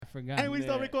forgot. And we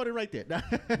start recording right there.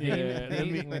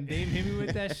 When Dame hit me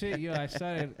with that shit,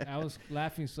 I was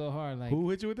laughing so hard. Like, who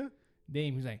hit you with that?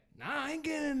 Dame, he's like, nah, I ain't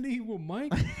getting in the league with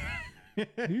Mike.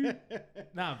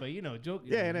 Nah, but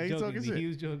joking. Yeah, no, he's talking shit. He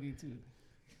was joking too.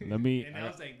 Let me. And I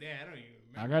was like, damn, I don't even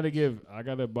remember. I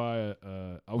gotta buy.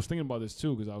 I was thinking about this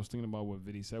too because I was thinking about what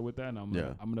Vinny said with that, and I'm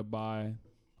gonna buy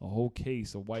a whole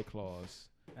case of White Claws.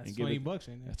 That's $20 right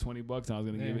there. That's $20, and I was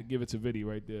gonna give it to Vinny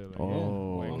right there. Like,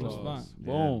 White Claws.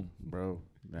 Boom, bro.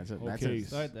 That's a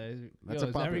case. Is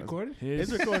that recorded?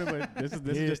 It's recorded, but this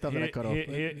is just stuff that I cut off.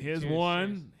 Here's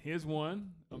one. Here's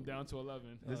one. I'm down to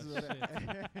 11. This is shit.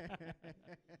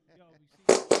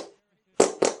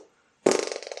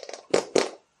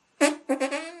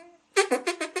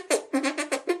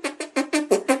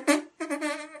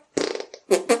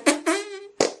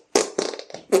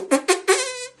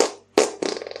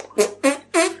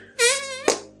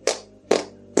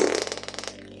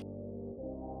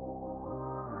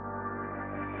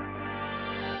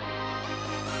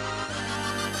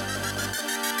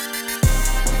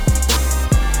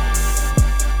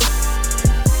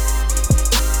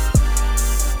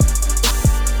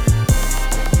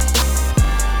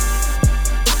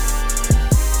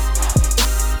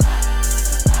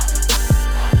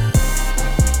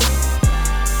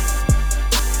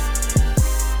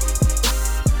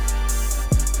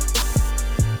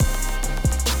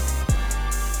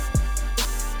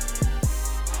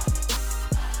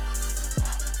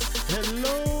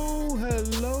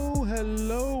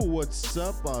 What's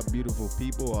up, our beautiful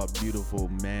people, our beautiful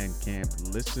Man Camp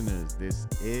listeners? This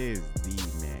is the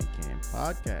Man Camp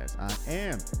Podcast. I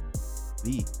am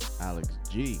the Alex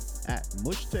G at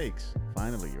Mush Takes.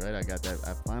 Finally, right? I got that.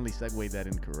 I finally segued that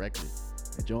in correctly.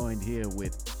 I joined here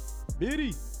with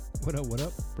Biddy. What up, what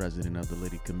up? President of the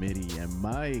Liddy Committee, and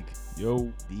Mike.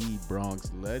 Yo. The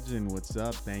Bronx legend. What's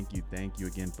up? Thank you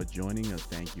again for joining us.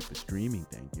 Thank you for streaming.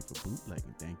 Thank you for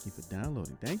bootlegging. Thank you for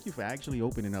downloading. Thank you for actually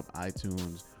opening up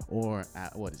iTunes or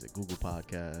Google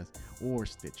Podcasts or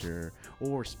Stitcher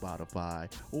or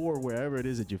Spotify or wherever it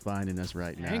is that you're finding us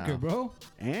right now. Anchor, bro.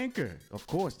 Anchor, of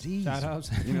course. Jeez. Shout outs.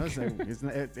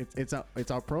 It's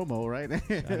our promo, right?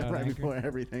 Right before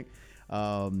everything.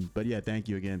 But yeah, thank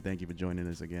you again. Thank you for joining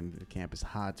us again. The camp is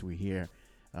hot. We're here.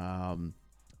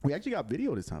 We actually got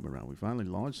video this time around. We finally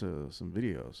launched some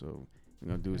video. So we're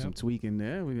going to do some tweaking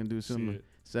there. We're going to do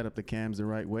set up the cams the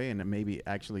right way, and then maybe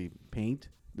actually paint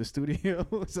the studio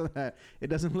so that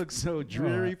it doesn't look so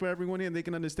dreary for everyone here, and they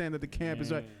can understand that the camp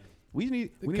is right. The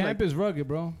camp is rugged,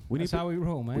 bro. That's how we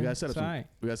roll, man. We got to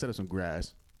set up some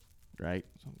grass, right?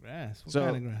 Some grass. What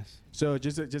kind of grass? So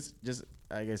just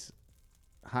I guess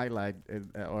highlight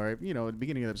or at the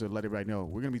beginning of the episode, let it right know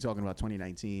we're gonna be talking about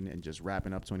 2019 and just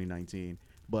wrapping up 2019.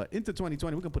 But into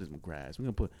 2020, we're gonna put some grass.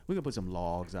 We're gonna put some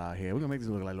logs out here. We're gonna make this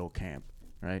look like a little camp,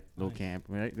 right? Little camp,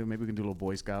 right? Maybe we can do a little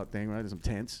Boy Scout thing, right? There's some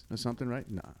tents or something, right?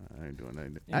 Nah, I ain't doing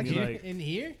that. Actually, in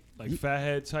here, like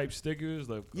fathead type stickers,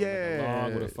 like a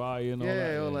log with a fire and all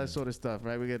that. All that sort of stuff,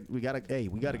 right? We gotta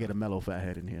get a mellow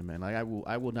fathead in here, man. Like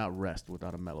I will not rest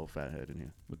without a mellow fathead in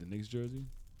here. With the Knicks jersey.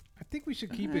 I think we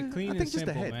should keep it clean and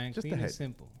simple, man. Clean and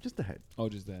simple. Just the head. Oh,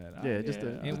 just the head. Yeah, just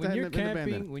the. And when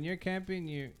you're camping,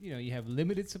 you have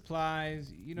limited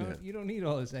supplies. You don't need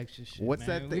all this extra shit. What's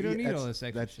man. that? We don't need all this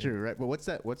extra. That's shit. true, right? But what's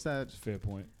that? That's a fair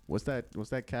point. What's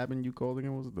that cabin you called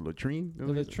again? Was it the latrine? The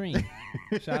latrine.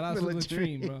 Shout out to the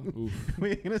latrine, bro. Oof.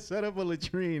 We're gonna set up a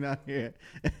latrine out here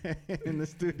in the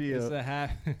studio. It's a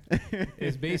half.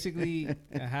 It's basically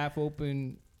a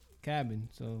half-open cabin,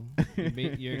 so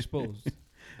you're exposed.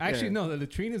 Actually, no, the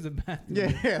latrine is the bathroom.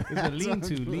 Yeah. It's a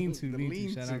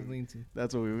lean-to. Shout out lean-to.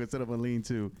 That's what we're going to set up a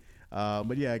lean-to.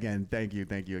 But yeah, again, thank you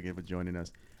again for joining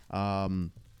us.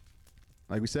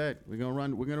 Like we said, we're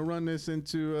gonna run this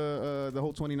into the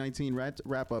whole 2019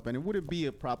 wrap up, and it wouldn't be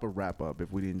a proper wrap up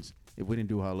if we didn't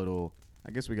do our little.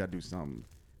 I guess we got to do some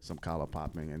collar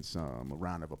popping and a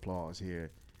round of applause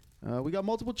here. We got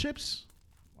multiple chips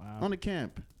on the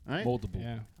camp, right? Multiple.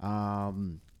 Yeah.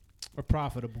 We're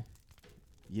profitable.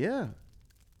 Yeah.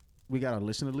 We got a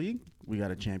listener league. We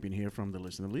got a champion here from the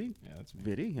listener league. Yeah, that's me.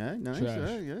 Viddy, yeah, nice.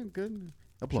 Yeah, good.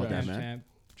 Applaud Trash. that, man. Champ.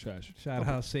 Trash. Shout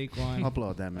out Saquon.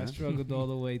 Applaud that, man. I struggled all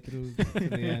the way through to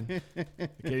the end. I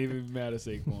can't even be mad at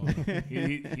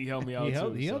Saquon. he helped me out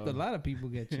too. He helped a lot of people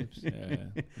get chips. Yeah,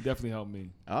 definitely helped me.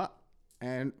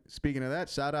 And speaking of that,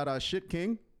 shout out our shit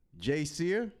king, Jay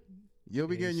Sear. You'll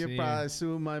be getting your prize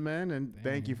soon, my man. And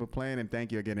thank you for playing. And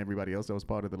thank you again, everybody else that was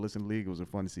part of the Listen League. It was a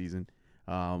fun season.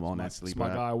 on that sleeper. My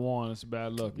guy won. It's a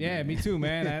bad luck. Yeah, man. me too,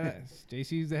 man.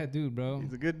 JC's that dude, bro.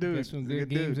 He's a good dude. Got some good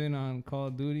games in on Call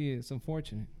of Duty. It's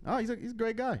unfortunate. Oh, he's a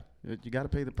great guy. You got to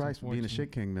pay the price for being a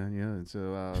shit king, man. Yeah. And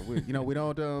so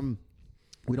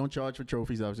we don't charge for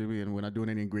trophies, obviously, and we're not doing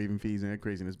any engraving fees and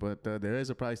craziness. But there is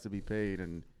a price to be paid,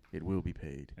 and it will be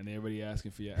paid. And everybody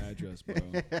asking for your address, bro.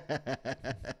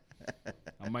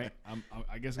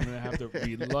 I guess I'm gonna have to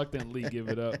reluctantly give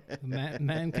it up.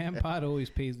 Man Camp Pod always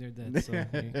pays their debt, so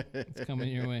it's coming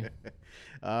your way.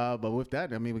 But with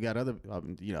that, I mean, we got other,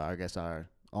 I guess our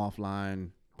offline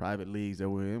private leagues that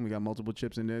we're in. We got multiple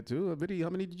chips in there too. Viddy, how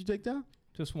many did you take down?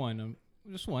 Just one.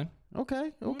 Just one.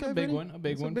 Okay. A big one.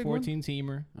 14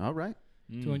 teamer. All right.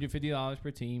 $250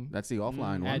 per team. That's the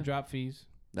offline one. Add drop fees.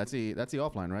 That's the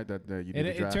offline, right? That you did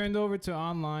the draft. It turned over to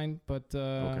online, but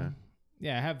okay.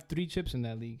 Yeah, I have 3 chips in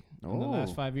that league in the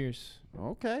last 5 years.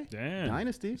 Okay. Damn.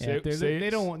 Dynasty. Yeah,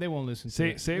 they won't listen to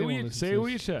it. Say it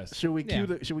with your chest. Should we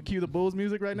cue the Bulls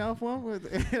music right now for him?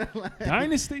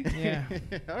 Dynasty. Yeah.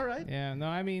 All right. Yeah. No,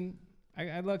 I mean, I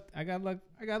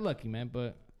got lucky, man.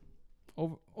 But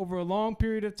over a long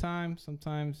period of time,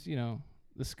 sometimes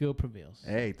the skill prevails.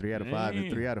 Hey, 3 out of 5,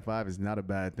 and 3 out of 5 is not a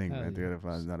bad thing, man. 3 out of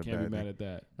 5 is not a bad thing. Can't be mad at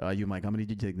that. You, Mike, how many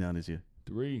did you take down this year?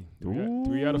 3.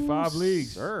 3 out of 5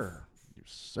 leagues.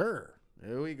 Sir.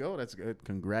 There we go. That's good.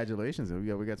 Congratulations.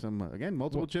 We got some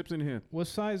multiple chips in here. What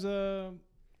size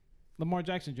Lamar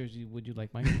Jackson jersey would you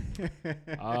like, Mike?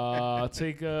 I'll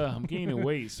take. I'm gaining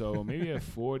weight, so maybe at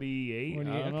 48.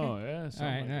 48, I don't know. okay. Yeah.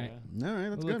 All right. All right.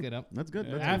 That's we'll good. Look it up. That's good.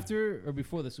 Yeah. That's After or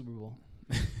before the Super Bowl?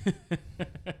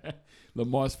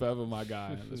 Lamar's forever my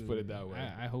guy. Let's put it that way.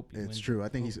 I hope it's true. I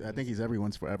think he's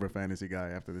everyone's forever fantasy guy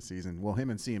after the season. Well, him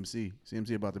and CMC.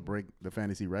 CMC about to break the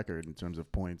fantasy record in terms of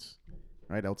points.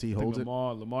 Right? LT holds it.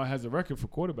 Lamar has a record for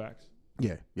quarterbacks.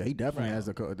 Yeah, he definitely has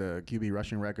the QB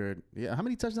rushing record. Yeah, how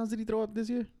many touchdowns did he throw up this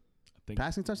year? I think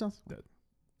passing touchdowns?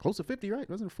 Close to 50, right?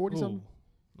 Wasn't it 40 something?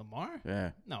 Lamar?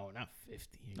 Yeah. No, not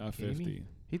 50. Not 50. Me?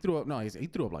 He threw up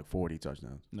like 40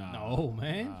 touchdowns. No,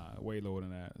 man. Way lower than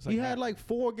that. He had like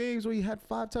 4 games where he had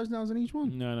 5 touchdowns in each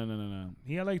one. No.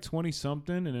 He had like 20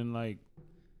 something, and then like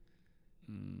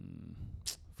I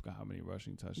forgot how many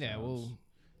rushing touchdowns. Yeah, well,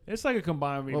 it's like a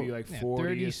combined maybe like 40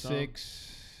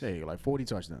 36. There like 40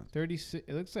 touchdowns. 36.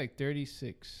 It looks like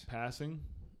 36 passing.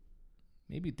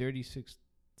 Maybe 36.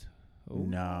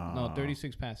 No,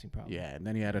 36 passing probably. Yeah, and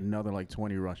then he had another like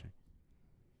 20 rushing.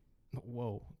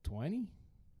 Whoa, 20?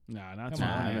 Nah, not 20.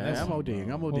 I'm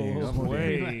ODing.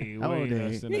 Way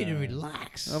less than You need to that.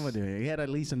 relax. I'm ODing. He had at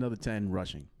least another 10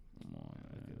 rushing. Come on,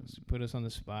 Put us on the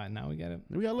spot. Now we gotta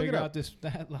look it out this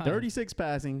stat line. 36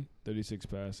 passing. 36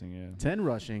 passing, yeah. 10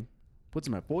 rushing. Puts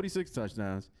him at 46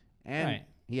 touchdowns. And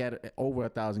he had over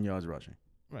 1,000 yards rushing.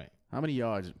 Right. How many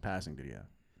yards passing did he have?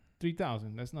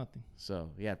 3,000. That's nothing.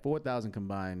 So he had 4,000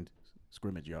 combined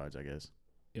scrimmage yards, I guess.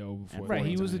 Yeah, over 4,000. Right.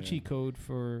 He was a cheat code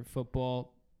for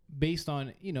football based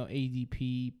on,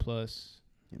 ADP plus.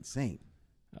 Insane.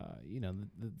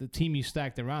 The team you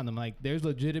stacked around them. Like, there's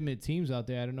legitimate teams out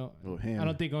there. I don't know. Well, him, I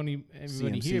don't think only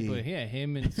everybody CMC. here, but yeah,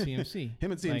 him and CMC.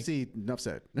 Him and CMC, enough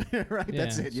said. Right? Yeah,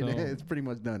 That's it. so, it's pretty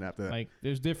much done after that. Like,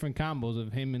 there's different combos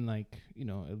of him and,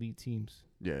 elite teams.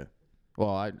 Yeah.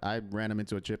 Well, I ran him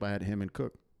into a chip. I had him and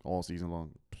Cook all season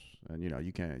long. And,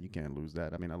 you can't lose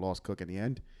that. I mean, I lost Cook at the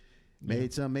end.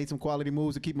 Made some quality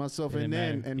moves to keep myself in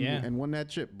there and won that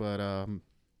chip. But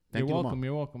You're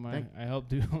welcome. I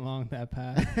helped you along that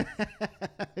path.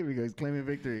 Here we go. He's claiming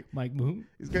victory. Mike Boone.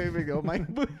 He's claiming victory. Oh, Mike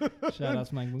Boone. Shout out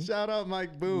to Mike Boone. Shout out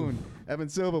Mike Boone. Evan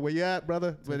Silva, where you at,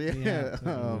 brother? But it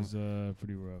was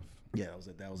pretty rough. Yeah,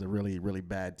 that was a really, really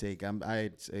bad take.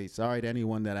 I'd say sorry to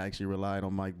anyone that actually relied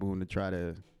on Mike Boone to try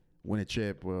to win a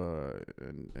chip,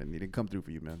 and he didn't come through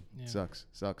for you, man. Yeah.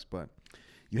 Sucks, but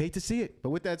you hate to see it. But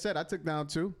with that said, I took down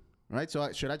 2. Right? So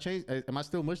should I change? Am I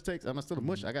still mush takes? Am I still a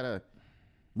mush? I gotta.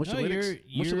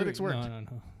 Mushalytics worked.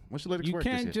 No. Mushalytics worked. You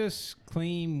can't just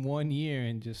claim 1 year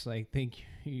and just think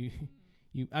you.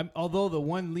 Although the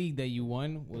one league that you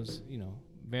won was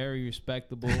very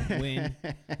respectable win,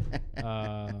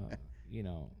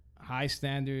 high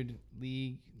standard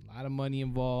league, a lot of money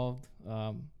involved.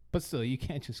 But still, you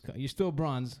can't just. You're still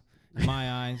bronze. In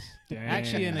my eyes. Damn.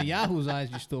 Actually, in the Yahoo's eyes,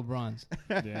 you're still bronze.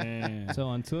 Damn.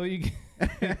 So until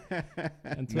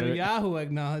Yahoo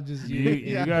acknowledges you,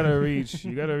 you gotta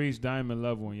reach diamond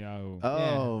level in Yahoo.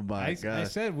 Oh my God!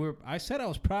 I said I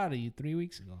was proud of you 3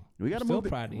 weeks ago. We gotta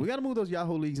move those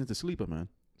Yahoo leagues into sleeper, man.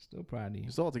 Still proud of you.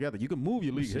 It's all together. You can move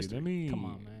your league history. Come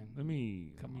on, man. Let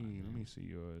me see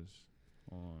yours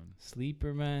on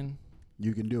sleeper, man.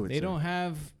 You can do it. They don't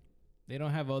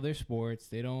have other sports.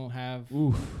 They don't have.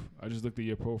 Oof! I just looked at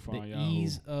your profile. The Yahoo.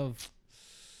 ease of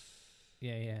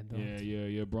Yeah.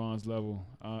 Your bronze level.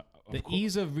 The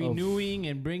ease of renewing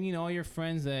and bringing all your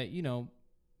friends that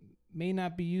may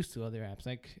not be used to other apps.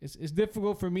 Like it's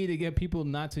difficult for me to get people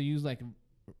not to use like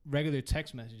regular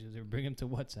text messages or bring them to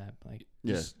WhatsApp. Like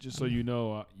just so you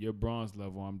know, your bronze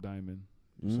level, I'm diamond.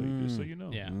 Just so you know.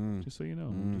 Yeah. Just so you know.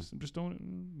 I'm just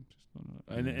don't.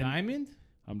 And diamond?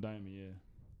 I'm diamond. Yeah.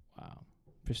 Wow.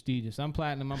 Prestigious. I'm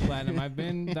platinum. I've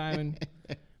been diamond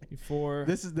before.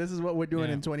 This is what we're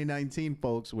doing in 2019,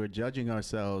 folks. We're judging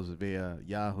ourselves via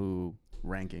Yahoo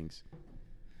rankings.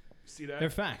 See that? They're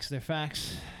facts.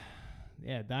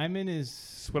 Yeah, diamond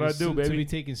is what I do, baby. To be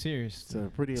taken serious. It's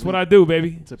a pretty. It's what I do,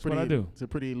 baby. It's what I do. It's a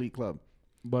pretty elite club.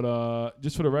 But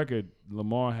just for the record,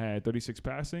 Lamar had 36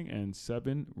 passing and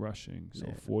 7 rushing, so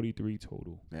 43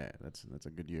 total. Yeah, that's a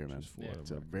good year, man.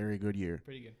 It's a record. very good year.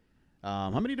 Pretty good. How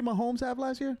many did Mahomes have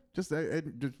last year? Just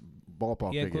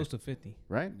ballpark figure. Close to 50.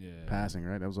 Right? Yeah. Passing,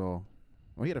 right? That was all.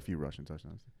 Well, he had a few rushing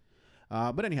touchdowns.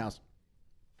 But anyhow,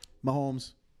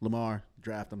 Mahomes, Lamar,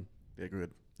 draft them. They're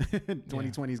good.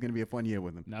 2020 is going to be a fun year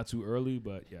with them. Not too early,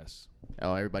 but yes.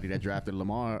 Oh, everybody that drafted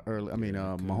Lamar early,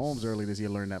 Mahomes early this year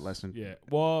learned that lesson. Yeah.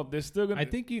 Well, they're still going to. I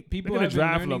think people are going have to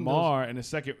draft been Lamar in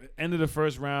the end of the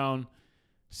first round.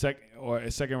 Second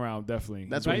round, definitely.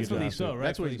 That's what he's rightfully going. so.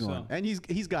 That's what he's Rightfully going. so.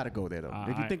 And he's got to go there though.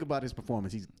 If you think about his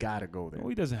performance, he's got to go there. Well,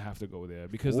 he doesn't have to go there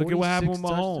because look at what happened with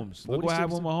Mahomes. Look what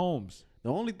happened with Mahomes.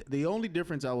 The only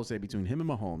difference I will say between him and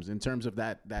Mahomes in terms of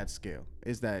that scale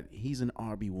is that he's an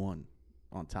RB1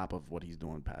 on top of what he's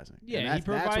doing passing. Yeah, he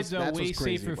provides a way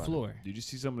safer floor. Did you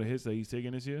see some of the hits that he's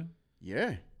taking this year?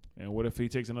 Yeah. And what if he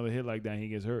takes another hit like that and he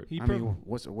gets hurt?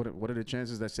 What are the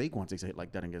chances that Saquon takes a hit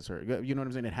like that and gets hurt? You know what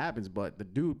I'm saying? It happens, but the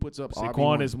dude puts up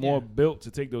Saquon RB1. is more built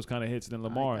to take those kind of hits than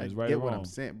Lamar is, right? Get or what wrong? I'm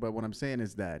saying, but what I'm saying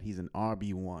is that he's an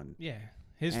RB1. Yeah,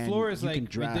 his And floor is you like can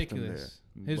draft ridiculous.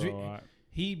 Bro,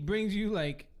 He brings you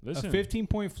like a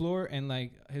 15-point floor, and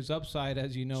like his upside,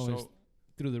 as you know, is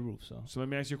through the roof. So let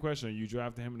me ask you a question: Are you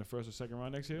drafting him in the first or second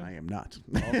round next year? I am not.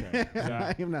 Okay,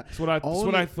 I am not. That's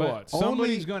what I thought.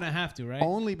 Somebody's gonna have to, right?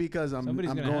 Only because I'm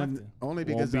going. Only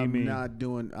because I'm not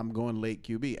doing. I'm going late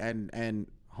QB, and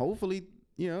hopefully,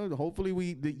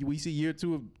 we see year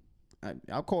 2 of.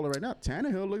 I'll call it right now.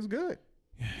 Tannehill looks good.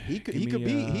 He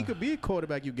could be a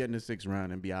quarterback you get in the 6th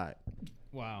round and be all right.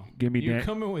 Wow. You're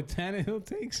coming with Tannehill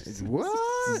takes?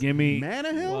 What? Give me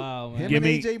Manahill? Wow, man. Him and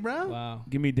AJ Brown? Wow.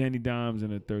 Give me Danny Dimes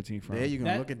in the 13th round. There you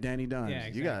go. Look at Danny Dimes. Yeah,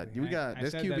 exactly. You got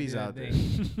there's QBs out there.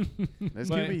 There's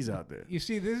QBs out there. You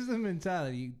see, this is the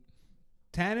mentality.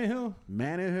 Tannehill?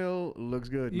 Manahill looks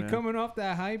good, man. You coming off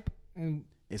that hype and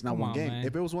it's not one game. Man.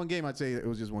 If it was one game, I'd say it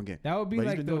was just one game. That would be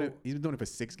he's been doing it for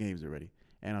 6 games already.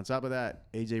 And on top of that,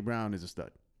 AJ Brown is a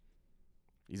stud.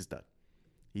 He's a stud.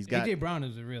 AJ Brown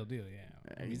is a real deal, yeah.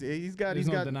 He's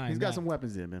got some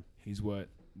weapons in, man. He's what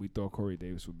we thought Corey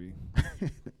Davis would be.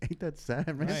 Ain't that sad,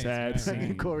 man? Right, sad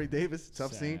scene. Corey Davis,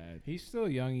 tough scene. He's still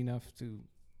young enough to.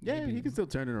 Yeah, he can still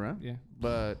turn it around. Yeah,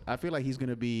 but I feel like he's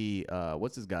gonna be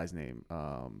what's this guy's name?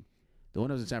 The one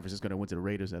that was in San Francisco that went to the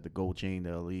Raiders at the gold chain.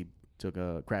 The lead took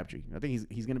a Crabtree. I think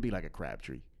he's gonna be like a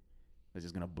Crabtree. That's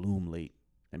just gonna bloom late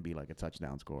and be like a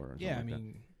touchdown scorer. Yeah, I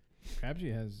mean,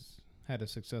 Crabtree has had a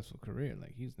successful career.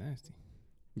 Like he's nasty.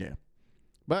 Yeah.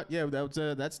 But yeah,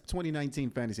 that's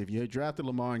 2019 fantasy. If you drafted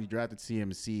Lamar and you drafted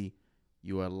CMC,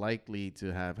 you are likely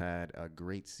to have had a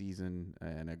great season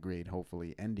and a great,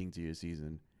 hopefully, ending to your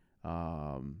season.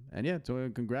 And yeah, so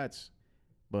congrats.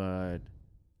 But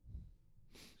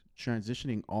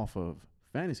transitioning off of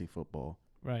fantasy football,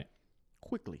 right?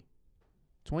 Quickly,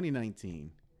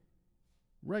 2019,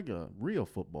 real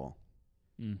football.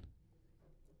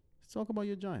 Let's talk about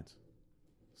your Giants.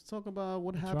 Let's talk about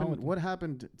what happened. What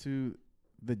happened to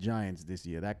the Giants this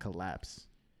year? That collapse.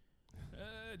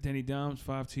 Danny Dimes,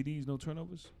 5 TDs, no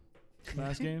turnovers.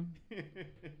 Last game,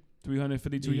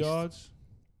 352 yards.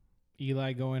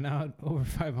 Eli going out over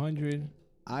 500.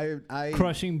 I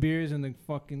crushing beers in the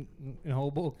fucking in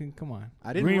Hoboken. Come on.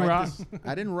 I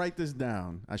didn't write this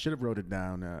down. I should have wrote it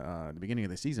down at the beginning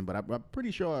of the season, but I'm pretty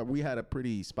sure we had a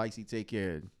pretty spicy take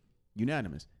here,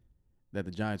 unanimous, that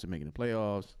the Giants were making the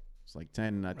playoffs. It's like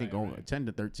 10, I think, 10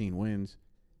 to 13 wins.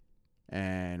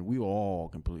 And we were all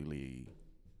completely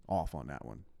off on that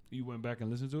one. You went back and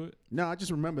listened to it? No, I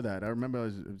just remember that. I remember I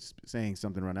was saying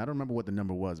something around. I don't remember what the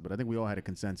number was, but I think we all had a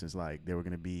consensus like they were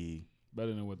going to be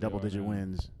better than what double-digit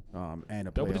wins and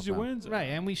a double-digit wins. Right,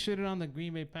 and we shitted on the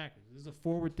Green Bay Packers. This is a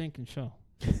forward-thinking show.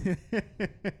 I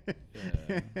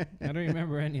don't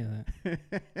remember any of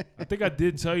that. I think I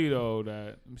did tell you though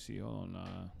that. Let me see. Hold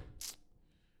on.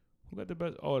 Who got the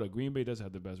best? Oh, the Green Bay does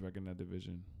have the best record in that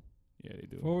division. Yeah, they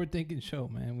do. Forward thinking show,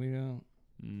 man. We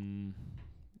don't.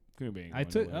 Green Bay. I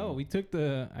took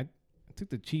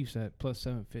the Chiefs at plus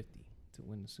 750 to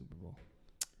win the Super Bowl.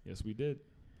 Yes, we did.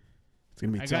 It's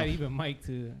gonna be I tough. got even Mike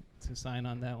to sign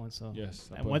on that one. So Yes.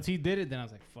 and once he did it, then I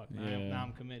was like, fuck, now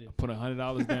I'm committed. I put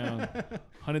 $100 down.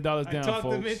 $100 down, I talked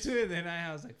folks. him into it, then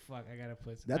I was like, fuck, I gotta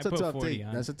put. That's a tough take.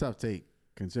 That's a tough take,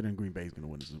 considering Green Bay's gonna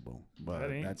win the Super Bowl. But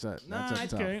that's a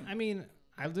tough. Okay. I mean,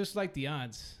 I just like the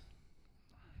odds.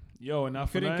 Yo, and not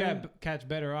for couldn't catch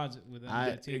better odds with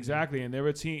another team. Exactly, and they're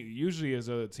a team. Usually, is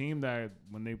a team that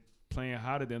when they playing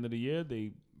hot at the end of the year,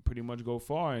 they pretty much go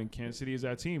far. And Kansas City is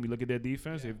that team. You look at their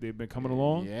defense; they've been coming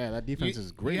along. Yeah, that defense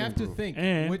is great. You have to think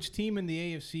which team in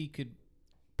the AFC could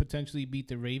potentially beat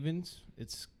the Ravens.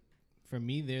 It's for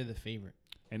me, they're the favorite.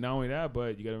 And not only that,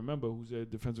 but you got to remember who's their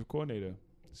defensive coordinator,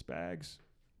 Spags.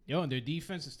 Yo, and their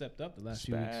defense has stepped up the last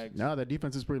few weeks. No, their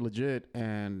defense is pretty legit,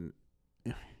 and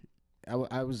I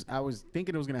was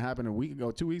thinking it was gonna happen a week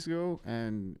ago, 2 weeks ago,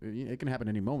 and it can happen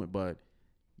any moment. But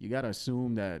you gotta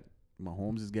assume that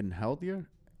Mahomes is getting healthier,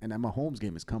 and that Mahomes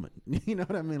game is coming. You know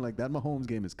what I mean? Like that Mahomes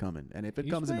game is coming, and if it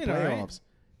comes in the playoffs,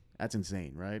 that's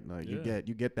insane, right? Like you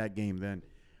get that game then.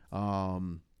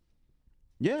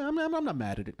 Yeah, I'm not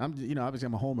mad at it. Obviously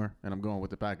I'm a homer, and I'm going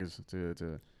with the Packers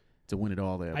to win it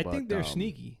all there. I think they're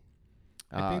sneaky.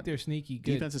 I think they're sneaky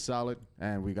good. Defense is solid,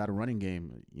 and we got a running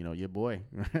game. Your boy,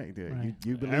 right there. Right.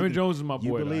 You believe Aaron Jones is my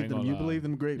boy. You believe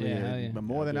them greatly. Yeah. But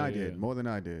more than I did. More than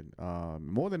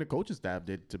the coaching staff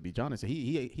did. To be honest,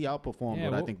 he outperformed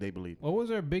what I think they believed. What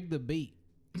was our big debate?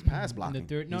 It's pass blocking. In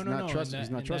the third, he's not trustworthy.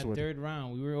 In that third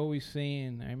round, we were always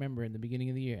saying. I remember in the beginning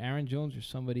of the year, Aaron Jones or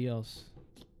somebody else.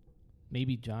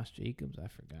 Maybe Josh Jacobs. I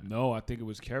forgot. No, I think it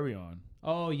was Carry On.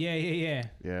 Oh yeah.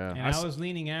 Yeah. And I was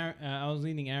leaning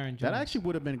Aaron Jones. That actually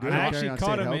would have been good. I actually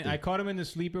caught him. I caught him in the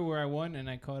sleeper where I won, and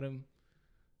I caught him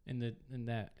in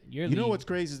that year. You know what's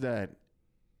crazy is that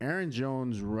Aaron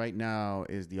Jones right now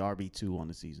is the RB2 on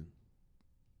the season.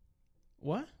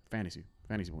 What? Fantasy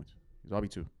points. He's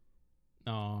RB2.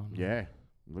 No. Yeah.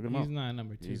 Look at him up. He's not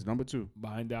number 2. He's number 2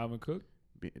 behind Dalvin Cook.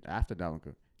 After Dalvin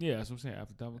Cook. Yeah, that's what I'm saying.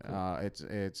 After Dalvin Cook.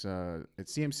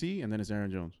 It's CMC and then it's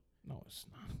Aaron Jones. No, it's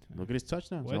not. Look at his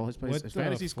touchdowns. All his plays.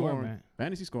 Fantasy scoring.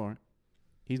 Fantasy scoring.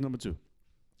 He's number 2,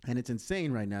 and it's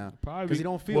insane right now because he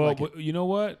don't feel like it. You know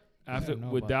what? After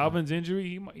with Dalvin's injury,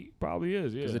 he probably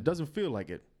is. Yeah, because it doesn't feel like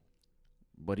it,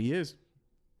 but he is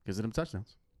because of them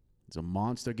touchdowns. It's a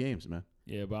monster games, man.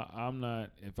 Yeah, but I'm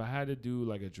not. If I had to do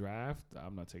like a draft,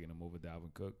 I'm not taking him over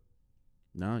Dalvin Cook.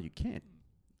 No, you can't.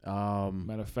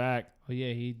 Matter of fact, oh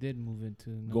yeah, he did move into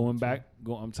going back.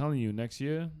 I'm telling you, next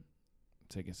year, I'm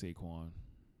taking Saquon.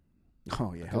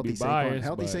 Oh yeah, healthy Saquon.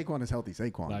 Healthy Saquon is healthy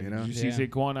Saquon. Like, you know, did you see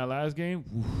Saquon that last game?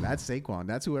 Oof. That's Saquon.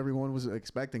 That's who everyone was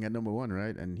expecting at number 1,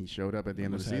 right? And he showed up at the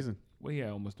end of the season. Well, he had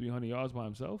almost 300 yards by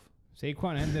himself.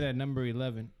 Saquon ended at number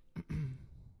 11.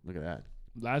 Look at that.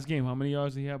 Last game, how many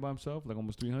yards did he have by himself? Like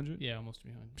almost 300? Yeah, almost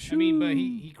 300. I mean, but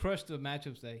he crushed the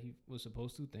matchups that he was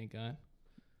supposed to, thank God.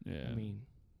 Yeah. I mean.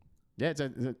 Yeah, it's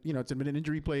been an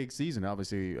injury-plagued season,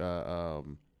 obviously.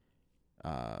 And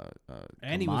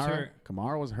he was hurt.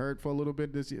 Kamara was hurt for a little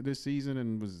bit this season,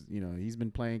 and was he's been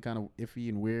playing kind of iffy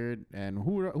and weird. And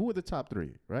who were the top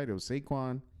 3? Right, it was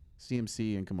Saquon,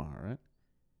 CMC, and Kamara, right?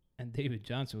 And David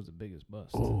Johnson was the biggest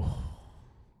bust. Oh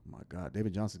my God,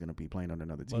 David Johnson's gonna be playing on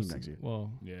another team next year.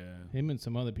 Well, yeah, him and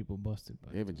some other people busted.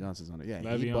 But David Johnson's on it. Yeah,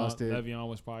 Le'Veon, he busted. Le'Veon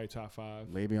was probably top 5.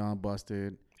 Le'Veon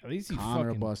busted. At least he Connor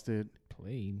fucking busted.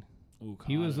 Played. Ooh,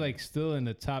 he was like still in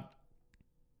the top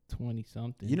 20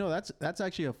 something. That's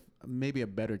actually maybe a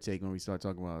better take when we start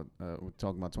talking about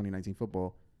 2019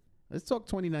 football. Let's talk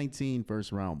 2019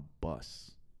 first round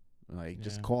busts.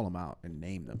 Just call them out and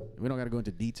name them. We don't got to go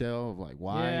into detail of like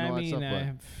why and all that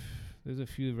stuff. There's a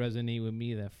few resonate with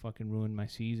me that fucking ruined my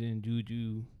season.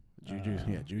 Juju. Juju's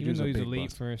even though he's a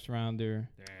late first rounder.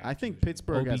 I think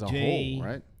Pittsburgh as a whole,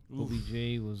 right?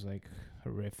 OBJ was like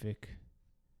horrific.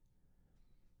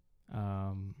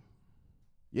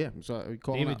 Yeah, so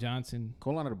David Johnson.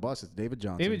 Call on the bus. It's David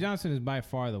Johnson. David Johnson is by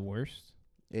far the worst.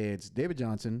 It's David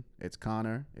Johnson. It's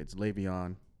Connor. It's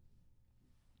Le'Veon.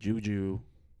 Juju.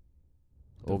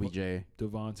 OBJ.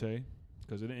 Devontae.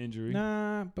 Because of the injury.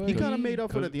 Nah, but he kind of made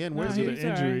up for it at the end. Where's the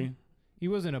injury? Right. He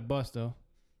wasn't a bust though.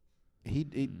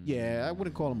 Yeah, I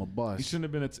wouldn't call him a bust. He shouldn't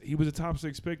have been. He was a top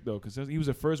 6 pick though, because he was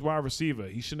a first wide receiver.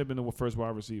 He shouldn't have been the first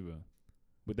wide receiver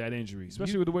with that injury,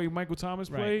 especially with the way Michael Thomas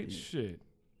played. Shit.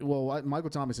 Well,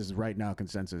 Michael Thomas is right now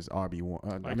consensus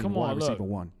RB1. Come on, receiver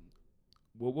 1.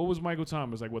 What was Michael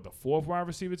Thomas like? What, the 4th wide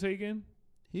receiver taken?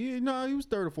 He was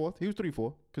 3rd or 4th. He was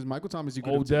 3-4 because Michael Thomas.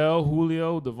 Odell,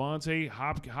 Julio, Devontae,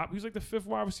 Hopkins. He was like the 5th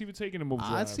wide receiver taken in most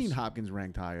drafts. I've seen Hopkins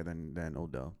ranked higher than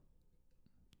Odell.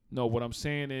 No, what I'm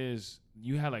saying is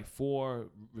you had like 4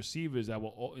 receivers that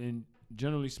were, in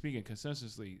generally speaking,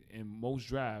 consensusly in most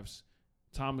drafts,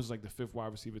 Thomas is like the 5th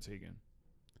wide receiver taken.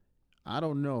 I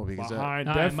don't know because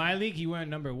in my league he went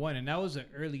number 1, and that was an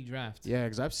early draft. yeah,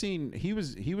 because I've seen he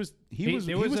was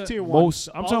tier 1. Most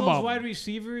I'm all talking those about wide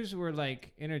receivers were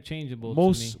like interchangeable.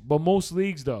 most, to me. but most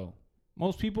leagues though.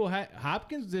 Most people had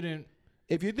Hopkins didn't.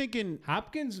 If you're thinking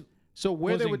Hopkins so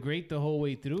where they wasn't would great the whole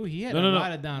way through. He had No, a no, no.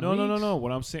 lot of down No, weeks. no, no, no.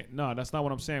 What I'm saying, no, that's not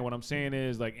what I'm saying. What I'm saying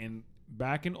is like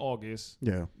back in August,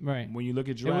 yeah. Right. when you look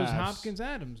at It drafts, was Hopkins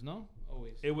Adams, no?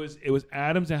 Always. It was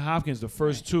Adams and Hopkins the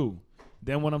first 2.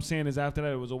 Then what I'm saying is after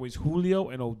that it was always Julio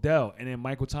and Odell, and then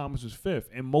Michael Thomas was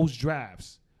 5th in most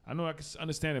drafts. I know I can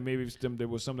understand that maybe there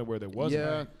was something where there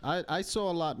wasn't. Yeah, I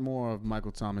saw a lot more of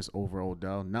Michael Thomas over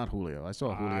Odell, not Julio. I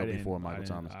saw Julio before Michael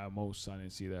Thomas. I didn't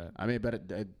see that. I mean, but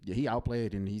he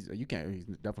outplayed, and he's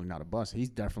definitely not a bust. He's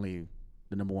definitely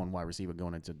the number 1 wide receiver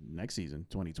going into next season,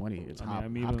 2020. It's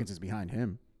Hopkins is behind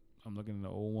him. I'm looking at the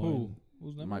old one.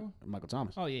 Who's number 1? Michael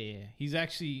Thomas. Oh yeah. He's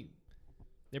actually.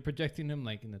 They're projecting him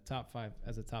like in the top 5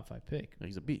 as a top 5 pick.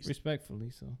 He's a beast.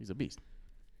 Respectfully, so He's a beast.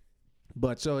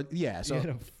 But so yeah, so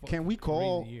can you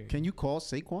call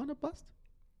Saquon a bust?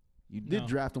 You did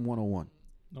draft him 101.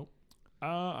 Nope.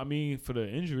 I mean, for the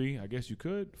injury, I guess you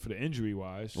could. For the injury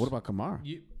wise, What about Kamara?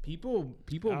 People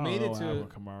made it to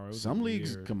Kamara. Some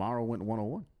leagues, Kamara went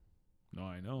 101. No,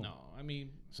 I know. No, I mean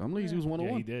Some leagues he was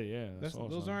 101. Yeah, he did. Yeah,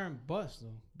 those aren't busts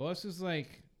though. Bust is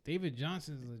like David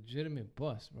Johnson's a legitimate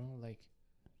bust, bro. Like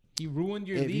he ruined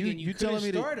your league, and you couldn't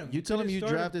start him. You telling me you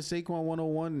drafted Saquon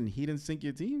 101 and he didn't sink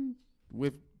your team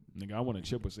with? Nigga, I want a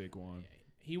chip with Saquon.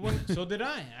 He won. So did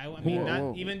I. I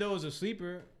mean, even though it was a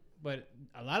sleeper, but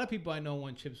a lot of people I know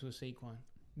won chips with Saquon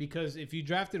because if you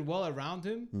drafted well around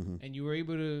him and you were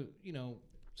able to,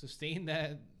 sustain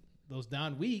those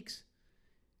down weeks,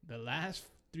 the last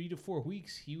 3 to 4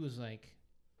 weeks he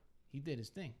did his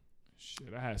thing.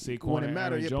 Shit, I had Saquon. When it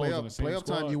mattered, playoff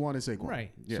time, you wanted Saquon.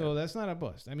 Right. Yeah. So that's not a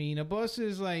bust. I mean, a bust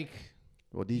is like.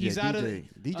 Well, DJ's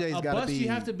DJ's got to be. You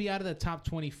have to be out of the top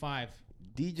 25.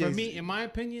 DJ's, for me, in my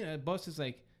opinion, a bust is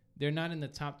like they're not in the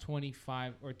top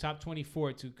 25 or top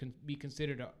 24 to be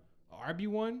considered a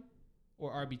RB1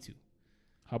 or RB2.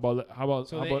 How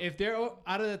about? If they're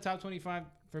out of the top 25,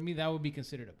 for me that would be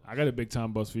considered a bust. I got a big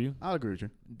time bust for you. I'll agree with you.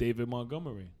 David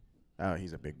Montgomery. Oh,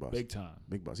 he's a big bust. Big time.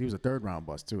 Big bust. He was a 3rd round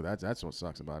bust too. That's what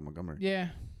sucks about Montgomery. Yeah,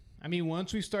 I mean,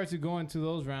 once we start to go into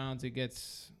those rounds, it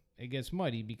gets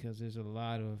muddy because there's a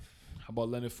lot of. How about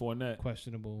Leonard Fournette?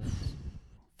 Questionable.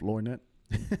 Floornet.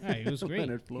 Right, it was great.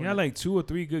 He had like 2 or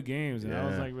 3 good games, and that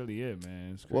was like really it,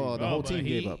 man. Well, the whole team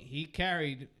gave up. He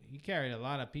carried a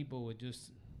lot of people with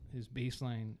just his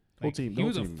baseline. Whole team. He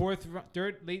was a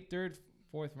late third,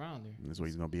 4th rounder. That's what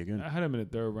he's gonna be again. I had him in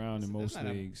the 3rd round in most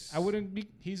leagues. I wouldn't be.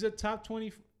 He's a top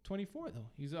 24 though.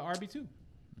 He's a RB2.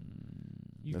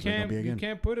 You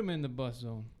can't put him in the bust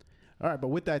zone. All right, but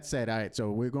with that said, all right,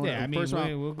 so we're going to first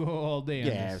round. We'll go all day.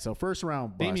 Yeah, so first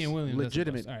round bust. Damian Williams,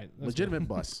 legitimate, all right, legitimate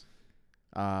bust.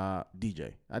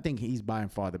 DJ, I think he's by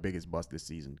and far the biggest bust this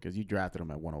season because you drafted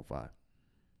him at 105.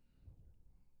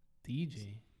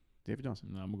 David Johnson.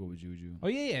 No, I'm gonna go with Juju. Oh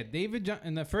yeah. David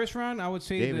in the first round, I would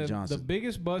say the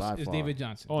biggest bust is David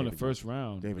Johnson. Oh, in the first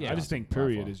round. I just think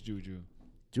period is Juju.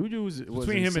 Juju was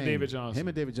between him and David Johnson. Him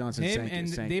and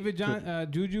David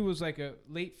Johnson. Juju was like a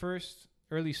late first,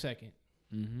 early second.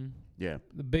 Mm-hmm. Yeah.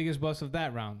 The biggest bust of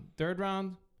that round. 3rd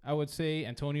round, I would say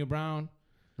Antonio Brown.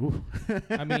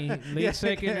 I mean, late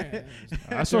second.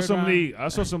 I saw some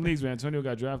leagues where Antonio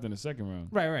got drafted in the 2nd round.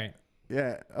 Right.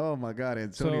 Yeah. Oh my God,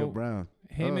 Antonio Brown.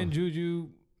 Him and Juju.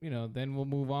 Then we'll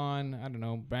move on. I don't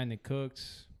know, Brandon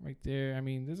Cooks right there. I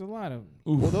mean, there's a lot of.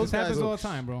 Well, those guys happens all the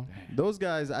time, bro. Those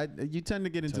guys, you tend to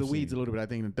get into the weeds a little bit. I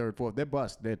think in the 3rd, 4th, they're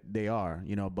bust. They are,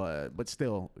 but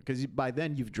still, because by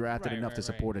then you've drafted enough to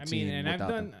support a team. I mean, and I've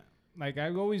done like I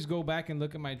always go back and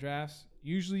look at my drafts.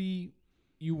 Usually,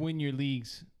 you win your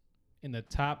leagues in the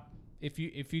top. If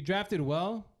you drafted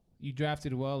well,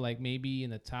 like maybe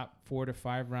in the top 4 to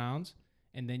 5 rounds,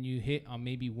 and then you hit on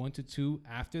maybe 1 to 2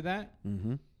 after that.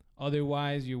 Mm-hmm.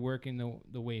 Otherwise, you're working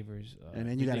the waivers, and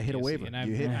then you got to hit a waiver.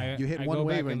 You hit one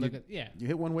waiver, and you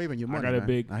hit one waiver, and you're money. I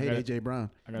hate AJ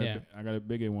Brown. I got a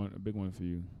big one for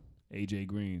you, AJ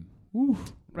Green. Woo.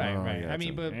 Right. Yeah, I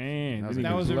mean, but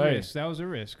that was a risk. That was a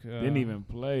risk. Didn't even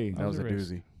play. That was a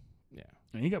doozy. Yeah,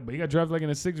 and he got drafted like in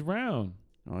the 6th round.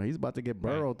 Oh, he's about to get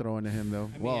Burrow thrown to him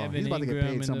though. He's about to get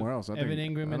paid somewhere else. Evan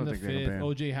Ingram in the 5th.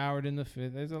 OJ Howard in the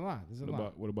 5th. There's a lot.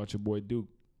 What about your boy Duke?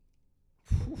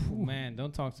 Man,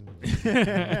 don't talk to me.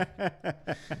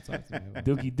 Don't talk to me.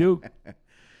 Dookie Duke.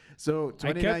 So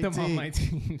I kept them 2019, on my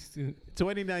teams too.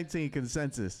 2019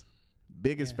 consensus.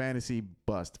 Biggest fantasy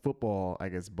bust. Football, I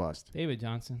guess, bust. David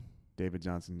Johnson. David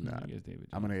Johnson. I guess David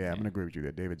I'm gonna agree with you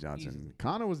there. David Johnson. Easily.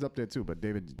 Connor was up there too, but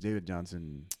David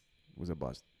Johnson was a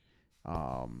bust.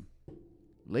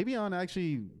 Le'Veon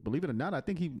actually, believe it or not, I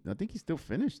think he still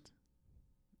finished.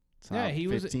 Yeah, he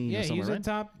was. Yeah, he's right? a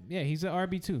top. Yeah, he's an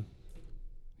RB2.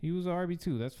 He was an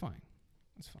RB2. That's fine.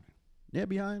 That's fine. Yeah,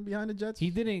 behind the Jets. He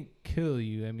didn't kill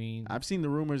you. I mean, I've seen the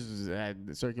rumors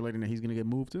circulating that he's gonna get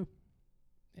moved too.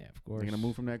 yeah, of course. They're gonna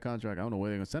move from that contract. I don't know where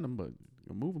they're gonna send him, but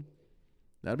they'll move him.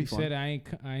 That'll be He fun. said I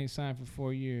ain't signed for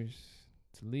 4 years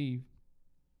to leave.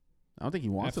 I don't think he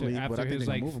wants to leave, but I think his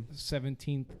they're like gonna move him.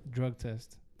 17th drug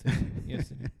test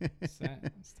yesterday. It's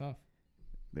sad. It's tough.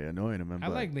 They're annoying him. I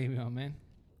like Le'Veon, man.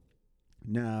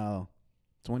 Now,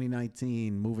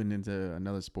 2019, moving into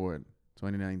another sport.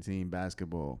 2019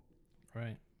 basketball.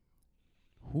 Right.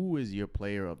 Who is your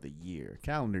player of the year?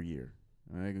 Calendar year.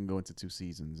 I can go into 2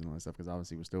 seasons and all that stuff because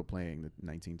obviously we're still playing the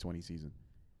 1920 season.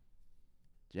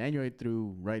 January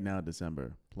through right now,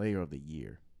 December. Player of the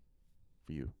year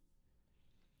for you.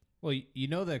 Well, you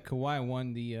know that Kawhi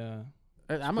won the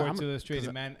Sports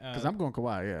Illustrated man. Because I'm going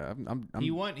Kawhi. Yeah, he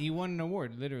won an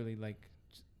award literally like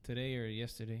today or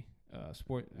yesterday.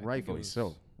 Rightfully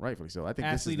so. Rightfully so. I think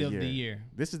athlete this is the year.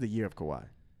 This is the year of Kawhi.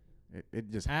 It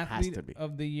just Athlete has to be.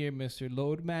 of the year, Mr.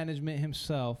 Load Management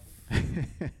himself,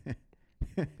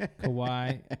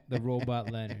 Kawhi, the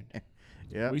Robot Leonard.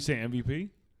 Yeah. We say MVP?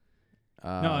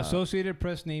 No, Associated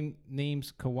Press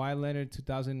names Kawhi Leonard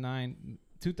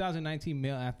 2019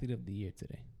 Male Athlete of the Year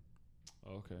today.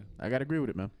 Okay. I gotta agree with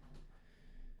it, man.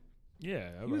 Yeah.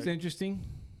 He was interesting.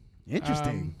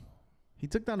 Interesting. He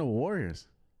took down the Warriors.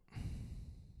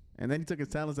 And then he took his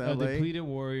talents to LA. Depleted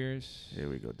Warriors. Here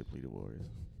we go, depleted Warriors.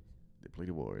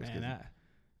 Depleted Warriors. Man,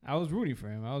 I was rooting for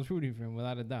him. I was rooting for him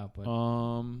without a doubt. But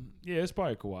yeah, it's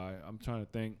probably Kawhi. I'm trying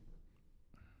to think.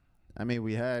 I mean,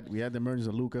 we had the emergence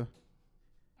of Luka.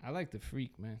 I like the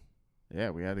Freak, man. Yeah,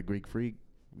 we had the Greek Freak.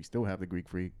 We still have the Greek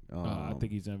Freak. I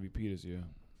think he's MVP this year.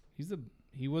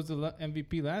 He was the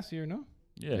MVP last year, no?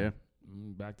 Yeah.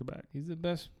 Back to back. He's the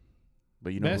best.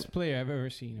 But best player I've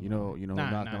ever seen. You know,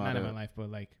 not in my life,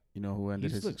 but like. You know who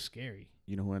ended his? He looks scary.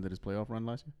 You know who ended his playoff run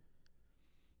last year?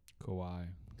 Kawhi,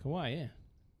 yeah.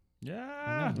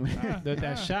 Yeah.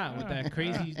 That shot with that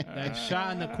crazy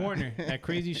shot in the corner. That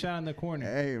crazy shot in the corner.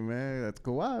 Hey man, that's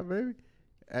Kawhi, baby.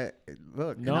 Hey,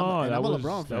 look, no, I'm a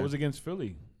LeBron fan. That was against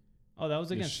Philly. Oh, that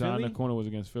was against Philly. The shot in the corner was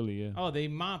against Philly. Yeah. Oh, they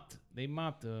mopped the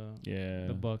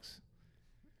Bucks.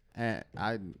 And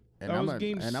was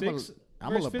game 6.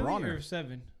 I'm a LeBroner. Or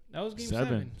 7. That was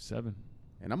game 7.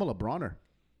 And I'm a LeBroner.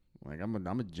 Like I'm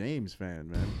a James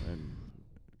fan, man. And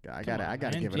I gotta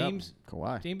give it up.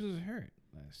 Kawhi. James was hurt.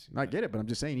 I get it, but I'm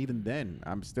just saying. Even then,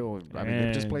 I'm still. I mean,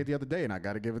 they just played the other day, and I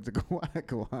gotta give it to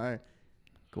Kawhi.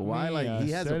 Kawhi, he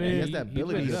has that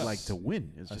ability to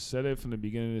win. I said it from the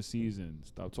beginning of the season.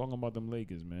 Stop talking about them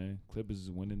Lakers, man. Clippers is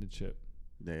winning the chip.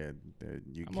 I'm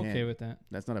okay with that.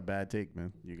 That's not a bad take,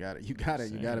 man. You gotta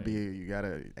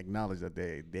acknowledge that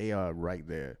they are right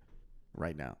there,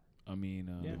 right now. I mean,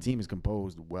 the team is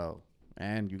composed well,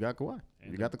 and you got Kawhi.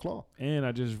 You got the claw. And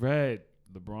I just read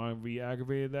LeBron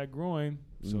re-aggravated that groin,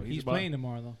 so he's playing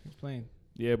tomorrow though. He's playing.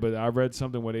 Yeah, but I read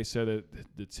something where they said that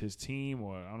it's his team,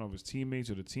 or I don't know if his teammates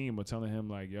or the team are telling him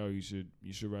like, "Yo, you should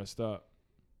rest up."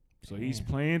 So he's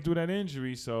playing through that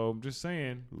injury. So I'm just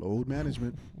saying, load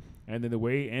management. And then the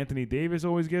way Anthony Davis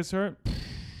always gets hurt.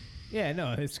 Yeah,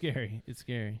 no, it's scary. It's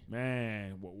scary.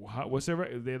 Man, what's their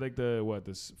record? They like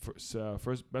first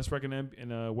best record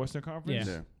in Western Conference?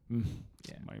 Yeah.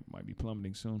 Yeah. Might be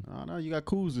plummeting soon. Oh, no, you got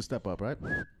Kuz to step up, right?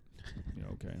 Yeah,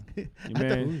 okay.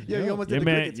 You almost did the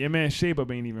Crickets. Your man shape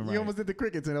up ain't even right. You almost did the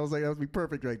Crickets, and I was like, that would be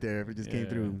perfect right there if it just came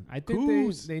through. I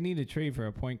think they need to trade for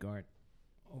a point guard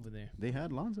over there. They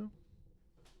had Lonzo.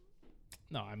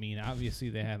 No, I mean, obviously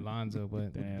they had Lonzo,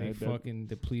 but they fucking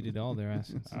depleted all their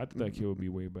assets. I think that kid would be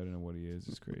way better than what he is.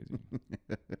 It's crazy.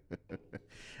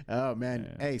 Oh,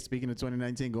 man. Yeah. Hey, speaking of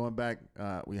 2019, going back,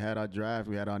 we had our draft.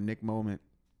 We had our Nick moment.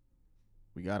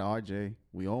 We got RJ.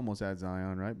 We almost had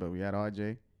Zion, right? But we had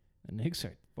RJ. The Knicks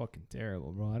are fucking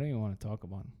terrible, bro. I don't even want to talk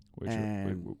about them.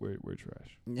 We're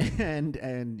trash.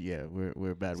 And yeah,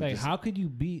 we're bad. It's like, how could you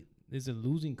beat? There's a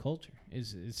losing culture.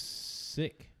 It's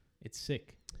sick. It's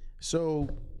sick. So,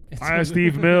 fire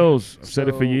Steve Mills. I've said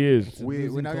it for years.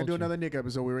 We're not going to do another Nick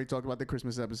episode. We already talked about the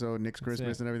Christmas episode, Nick's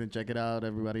Christmas and everything. Check it out,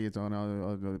 everybody. It's on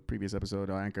the previous episode,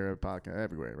 our Anchor podcast,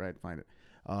 everywhere, right? Find it.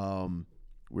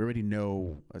 We already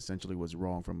know essentially what's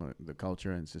wrong from the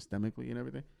culture and systemically and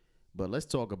everything. But let's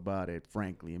talk about it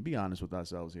frankly and be honest with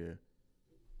ourselves here.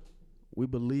 we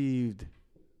believed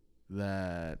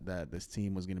that this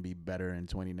team was going to be better in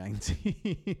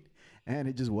 2019, and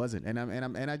it just wasn't.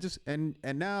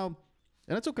 And now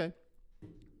that's okay.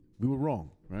 We were wrong,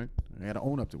 right? I got to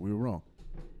own up to it. We were wrong.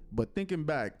 But thinking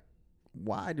back,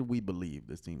 why did we believe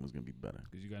this team was going to be better?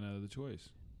 Because you got no other choice.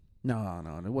 No,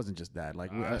 it wasn't just that.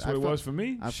 Like that's what it was for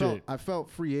me. I felt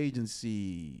free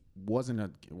agency wasn't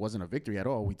a victory at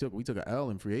all. We took an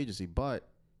L in free agency, but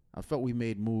I felt we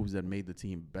made moves that made the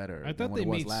team better. I thought they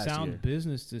made sound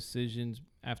business decisions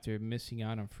after missing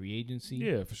out on free agency.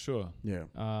 Yeah, for sure.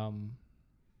 Yeah.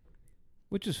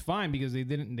 Which is fine because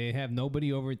they have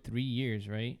nobody over 3 years,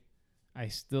 right? I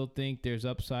still think there's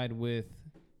upside with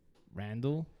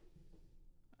Randall.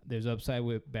 There's upside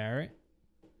with Barrett.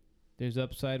 There's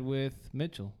upside with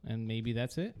Mitchell, and maybe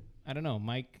that's it. I don't know.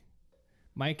 Mike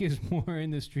is more in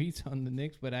the streets on the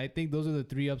Knicks, but I think those are the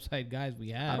 3 upside guys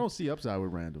we have. I don't see upside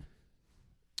with Randall.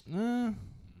 I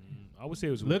would say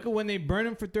it was. Look at when they burn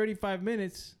him for 35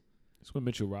 minutes. It's with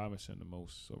Mitchell Robinson the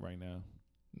most. So right now,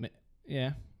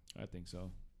 yeah, I think so.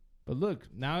 But look,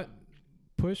 now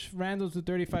push Randall to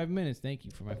 35 minutes. Thank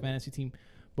you for my fantasy team,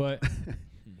 but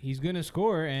he's gonna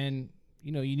score, and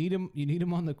you need him. You need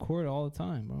him on the court all the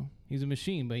time, bro. He's a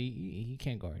machine, but he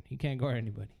can't guard. He can't guard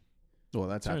anybody. Well,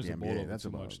 that's how the NBA. That's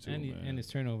about much too, and his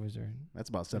turnovers are. That's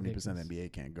about 70% of the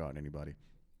NBA can't guard anybody.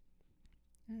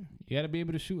 Yeah. You got to be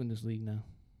able to shoot in this league now.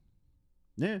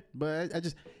 Yeah, but I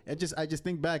just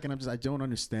think back and I don't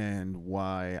understand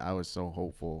why I was so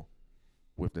hopeful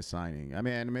with the signing. I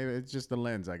mean, maybe it's just the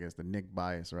lens, I guess, the Knick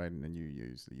bias, right? And then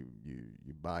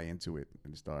you buy into it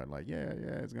and start like, yeah,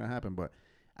 it's gonna happen. But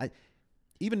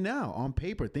even now on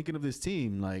paper, thinking of this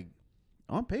team, like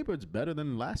on paper, it's better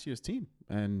than last year's team.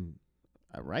 And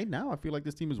right now, I feel like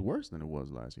this team is worse than it was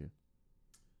last year.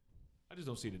 I just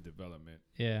don't see the development.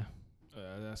 Yeah,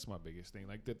 that's my biggest thing.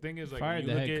 Like the thing is, like fired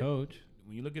the head coach.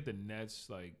 When you look at the Nets,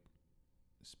 like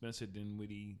Spencer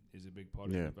Dinwiddie is a big part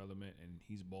of the development, and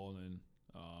he's balling.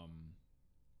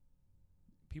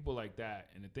 People like that,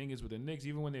 and the thing is with the Knicks,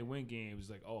 even when they win games,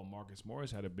 like Marcus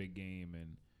Morris had a big game,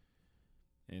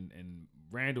 and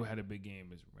Randall had a big game.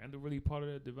 Is Randall really part of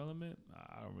that development?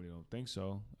 I don't think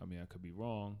so. I mean, I could be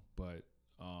wrong, but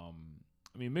I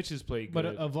mean, Mitch has played good. But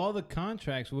of all the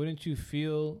contracts, wouldn't you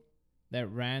feel that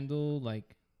Randall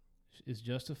is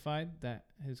justified, that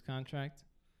his contract?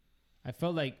 I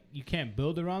felt like you can't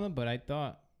build around him, but I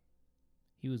thought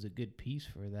he was a good piece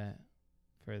for that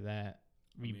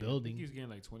rebuilding. I think he's getting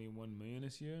like $21 million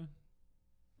this year.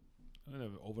 I don't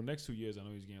know, over the next 2 years, I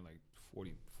know he's getting like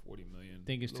 40 million.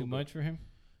 Think it's too much for him?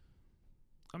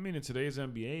 I mean, in today's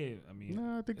NBA,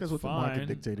 no, I think that's what the market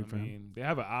dictated for him. They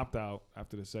have an opt out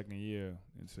after the second year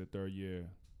into the third year,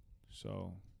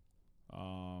 so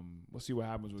we'll see what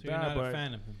happens with that. You're not a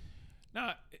fan of him?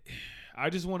 Nah, I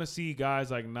just want to see guys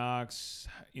like Knox,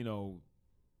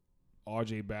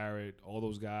 RJ Barrett, all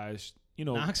those guys,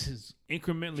 Knox is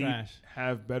incrementally trash.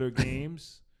 Have better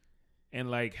games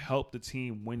and like help the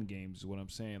team win games is what I'm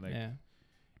saying. Like, yeah.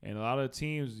 And a lot of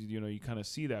teams, you kind of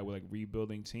see that with like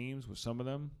rebuilding teams with some of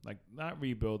them, like not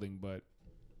rebuilding, but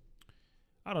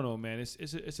I don't know, man.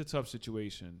 It's a tough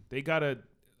situation. They gotta.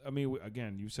 I mean,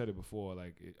 again, you said it before.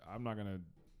 Like, I'm not gonna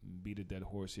beat a dead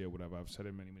horse here, whatever. I've said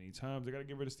it many times. They gotta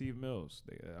get rid of Steve Mills.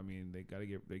 They gotta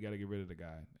get rid of the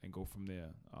guy and go from there.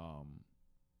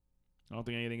 I don't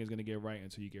think anything is gonna get right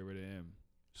until you get rid of him.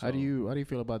 So, how do you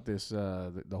feel about this?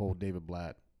 The whole David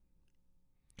Blatt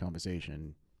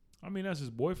conversation. I mean, that's his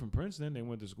boy from Princeton. They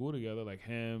went to school together, like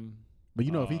him. But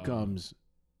if he comes,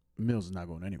 Mills is not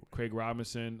going anywhere. Craig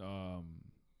Robinson,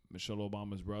 Michelle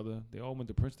Obama's brother, they all went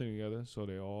to Princeton together, so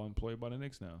they're all employed by the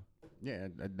Knicks now. Yeah,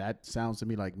 that sounds to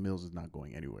me like Mills is not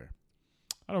going anywhere.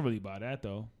 I don't really buy that,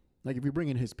 though. Like, if you bring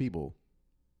in his people,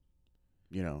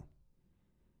 You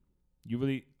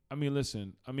really,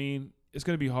 listen, it's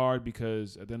going to be hard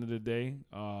because at the end of the day,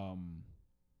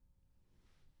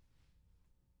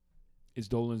 it's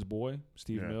Dolan's boy,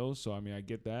 Steve Mills. So, I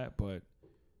get that. But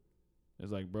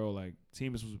it's like, bro, like,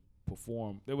 teams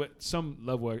perform. There were some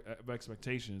level of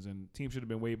expectations, and teams should have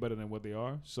been way better than what they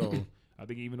are. So, I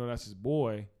think even though that's his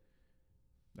boy,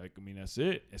 that's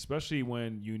it. Especially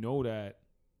when you know that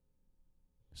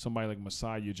somebody like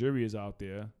Masai Ujiri is out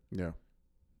there. Yeah.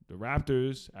 The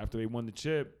Raptors, after they won the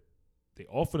chip, they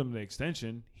offered him the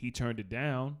extension. He turned it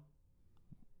down.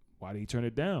 Why did he turn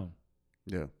it down?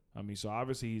 Yeah. So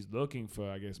obviously he's looking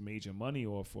for, I guess, major money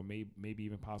or for maybe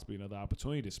even possibly another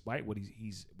opportunity, despite what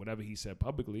he's whatever he said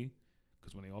publicly.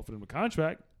 Because when they offered him a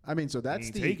contract, so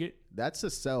that's take it. That's a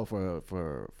sell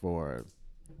for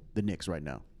the Knicks right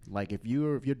now. Like if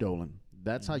you're Dolan,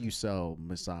 that's how you sell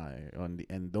Masai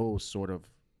and those sort of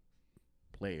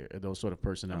player, those sort of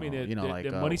personnel. I mean, like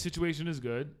the money situation is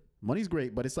good. Money's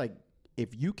great, but it's like if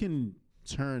you can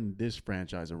turn this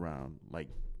franchise around, like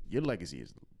your legacy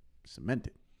is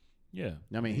cemented. Yeah,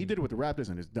 I mean, he did it with the Raptors,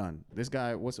 and it's done. This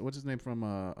guy, what's his name from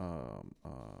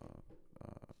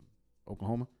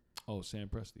Oklahoma? Oh, Sam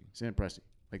Presti. Sam Presti.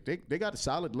 Like they got a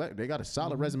solid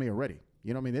resume already.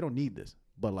 You know what I mean? They don't need this,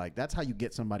 but like that's how you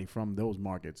get somebody from those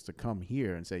markets to come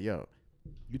here and say, "Yo,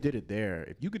 you did it there.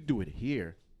 If you could do it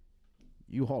here,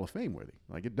 you Hall of Fame worthy.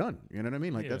 Like you're done. You know what I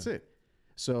mean? Like that's it."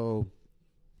 So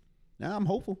now I'm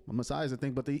hopeful. Messiah's the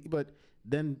thing, but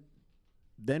then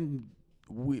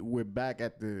we're back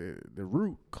at the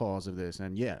root cause of this,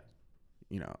 and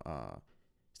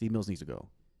Steve Mills needs to go.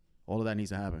 All of that needs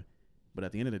to happen. But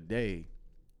at the end of the day,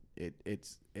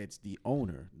 it's the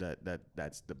owner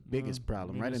that's the biggest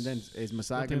problem, right? And then is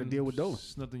Messiah going to deal with Dolan?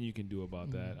 There's nothing you can do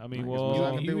about that. I mean,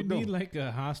 you would need like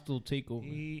a hostile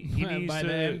takeover by the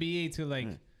NBA to like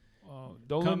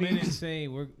come in and say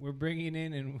we're bringing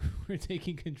in and we're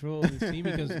taking control of the team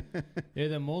because they're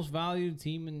the most valued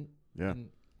team in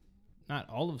not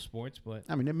all of sports, but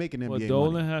I mean they're making NBA what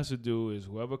Dolan has to do is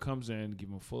whoever comes in, give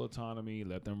them full autonomy,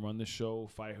 let them run the show,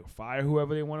 fire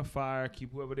whoever they want to fire,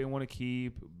 keep whoever they want to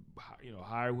keep,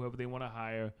 hire whoever they want to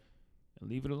hire, and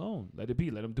leave it alone. Let it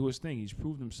be. Let him do his thing. He's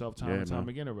proved himself time and time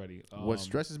again already. What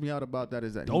stresses me out about that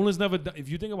is that Dolan's never done. If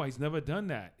you think about it, he's never done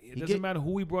that. It doesn't matter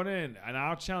who he brought in, and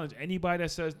I'll challenge anybody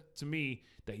that says to me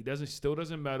that he still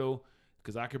doesn't meddle,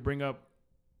 because I could bring up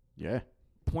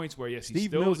points where he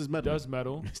still does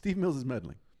meddle. Steve Mills is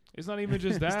meddling. It's not even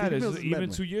just that. It's even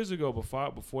 2 years ago,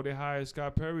 before they hired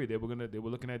Scott Perry, they were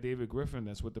looking at David Griffin,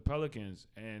 that's with the Pelicans,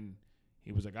 and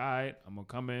he was like, "All right, I'm gonna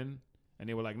come in," and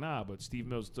they were like, "Nah, but Steve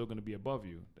Mills is still gonna be above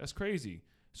you." That's crazy.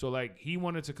 So like he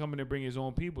wanted to come in and bring his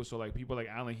own people. So like people like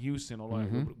Allen Houston, all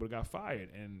that would got fired,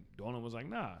 and Dolan was like,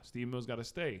 "Nah, Steve Mills got to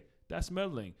stay." That's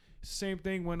meddling. Same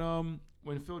thing when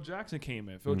Phil Jackson came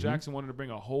in. Phil Jackson wanted to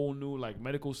bring a whole new like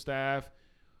medical staff.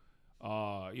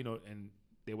 And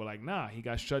they were like, "Nah," he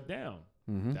got shut down.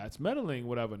 That's meddling,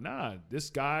 whatever. Nah, this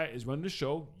guy is running the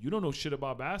show. You don't know shit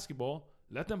about basketball.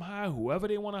 Let them hire whoever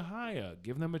they want to hire.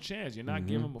 Give them a chance. You're not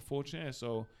giving them a full chance.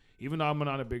 So even though I'm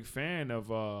not a big fan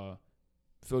of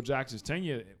Phil Jackson's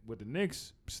tenure with the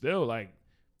Knicks, still, like,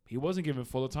 he wasn't given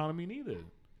full autonomy neither.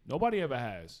 Nobody ever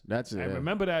has. That's it. And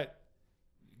remember that,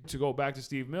 to go back to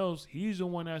Steve Mills, he's the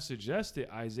one that suggested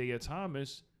Isaiah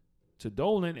Thomas to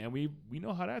Dolan, and we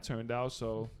know how that turned out.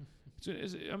 So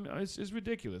it's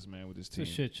ridiculous, man, with this team.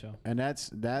 It's a shit show. And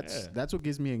that's what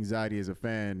gives me anxiety as a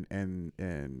fan, and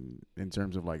in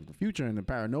terms of like the future and the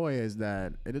paranoia is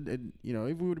that if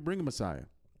we were to bring a Messiah,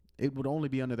 it would only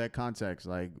be under that context,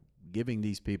 like giving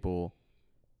these people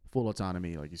full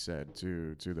autonomy, like you said,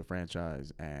 to the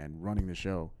franchise and running the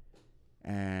show.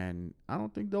 And I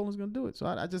don't think Dolan's gonna do it. So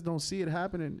I just don't see it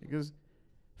happening, because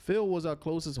Phil was our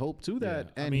closest hope to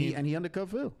that, and he undercut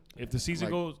Phil. If the season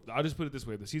goes, I'll just put it this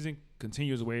way: if the season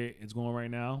continues the way it's going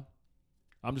right now,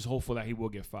 I'm just hopeful that he will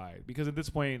get fired. Because at this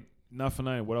point, not for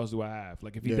nothing, what else do I have?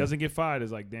 Like, if he doesn't get fired,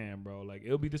 it's like, damn, bro. Like,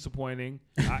 it'll be disappointing.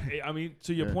 I mean,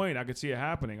 to your point, I could see it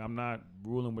happening. I'm not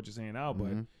ruling what you're saying out,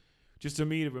 but just to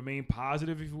me, to remain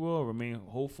positive, if you will, remain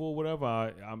hopeful, whatever,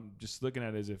 I'm just looking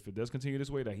at it as if it does continue this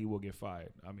way, that he will get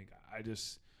fired. I mean,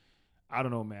 I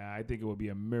don't know, man. I think it would be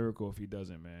a miracle if he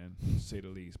doesn't, man, to say the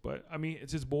least. But, I mean,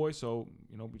 it's his boy, so,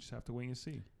 we just have to wait and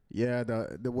see. Yeah,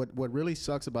 what really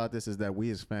sucks about this is that we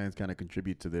as fans kind of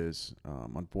contribute to this,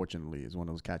 unfortunately. It's one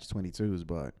of those catch-22s,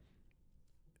 but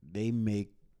they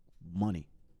make money.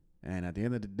 And at the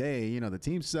end of the day, the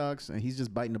team sucks, and he's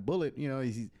just biting the bullet.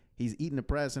 He's eating the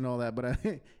press and all that, but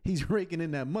he's raking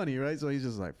in that money, right? So he's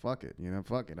just like, fuck it,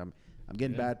 fuck it. I'm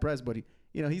getting bad press, but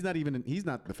he's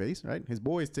not the face, right? His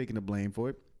boy is taking the blame for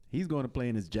it. He's going to play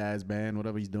in his jazz band,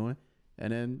 whatever he's doing,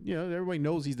 and then everybody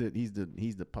knows he's the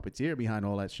puppeteer behind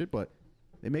all that shit. But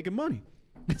they're making money,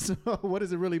 so what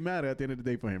does it really matter at the end of the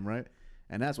day for him, right?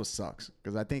 And that's what sucks,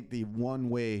 because I think the one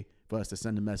way for us to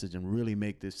send a message and really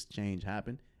make this change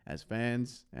happen as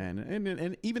fans, and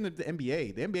even the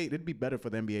NBA, it'd be better for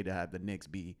the NBA to have the Knicks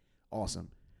be awesome.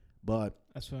 But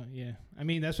that's what, I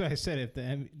mean, that's what I said. If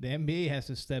the NBA has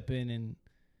to step in and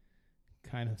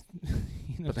kind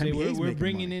of say we're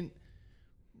bringing money in,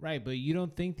 right? But you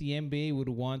don't think the NBA would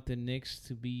want the Knicks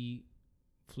to be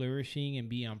flourishing and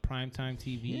be on primetime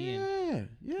TV? I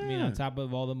mean, on top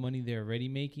of all the money they're already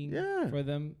making for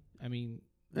them, I mean,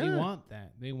 they want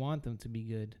that. They want them to be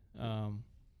good.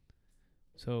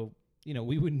 So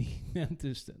we would need them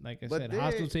to, like I said,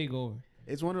 hostile takeover.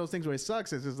 it's one of those things where it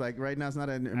sucks. It's just like right now it's not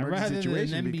an I'd emergency rather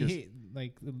situation than because NBA,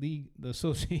 like the league, the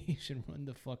association run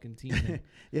the fucking team.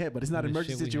 yeah, but it's not an the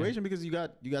emergency shit we situation because you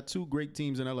got two great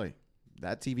teams in LA.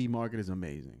 That TV market is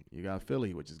amazing. You got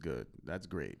Philly, which is good. That's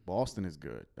great. Boston is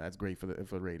good. That's great for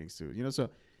ratings too. You know, so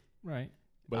Right.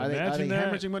 But are they imagine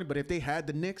that. hemorrhaging money? But if they had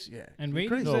the Knicks, yeah. And it'd be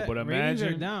ratings, crazy. No, but ratings are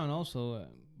imagine- down also,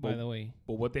 by the way.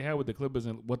 But what they had with the Clippers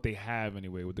and what they have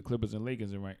anyway with the Clippers and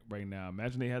Lakers and right now,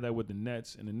 imagine they had that with the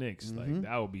Nets and the Knicks. Like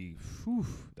that would be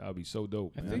so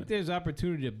dope. I man. think there's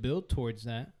opportunity to build towards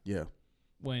that Yeah.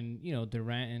 when,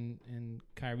 Durant and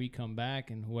Kyrie come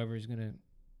back and whoever's going to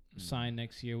sign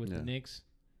next year with the Knicks.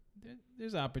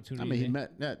 There's opportunity. I mean,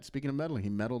 speaking of meddling, he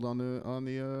meddled on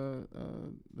the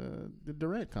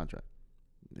Durant contract.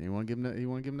 He want to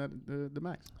give him that the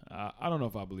max. I don't know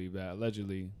if I believe that.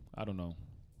 Allegedly, I don't know.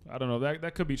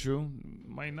 That could be true.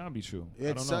 Might not be true. I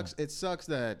It don't sucks. know. It sucks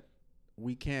that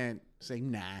we can't say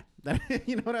nah.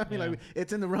 You know what I mean? Yeah. Like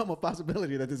it's in the realm of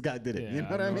possibility that this guy did it. Yeah, you know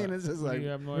what I mean? It's just like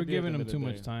we're giving him too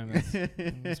much time.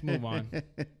 Let's move on.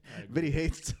 But he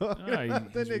hates talking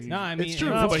about the Knicks. No, I mean, it's true.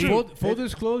 No, It's but true. full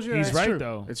disclosure. He's right true.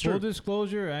 though. It's Full true.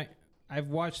 disclosure. I've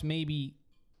watched maybe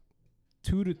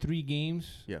 2 to 3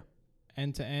 games. Yeah.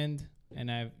 End to end,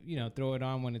 and I've throw it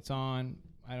on when it's on.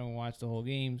 I don't watch the whole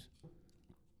games.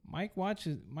 Mike grinds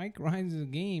the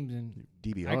games, and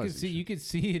DVRs. I could see you could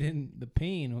see it in the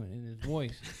pain in his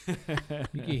voice. You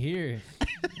could hear it.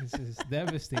 It's just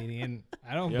devastating, and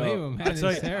I don't blame him. Man.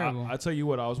 It's terrible. I tell you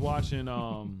what, I was watching.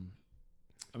 I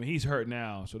mean, he's hurt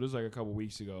now, so this was like a couple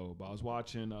weeks ago. But I was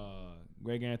watching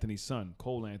Greg Anthony's son,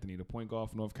 Cole Anthony, the point guard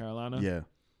from North Carolina. Yeah.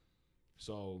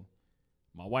 So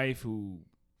my wife, who's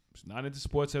not into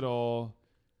sports at all,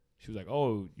 she was like,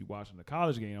 "Oh, you watching the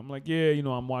college game?" I'm like, "Yeah,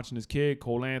 I'm watching this kid,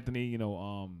 Cole Anthony.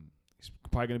 He's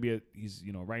probably gonna be he's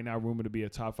right now rumored to be a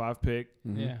top 5 pick.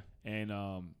 Yeah. And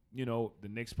the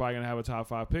Knicks probably gonna have a top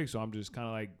 5 pick, so I'm just kind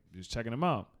of like just checking him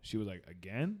out." She was like,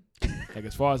 "Again?" Like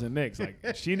as far as the Knicks, like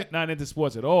she not into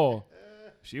sports at all.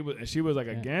 She was like,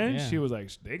 "Again?" Yeah. She was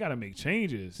like, "They gotta make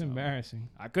changes." It's embarrassing.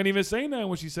 I couldn't even say nothing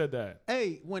when she said that.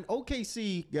 Hey, when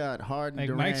OKC got Harden, Like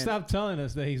Durant, Mike, stop telling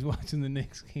us that he's watching the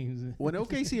Knicks games. when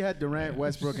OKC had Durant,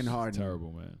 Westbrook, and Harden,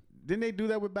 Terrible, man. didn't they do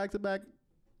that with back-to-back,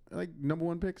 like number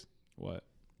 1 picks What?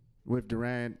 with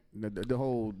Durant, the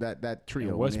whole that trio?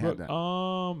 And when they had Westbrook?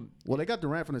 that. Well, they got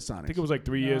Durant from the Sonics. I think it was like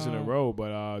 3 years in a No. row,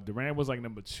 but Durant was like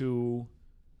number 2.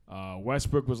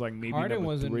 Westbrook was like maybe Harden number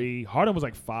wasn't- 3. Harden was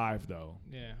like 5 though.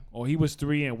 Yeah. Oh, he was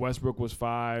 3 and Westbrook was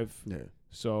 5. Yeah.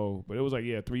 So, but it was like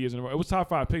 3 years in a row. It was top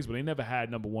 5 picks, but they never had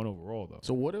number 1 overall though.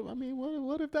 So what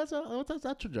if that's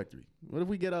our trajectory? What if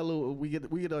we get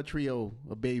our trio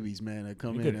of babies, man, that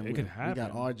come It in could- and it we could got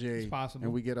happen. RJ It's possible.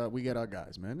 and we get our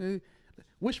guys, man.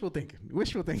 Wishful thinking.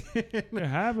 It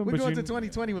happened. We're but going you- to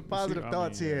 2020 with positive I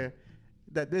thoughts mean, yeah. here.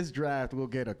 That this draft we'll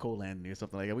get a Cole Anthony or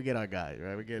something like that. We get our guys,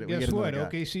 right? We get Guess another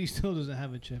what? guy. OKC still doesn't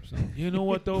have a chip, so You know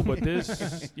what though? But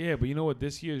this, but you know what?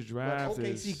 This year's But draft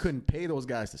OKC is. couldn't pay those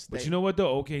guys to stay. But you know what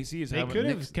though? OKC is they having. could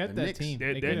have Knicks- kept the that Knicks- team.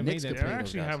 They're, They they're, could have made Knicks that could they're play team. those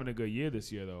actually guys. having a good year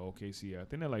this year though. OKC, I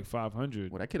think they're like 500.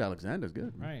 Well, that kid Alexander's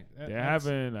good. Right. They're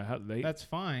having. That's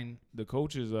fine. The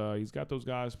coaches. He's got those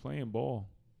guys playing ball.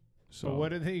 So But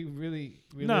what are they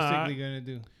realistically going to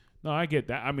do? No, I get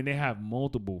that. I mean, they have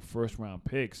multiple first-round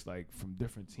picks, like from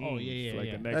different teams. Oh, yeah, for, like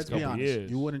yeah. the next Let's be couple honest.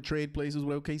 years. You wouldn't trade places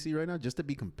with OKC right now just to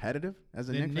be competitive as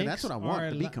a The Knicks fan? That's what I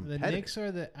want, to be competitive. The Knicks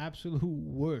are the absolute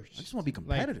worst. I just want to be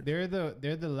Like, competitive.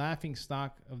 they're the laughing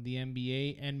stock of the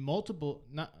NBA and multiple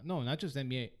not just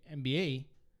NBA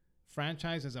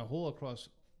franchise as a whole across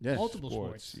Yes. multiple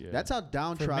sports. Yeah. That's how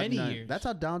downtrodden. many years. That's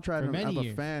how downtrodden For many of a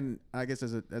years. fan, I guess,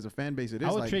 as a fan base it is.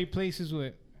 I would like, trade places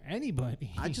with anybody.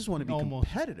 I just want to be Almost.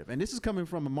 competitive, and this is coming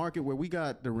from a market where we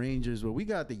got the Rangers, where we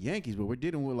got the Yankees, where we're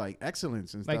dealing with like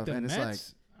excellence and Like stuff. the And Mets.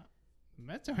 it's like,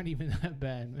 Mets aren't even that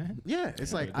bad, man. yeah,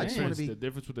 it's like The I just want to difference- be. The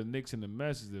difference with the Knicks and the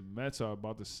Mets is the Mets are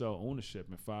about to sell ownership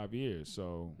in 5 years.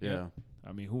 So Yeah.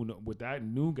 I mean, who know? With that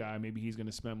new guy, maybe he's going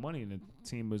to spend money, and the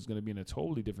team is going to be in a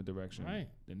totally different direction. Right.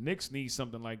 The Knicks need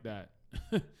something like that.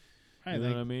 Right, You know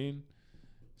like- what I mean?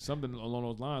 Something along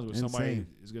those lines where Insane. somebody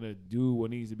is going to do what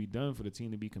needs to be done for the team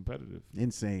to be competitive.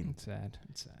 Insane. It's sad.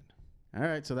 It's sad. All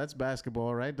right, so that's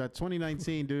basketball, right? That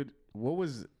 2019, dude. What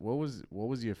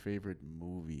was your favorite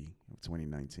movie of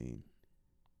 2019?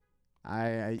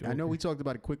 I know we talked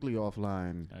about it quickly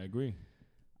offline. I agree.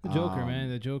 The Joker, man.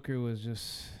 The Joker was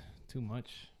just too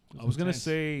much. It I was going to intense.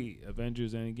 say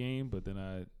Avengers Endgame, but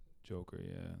then Joker,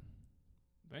 yeah.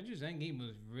 Avengers Endgame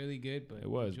was really good, but It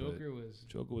was, but Joker was.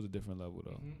 Joker was a different level,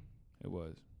 though. Mhm. It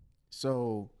was.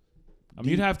 So,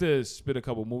 You'd have to spit a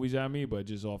couple movies at me, but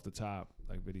just off the top,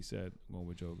 like Vinny said, I'm going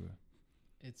with Joker.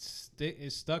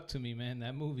 It stuck to me, man.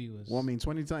 That movie was. Well, I mean,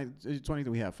 2020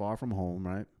 we had Far From Home,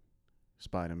 right?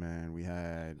 Spider-Man. We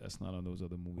had. That's not on those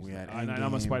other movies. We had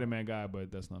I'm a Spider-Man guy,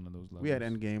 but that's not on those levels. We had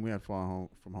Endgame. We had Far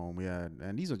From Home. We had,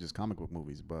 and these are just comic book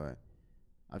movies, but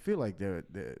I feel like there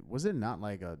was it not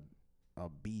like a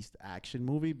beast action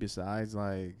movie besides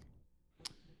like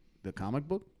the comic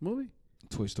book movie?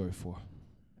 Toy Story 4.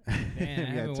 Man, we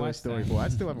had Toy Story 4. I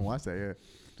still haven't watched that yet.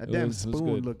 That damn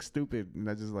spoon looked stupid, and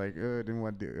I just like didn't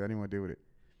want to deal with it.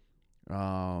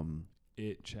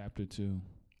 It Chapter 2.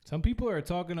 Some people are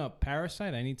talking up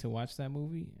Parasite. I need to watch that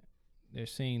movie. They're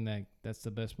saying that that's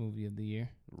the best movie of the year.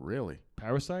 Really?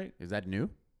 Parasite? Is that new?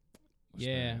 What's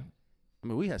yeah. that? I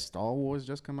mean, we had Star Wars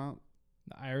just come out.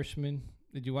 The Irishman.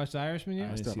 Did you watch The Irishman yet?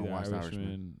 I didn't see The watched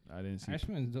Irishman. I didn't see.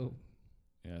 Irishman's dope.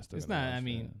 Yeah, I still It's gotta not. watch I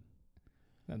mean,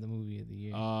 that. not the movie of the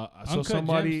year. So Uncut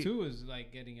somebody Gems too is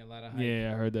like getting a lot of hype.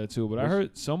 Yeah, I heard that too. But I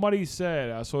heard somebody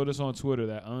said, I saw this on Twitter,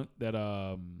 that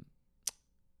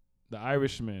The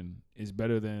Irishman is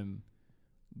better than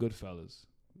Goodfellas.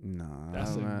 No,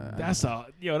 that's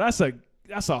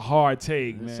a hard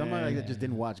take, man. Somebody like that just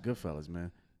didn't watch Goodfellas,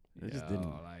 man. They just didn't.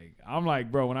 Like, I'm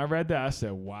like, bro, when I read that, I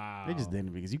said, wow. They just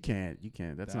didn't, because you can't.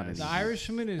 That's not. The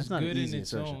Irishman is not an good in easy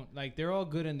its assertion. own. Like, they're all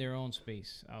good in their own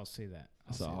space. I'll say that.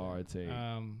 That's a hard take.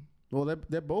 Well,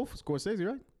 they're both Scorsese,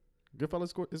 right?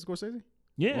 Goodfellas is Scorsese.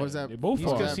 Yeah, or is that, they both He's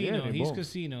are. Casino. Yeah, He's both.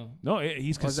 Casino. No,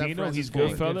 he's Or is that Casino. He's Francis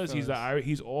Ford? Goodfellas. He's Goodfellas.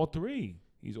 He's all three.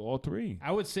 He's all three.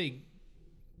 I would say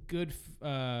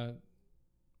Goodfellas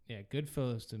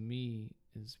to me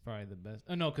is probably the best.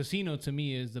 Oh no, Casino to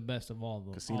me is the best of all of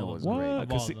them. Casino all was of them. great. What?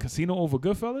 Of all of them. Casino over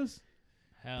Goodfellas?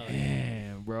 Hell yeah.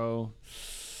 Damn, bro.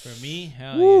 For me,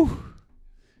 hell Woo.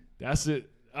 yeah. That's it.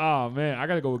 Oh man, I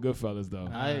gotta go with Goodfellas though.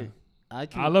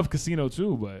 I love Casino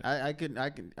too, but I can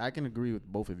agree with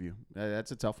both of you.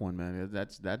 That's a tough one, man.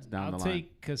 That's down I'll the line.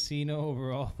 take Casino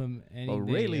over all of them any Oh,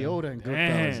 day. Ray yo. Liotta and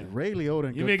Goodfellas. Damn. Ray Liotta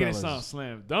and you're making it Goodfellas. sound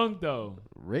slam dunk though.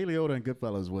 Ray Liotta and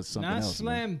Goodfellas was something Not else.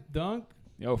 slam dunk,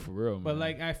 Yo, for real, man. but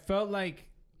like I felt like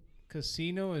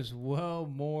Casino is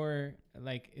more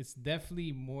like it's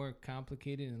definitely more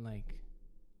complicated and like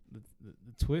the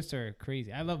twists are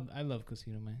crazy. I love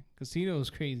Casino, man. Casino is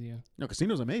crazy. Yo. No,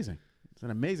 Casino's amazing. It's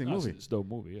an amazing movie. It's a dope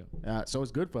movie, yeah. So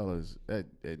it's Goodfellas,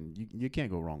 and you can't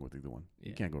go wrong with either one. Yeah.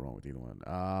 You can't go wrong with either one.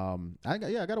 I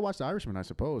got to watch The Irishman, I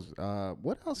suppose.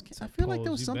 What else? I feel like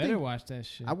there was something. You better watch that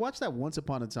shit. I watched that Once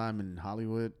Upon a Time in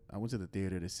Hollywood. I went to the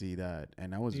theater to see that,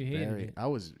 and I was You hated it. I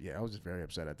was just very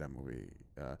upset at that movie.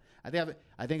 I think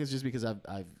it's just because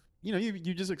I've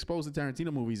you just exposed to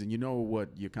Tarantino movies, and you know what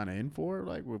you're kind of in for,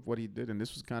 like with what he did, and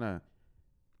this was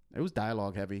it was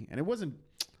dialogue heavy, and it wasn't.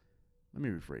 Let me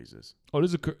rephrase this.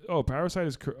 Parasite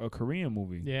is a Korean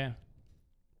movie. Yeah.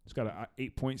 It's got an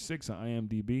 8.6 on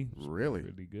IMDb. It's Really?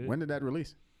 really good. When did that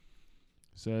release?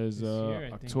 It says This year, I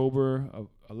think. October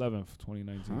 11th,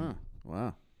 2019. Huh.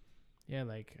 Wow. Yeah,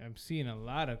 like I'm seeing a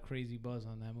lot of crazy buzz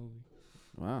on that movie.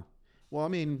 Wow. Well, I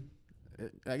mean,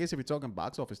 I guess if you're talking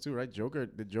box office too, right?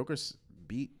 Did Joker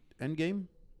beat Endgame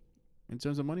in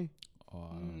terms of money?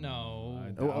 No.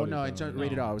 Oh no! It turned No.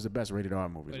 rated R. It was the best rated R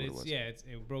movie. But Is what it was.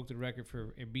 it broke the record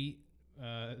it beat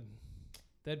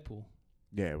Deadpool.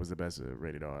 Yeah, it was the best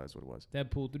rated R. That's what it was.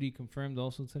 Deadpool 3 confirmed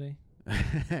also today.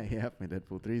 Yep,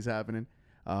 Deadpool 3 is happening.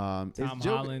 Tom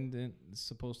Holland is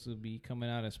supposed to be coming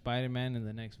out as Spider-Man in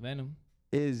the next Venom.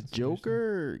 Is That's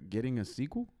Joker getting a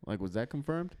sequel? Like, was that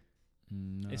confirmed?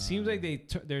 It seems like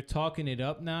they're talking it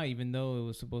up now, even though it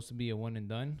was supposed to be a one and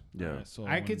done. Yeah.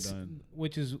 I could,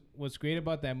 which is what's great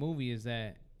about that movie is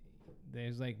that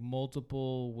there's like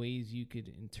multiple ways you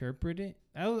could interpret it.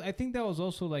 I think that was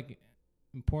also like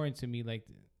important to me. Like,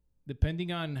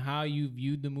 depending on how you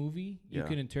viewed the movie, you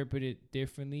could interpret it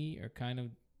differently or kind of,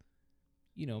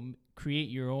 create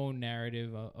your own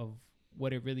narrative of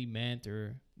what it really meant,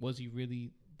 or was he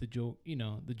really the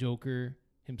Joker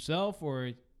himself,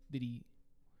 or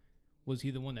was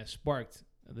he the one that sparked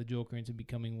the Joker into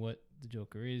becoming what the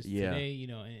Joker is today,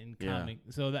 in comic.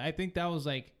 So I think that was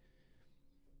like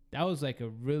a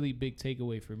really big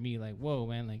takeaway for me. Like, whoa,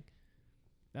 man, like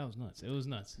that was nuts. It was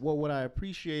nuts. Well, what I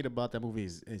appreciate about that movie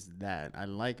is that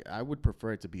I would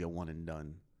prefer it to be a one and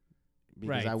done,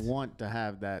 because I want to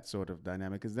have that sort of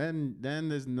dynamic. Because then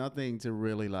there's nothing to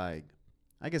really like.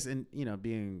 I guess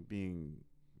being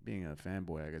a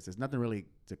fanboy, I guess there's nothing really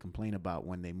to complain about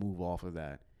when they move off of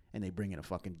that and they bring in a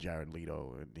fucking Jared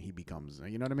Leto and he becomes,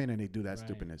 you know what I mean? And they do that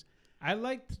stupidness. I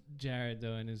liked Jared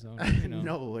though in his own,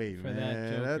 no way, for man.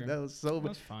 That Joker. That was so. That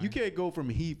was fine. You can't go from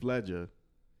Heath Ledger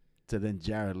to then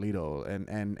Jared Leto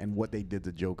and what they did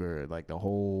to Joker, like the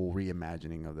whole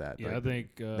reimagining of that. Yeah, like, I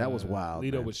think that was wild.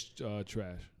 Leto man. was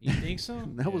trash. You think so?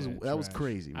 that was trash.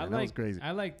 crazy, man. That was crazy.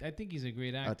 I think he's a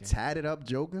great actor. A tatted up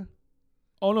Joker.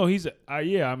 Oh no, he's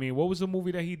yeah. I mean, what was the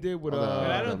movie that he did with the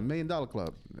 $1 Million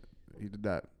Club? He did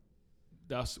that.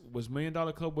 Was $1 Million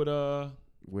Club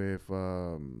with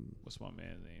what's my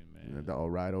man's name, man? The all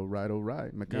right.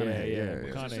 McConaughey. Yeah.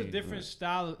 It's just a different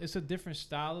style. It's a different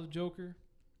style of Joker.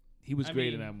 He was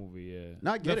great in that movie. Yeah.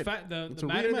 Not get the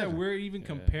matter that we're even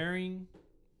comparing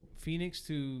Phoenix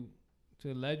to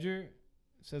Ledger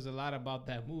says a lot about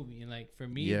that movie. And like for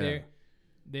me,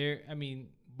 they're. I mean,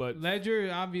 but Ledger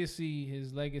obviously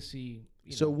his legacy.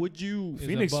 Would you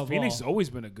Phoenix has always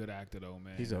been a good actor though,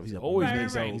 man. He's always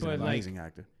been he's an amazing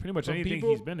actor. Pretty much anything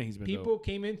he's been people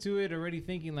came into it already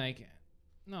thinking like,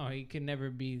 no, he can never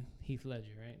be Heath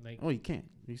Ledger, right? Like, he can't.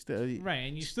 He's still right,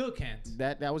 and you still can't.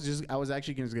 That was just. I was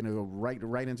actually just gonna go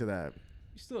right into that.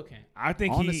 You still can't. I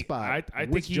think on the spot. I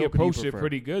think he approached it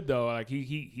pretty good though. Like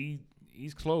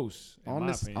he's close. On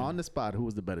the spot, who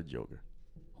was the better Joker?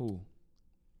 Who?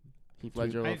 Heath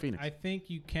Ledger or Phoenix? I think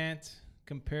you can't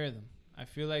compare them. I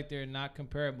feel like they're not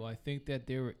comparable. I think that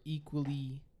they were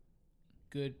equally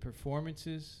good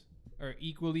performances, or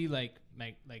equally like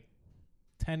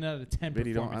 10 out of 10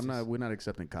 performances. We're not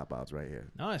accepting cop outs right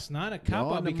here. No, it's not a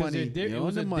cop out because it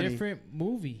was a different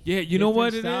movie. Yeah, you know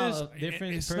what it is?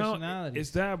 Different personalities.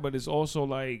 It's that, but it's also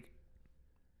like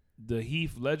the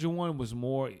Heath Ledger one was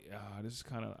more. This is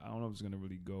kind of, I don't know if it's gonna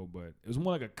really go, but it was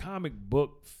more like a comic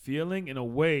book feeling in a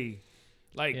way,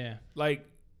 like.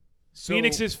 So,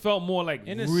 Phoenix's felt more like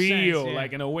real, sense,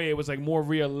 like in a way it was like more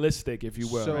realistic, if you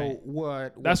will.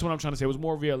 So that's what I'm trying to say. It was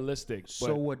more realistic.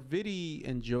 So what Vidi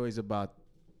enjoys about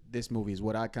this movie is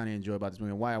what I kind of enjoy about this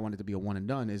movie, and why I wanted it to be a one and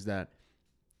done is that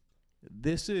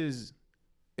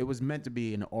it was meant to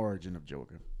be an origin of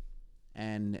Joker.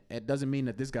 And it doesn't mean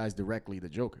that this guy's directly the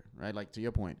Joker, right? Like, to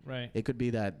your point. Right. It could be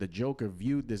that the Joker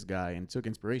viewed this guy and took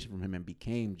inspiration from him and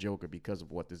became Joker because of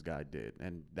what this guy did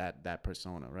and that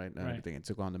persona, right? And everything, and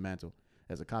took on the mantle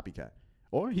as a copycat.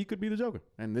 Or he could be the Joker.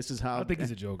 And this is how... I think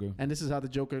he's a Joker. And this is how the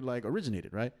Joker, like,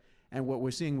 originated, right? And what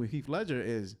we're seeing with Heath Ledger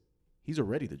is he's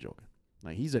already the Joker.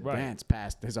 Like, he's advanced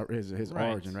past his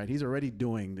origin, right? He's already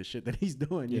doing the shit that he's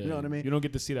doing. You know what I mean? You don't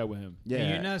get to see that with him. Yeah. And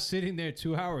you're not sitting there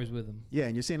 2 hours with him. Yeah,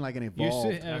 and you're seeing like an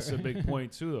evolved... That's a big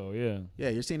point too, though, yeah. Yeah,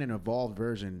 you're seeing an evolved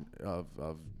version of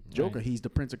Joker. Right. He's the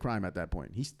Prince of Crime at that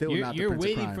point. He's still not the Prince of Crime.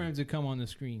 You're waiting for him to come on the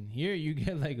screen. Here, you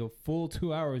get like a full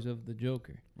 2 hours of the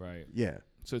Joker. Right. Yeah.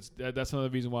 So that's another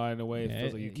reason why, in a way, it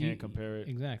feels like you can't compare it.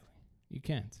 Exactly. You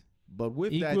can't. But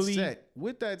with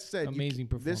that said, amazing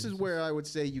performance. This is where I would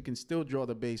say you can still draw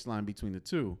the baseline between the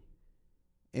two,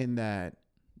 in that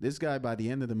this guy by the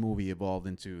end of the movie evolved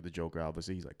into the Joker.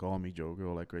 Obviously, he's like, "Call me Joker,"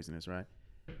 all that craziness, right?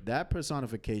 That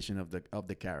personification of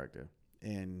the character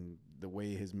and the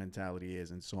way his mentality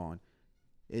is and so on,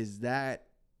 is that,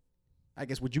 I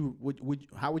guess,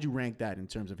 how would you rank that in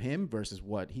terms of him versus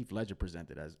what Heath Ledger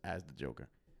presented as the Joker,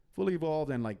 fully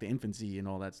evolved and like the infancy and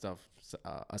all that stuff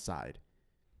aside?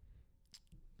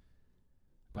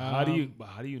 But how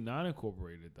do you not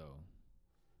incorporate it though?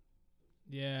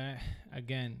 Yeah,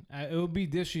 again, it would be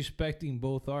disrespecting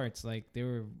both arts. Like, they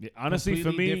were honestly,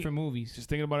 for me, different movies. Just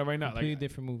thinking about it right now, completely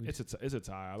different movies. It's a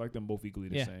tie. I like them both equally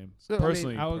the same. So,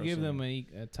 personally, I would give them a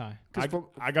tie. I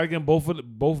gotta give them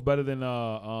both better than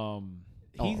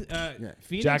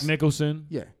Phoenix? Jack Nicholson.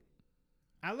 Yeah.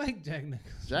 I like Jack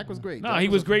Nicholson. Jack was great. No, he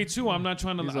was great too. I'm not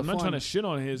trying to shit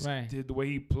on the way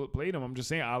he played him. I'm just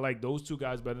saying I like those two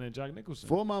guys better than Jack Nicholson.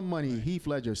 For my money, Heath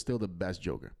Ledger is still the best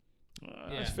Joker.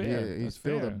 That's fair. Yeah, he's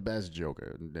still the best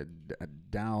Joker,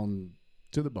 down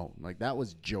to the bone. Like, that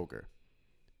was Joker.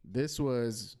 This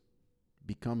was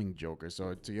becoming Joker.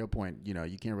 So to your point, you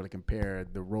can't really compare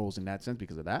the roles in that sense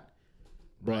because of that.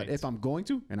 But if I'm going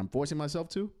to, and I'm forcing myself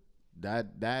to,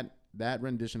 that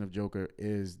rendition of Joker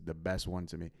is the best one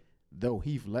to me. Though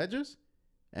Heath Ledger's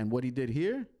and what he did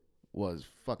here was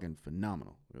fucking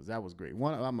phenomenal, because that was great.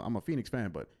 I'm a Phoenix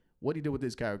fan, but what he did with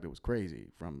this character was crazy.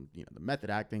 From the method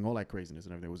acting, all that craziness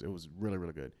and everything, it was really,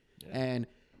 really good. Yeah. And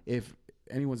if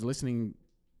anyone's listening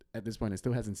at this point and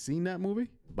still hasn't seen that movie,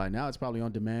 by now it's probably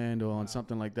on demand or on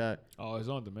something like that. Oh, it's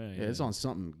on demand. Yeah, it's on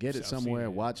something. Get it somewhere.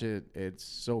 Watch it. It's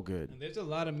so good. And there's a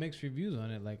lot of mixed reviews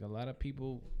on it. Like, a lot of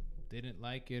people didn't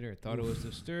like it or thought it was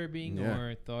disturbing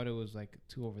or thought it was like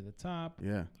too over the top.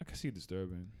 Yeah. I can see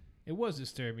disturbing. It was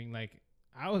disturbing. Like,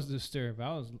 I was disturbed.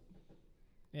 I was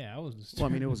disturbed. Well,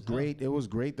 I mean, it was great. It was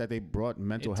great that they brought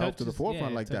mental health to the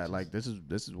forefront like that. Like, this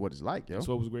is what it's like, yo. That's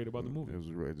what was great about the movie.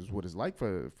 This is what it's like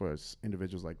for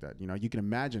individuals like that. You can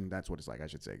imagine that's what it's like, I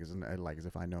should say, because like, as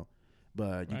if I know.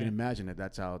 But you can imagine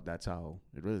that's how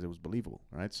it was. It was believable,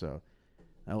 right? So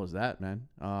that was that, man.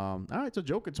 All right, so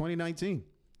Joker 2019.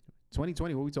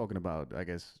 2020, what are we talking about? I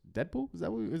guess Deadpool? Is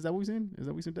that what we seen? Is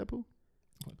that we seen Deadpool?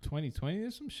 2020,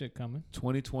 there's some shit coming.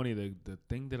 2020, the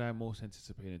thing that I most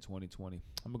anticipate in 2020,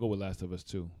 I'm gonna go with Last of Us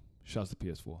 2. Shouts to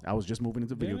PS4. I was just moving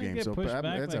into video games, so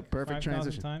that's a perfect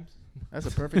transition. Times. That's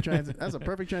a perfect transition. That's a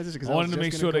perfect transition. I wanted to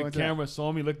make sure the camera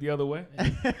saw me look the other way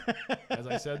as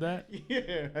I said that.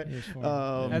 Yeah.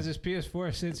 Right. As this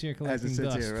PS4 sits here collecting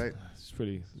dust. Here, right? It's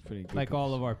pretty good. Like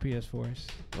all of our PS4s.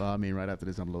 Well, I mean, right after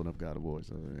this, I'm loading up God of War,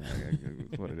 so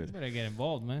that's what it is. You better get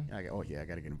involved, man. I got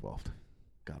to get involved.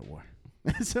 God of War.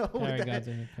 So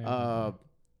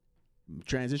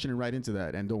transitioning right into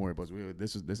that, and don't worry, boys.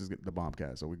 This is the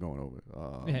BombCast, so we're going over.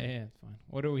 Yeah, it's fine.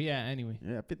 What are we at anyway?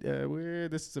 Yeah,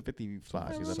 this is a 55.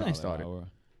 That's how we nice. started.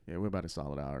 Yeah, we're about a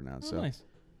solid hour now. So nice.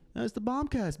 That's the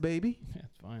BombCast, baby. Yeah,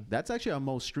 it's fine. That's actually our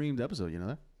most streamed episode. You know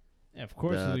that? Yeah, of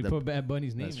course. We put Bad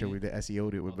Bunny's name. That's true. We did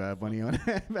SEO'd it with Bad Bunny on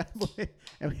it.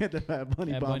 And we had the Bad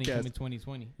Bunny Bad Bunny BombCast. coming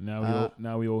 2020.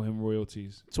 Now we owe him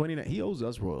royalties. 29. He owes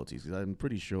us royalties because I'm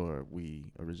pretty sure we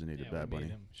originated Bad Bunny.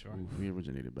 Him, sure. We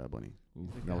originated Bad Bunny.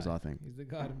 That was our thing. He's the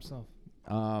god himself.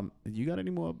 You got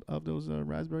any more of those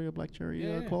raspberry or black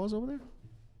cherry claws over there?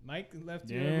 Mike left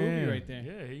you a ruby right there.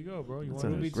 Yeah, here you go, bro. You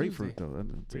want a grapefruit though?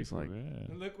 It tastes like.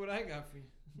 Yeah. Look what I got for you.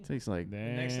 Tastes like.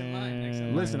 Next in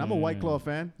line. Listen, I'm a White Claw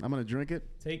fan. I'm gonna drink it.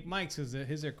 Take Mike's because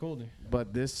his are colder.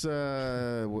 But this,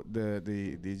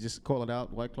 the just call it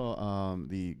out, White Claw.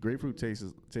 The grapefruit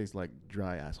tastes like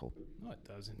dry asshole. No, it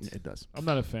doesn't. It does. I'm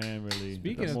not a fan, really.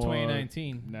 Speaking of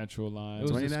 2019, natural line.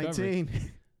 2019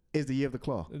 is the year of the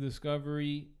claw. The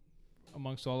discovery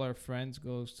amongst all our friends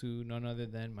goes to none other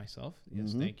than myself.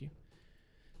 Yes, thank you.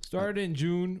 Started in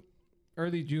June.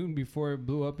 Early June before it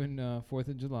blew up in 4th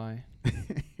of July.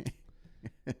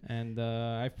 And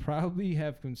I probably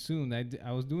have consumed.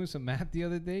 I was doing some math the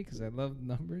other day because I love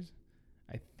numbers.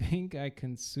 I think I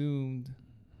consumed.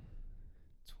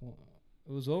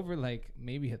 It was over like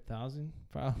maybe 1,000,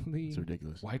 probably. It's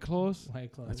ridiculous. White Claws?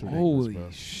 White Claws. That's ridiculous, Holy bro.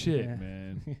 shit, Yeah.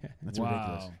 man. Yeah. That's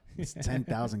ridiculous. It's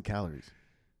 10,000 calories.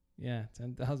 Yeah,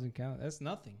 10,000 calories. That's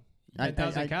nothing. I-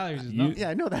 10,000 I- calories is nothing. Yeah,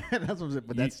 I know that. That's what I'm saying.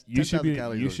 But that's you should 10,000 be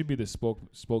calories. you should be the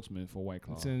spokesman for White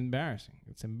Claw. It's embarrassing.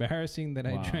 It's embarrassing that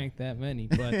Wow. I drank that many,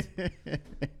 but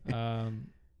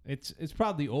it's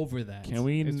probably over that. Can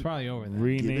we It's probably over that.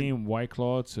 rename White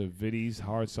Claw to Viddy's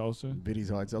Hard Seltzer? Viddy's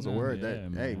Hard Seltzer. No. Word. Yeah,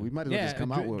 Hey, we might as well just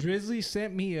come out with. Drizzly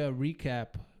sent me a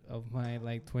recap of my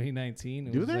 2019.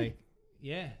 It Do was they? Like,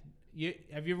 yeah.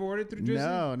 Have you ever ordered through Drizzly?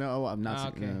 No, I'm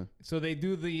not. Okay. So they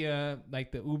do the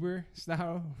like the Uber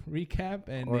style recap,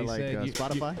 and Or they like said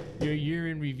Spotify. your year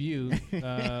in review.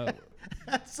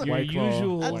 That's so Your White Claw.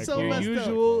 usual, That's so your messed up.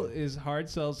 usual is hard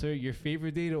seltzer. Your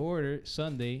favorite day to order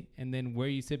Sunday, and then where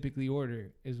you typically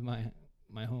order is my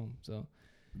home. So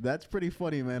That's pretty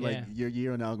funny, man. Like Yeah. your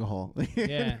year on alcohol.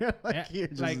 yeah, you're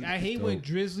just like I hate when dope.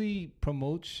 Drizzly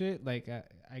promotes shit. Like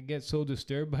I get so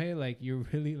disturbed by it. Like you're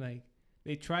really like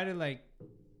they try to like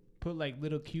put like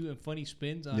little cute and funny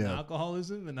spins on Yeah.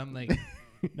 alcoholism, and I'm like,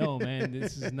 no, man,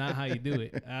 this is not how you do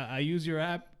it. I use your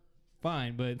app,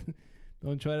 fine, but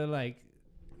don't try to like,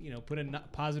 put a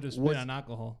positive spin on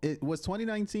alcohol. It was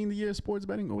 2019 the year of sports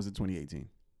betting, or was it 2018?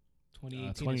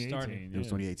 2018 it started. It was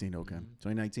 2018. Okay,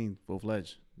 2019 full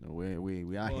fledged. No,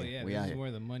 we out Oh here. yeah, we this out is here.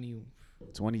 where the money.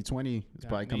 2020 is Got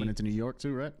probably coming me. into New York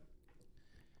too, right?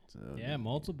 So Yeah,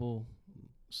 multiple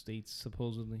states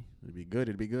supposedly. It'd be good.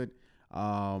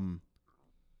 Going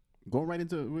right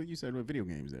into what you said with video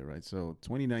games there, right? So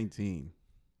 2019,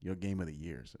 your game of the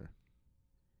year, sir.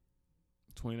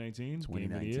 2019?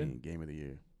 2019 game of the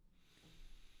year.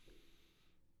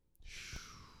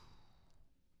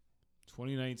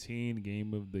 2019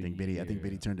 game of the I think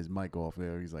Biddy turned his mic off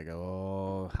there. He's like,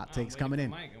 "Oh, hot takes waiting coming for in.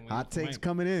 Mike. I'm waiting Hot for takes Mike.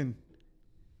 coming in."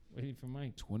 Waiting for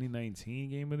Mike. 2019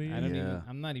 game of the year? I don't Yeah. even.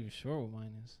 I'm not even sure what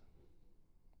mine is.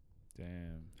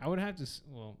 Damn. I would have to.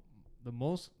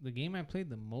 The game I played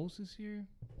the most this year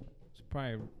was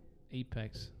probably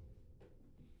Apex,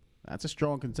 That's a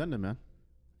strong contender, man.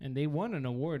 and they won an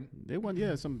award. They won,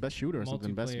 some best shooter or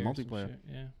something, best Multiplayer, some multiplayer. shit,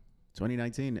 Yeah.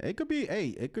 2019. It could be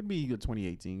a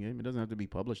 2018 game. It doesn't have to be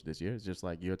published this year. It's just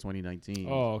like your 2019.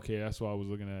 Oh, okay. That's why I was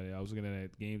looking at it. I was looking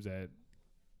at games that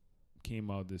came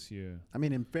out this year. I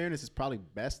mean, in fairness, it's probably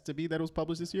best to be that it was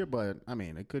published this year, but I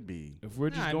mean, it could be. If we're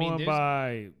just I mean, going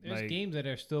by There's like, games that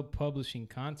are still publishing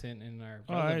content and are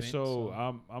all right, relevant, so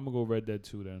I'm gonna go Red Dead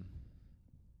 2 then.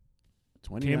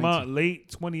 2019. Came out late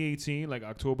 2018, like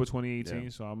October 2018. Yeah.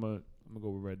 So I'm gonna go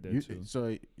with Red Dead 2.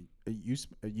 So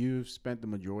you've spent the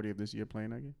majority of this year playing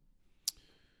that game?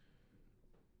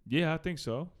 Yeah, I think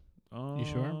so. You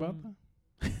sure about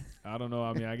that? I don't know.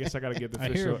 I mean, I guess I gotta get the I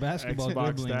hear official basketball Xbox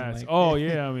dribbling, stats. like- Oh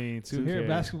yeah, I mean, 2K. I hear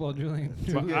basketball drilling.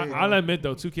 But I'll admit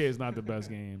though, 2K is not the best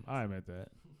game. I admit that.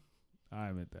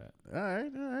 All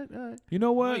right. You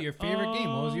know what? What, your favorite game?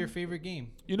 What was your favorite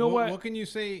game? You know what? What can you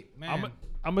say, man?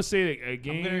 I'm gonna say a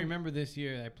game. I'm gonna remember this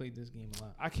year that I played this game a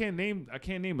lot. I can't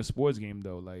name a sports game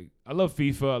though. Like I love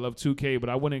FIFA, I love 2K, but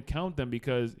I wouldn't count them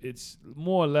because it's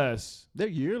more or less They're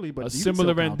yearly, but a you can similar still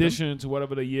count them. rendition to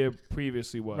whatever the year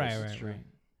previously was. Right.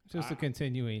 Just a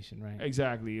continuation, right?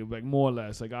 Exactly, like more or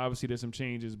less. Like obviously there's some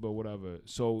changes, but whatever.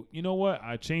 So you know what?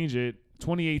 I changed it.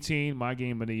 2018, my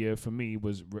game of the year for me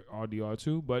was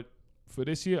RDR2, but for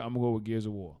this year, I'm gonna go with Gears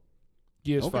of War.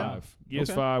 Gears 5.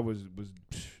 Gears 5 was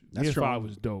That's Gears strong. 5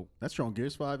 was dope. That's strong.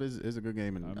 Gears 5 is a good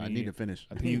game, and I need to finish.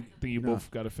 I think you No.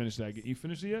 both got to finish that. You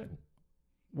finished it yet?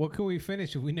 What can we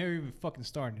finish if we never even fucking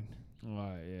started? All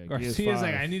right, yeah. Gears Garcia's 5.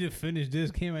 like, I need to finish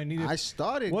this game. I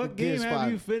started. What game Gears have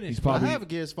 5. you finished? He's probably- I have a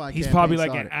Gears 5. He's campaign probably like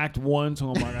started. in Act 1,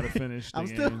 so I got to finish the I'm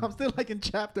game. still like in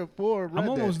chapter 4 of Red I'm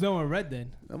Dead. almost done with Red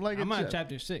Dead. I'm like I'm on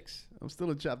chapter 6. I'm still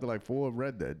in chapter like 4 of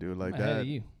Red Dead, dude. Like I'm ahead that. of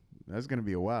you. That's gonna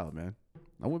be a while, man.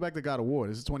 I went back to God of War.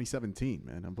 This is 2017,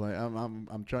 man.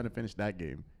 I'm trying to finish that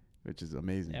game, which is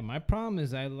amazing. Yeah, my problem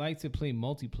is I like to play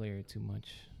multiplayer too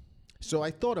much. So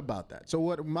I thought about that. So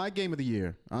what my game of the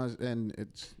year, and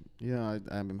it's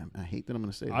I hate that I'm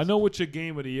gonna say this. I know what your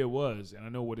game of the year was, and I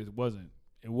know what it wasn't.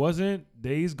 It wasn't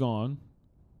Days Gone.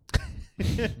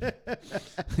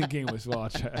 The game was all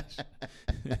trash.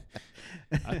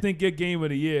 I think your game of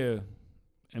the year,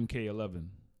 MK11.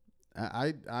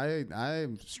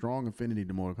 I'm strong affinity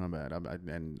to Mortal Kombat,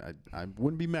 I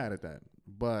wouldn't be mad at that.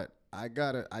 But I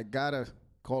gotta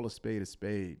call a spade a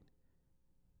spade.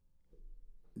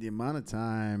 The amount of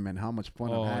time and how much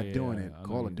fun I've had doing it,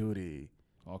 Call of Duty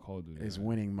is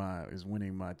winning my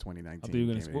 2019. I thought you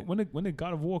were gonna. When did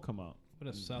God of War come out? What a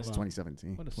It's sellout.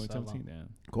 2017. What a 2017. sellout. Damn.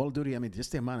 Call of Duty. I mean,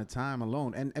 just the amount of time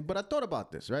alone. But I thought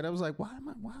about this, right? I was like, why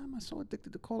am I so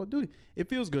addicted to Call of Duty? It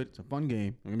feels good. It's a fun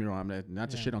game. Don't get me wrong. I'm not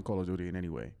to shit on Call of Duty in any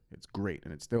way. It's great,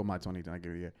 and it's still my 2019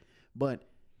 game of the year. But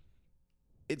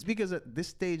it's because at this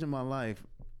stage of my life,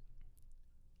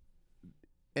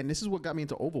 and this is what got me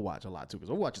into Overwatch a lot too,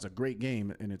 because Overwatch is a great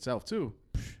game in itself too.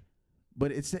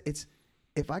 But it's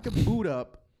if I could boot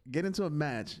up, get into a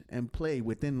match, and play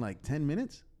within like 10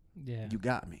 minutes, you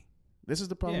got me. This is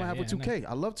the problem I have with 2K.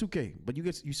 I love 2K, but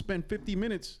you spend 50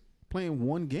 minutes playing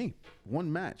one game,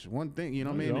 one match, one thing. You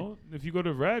know what I mean? If you go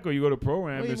to rec or you go to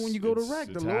program, Well, even when you go to rec,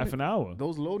 it's the half an hour.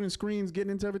 Those loading screens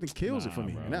getting into everything kills it for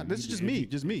me. Bro. Now, this is just me.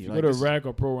 Just me. If you Like, go to this- rec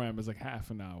or program, it's like half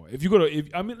an hour. If you go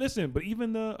to, listen, but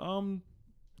even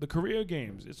the career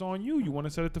games, it's on you. You want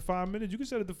to set it to 5 minutes? You can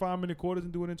set it to 5-minute quarters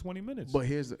and do it in 20 minutes. But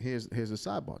here's a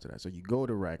sidebar to that. So you go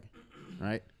to rec,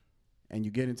 right, and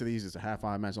you get into these. It's a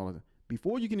half-hour match. All of that.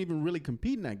 Before you can even really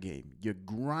compete in that game, you're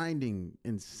grinding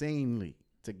insanely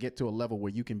to get to a level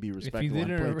where you can be respectable If you and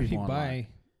didn't play already people online. buy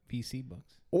VC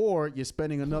bucks. Or you're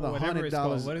spending another Whatever it's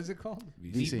called. $100. What is it called?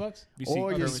 VC. bucks?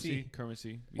 Or you're-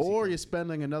 currency. Or you're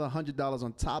spending another $100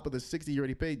 on top of the $60 you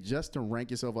already paid just to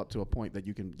rank yourself up to a point that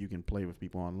you can play with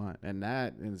people online, and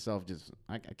that in itself just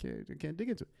I can't dig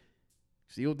into it.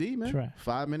 COD, man. Trash.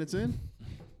 5 minutes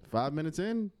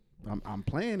in, I'm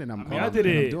playing and I'm. I mean, I did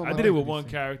it with one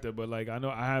character, but like I know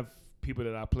I have people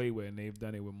that I play with, and they've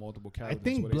done it with multiple characters.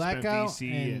 think where they spend Blackout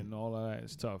VC and all of that.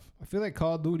 It's tough. I feel like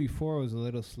Call of Duty 4 was a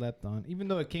little slept on, even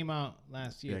though it came out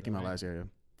last year. Yeah, it came out last year.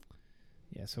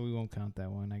 Yeah, so we won't count that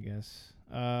one, I guess.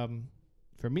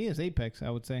 For me, it's Apex. I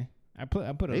would say I put a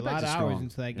Apex lot of is hours strong.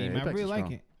 into that Yeah, game. I Apex really is like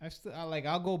strong. it.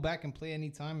 I'll go back and play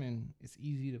anytime, and it's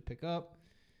easy to pick up,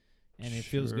 and it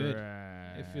feels good.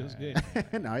 It feels good.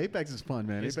 No, Apex is fun,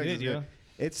 man. It's Apex good, is yo. good.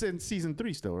 It's in season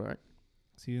 3 still, right?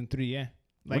 Season 3, yeah.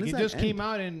 When Like does it that just came end?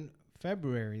 out in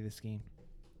February. This game.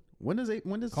 When does season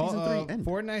 3 end?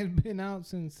 Fortnite's been out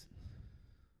since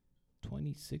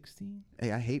 2016.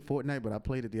 Hey, I hate Fortnite, but I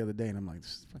played it the other day, and I'm like,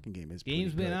 this fucking game is.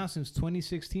 Game's pretty been good. out since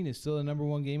 2016. It's still the number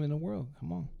 1 game in the world.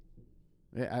 Come on.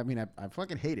 Yeah, I mean, I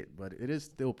fucking hate it, but it is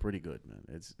still pretty good, man.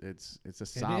 It's a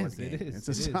solid game. It is.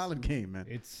 It's a solid game, man.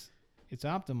 It's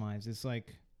optimized. It's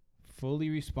like fully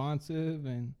responsive,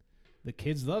 and the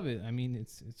kids love it. I mean,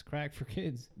 it's crack for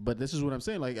kids. But this is what I'm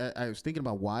saying. Like, I was thinking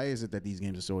about why is it that these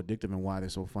games are so addictive and why they're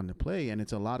so fun to play, and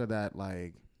it's a lot of that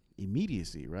like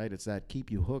immediacy, right? It's that keep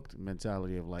you hooked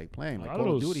mentality of like playing. Like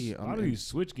Call of Duty. A lot of these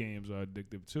Switch games are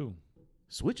addictive too.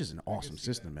 Switch is an awesome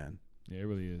system, man. Yeah, it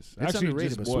really is. It's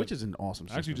underrated, but Switch is an awesome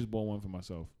system. I actually just bought one for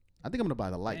myself. I think I'm gonna buy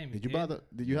the Lite. Damn, Did you you buy did?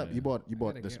 the? Did you have? Yeah. You bought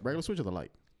gotta this get regular Switch or the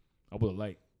Lite? I bought a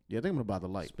light. Yeah, I think I'm gonna buy the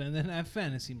Lite. Spending that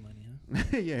fantasy money,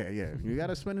 huh? yeah. You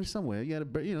gotta spend it somewhere. You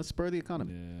gotta spur the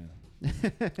economy. Yeah.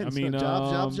 I mean,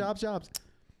 jobs.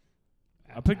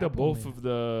 I picked up Apple, both man. of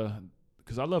the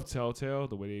because I love Telltale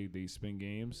the way they spin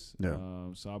games. Yeah.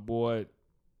 So I bought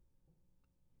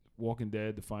Walking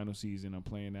Dead the final season. I'm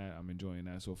playing that. I'm enjoying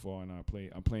that so far, and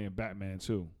I'm playing Batman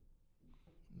too.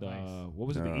 Nice. What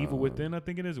was it? The Evil Within, I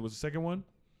think it is. It was the second one.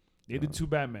 They did 2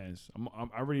 Batmans.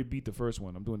 I already beat the first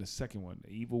one. I'm doing the second one,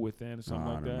 The Evil Within or something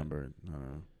like that. I don't remember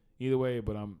it. Either way,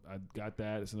 but I got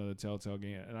that. It's another Telltale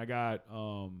game, and I got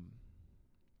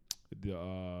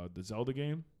the Zelda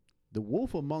game. The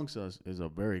Wolf Amongst Us is a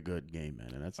very good game,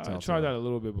 man, and that's I tried that a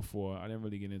little bit before. I didn't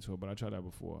really get into it, but I tried that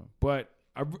before. But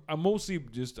I mostly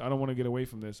just I don't want to get away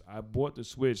from this. I bought the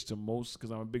Switch to most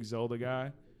because I'm a big Zelda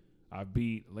guy. I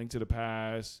beat Link to the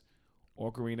Past,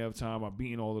 Ocarina of Time. I've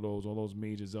beaten all those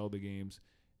major Zelda games,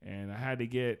 and I had to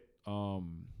get the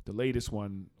latest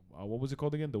one. What was it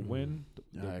called again? The Wind,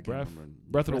 the Breath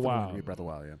of the Wild. Breath of the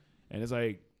Wild, yeah. And it's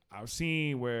like I've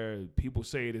seen where people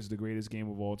say it is the greatest game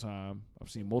of all time. I've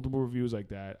seen multiple reviews like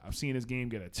that. I've seen this game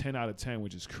get a 10 out of 10,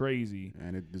 which is crazy.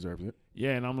 And it deserves it.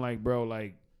 Yeah, and I'm like, bro,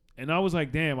 like, and I was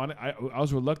like, damn, I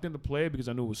was reluctant to play it because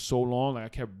I knew it was so long. Like, I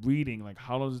kept reading, like,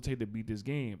 how long does it take to beat this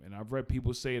game? And I've read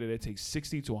people say that it takes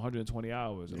 60 to 120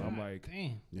 hours. And I'm like,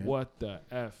 what the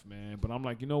F, man? But I'm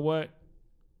like, you know what?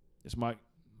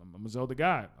 I'm a Zelda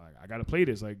guy. I got to play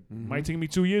this. Like, it might take me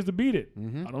 2 years to beat it.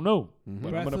 I don't know.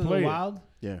 But Breath I'm going of to play the it. Wild?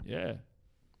 Yeah.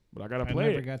 But I got to play it.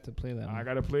 I never got to play that one. I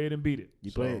got to play it and beat it.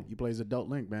 You play as Adult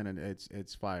Link, man, and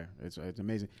it's fire. It's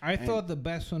amazing. I thought the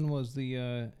best one was the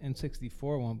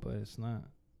N64 one, but it's not.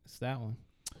 It's that one.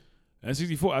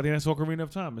 N64, I think that's Ocarina of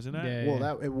Time, isn't that? Yeah.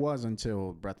 Well, it was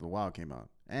until Breath of the Wild came out.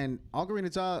 And Ocarina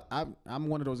of Time, I'm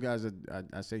one of those guys that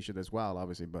I say shit that's wild,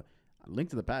 obviously, but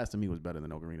Link to the Past to me was better than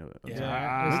Ocarina of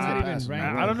Time.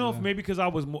 I don't know if maybe because I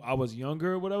was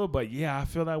younger or whatever, but yeah, I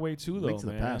feel that way too, though. Link to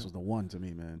the Past was the one to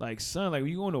me, man. Like, son, like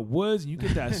when you go in the woods and you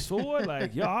get that sword,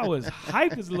 like, yo, I was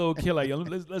hyped as a little kid. Like, yo,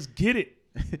 let's get it.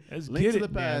 Let's Link get to it. the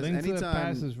Past. Link to the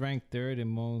Past is ranked third in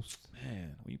most.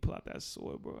 Man, when you pull out that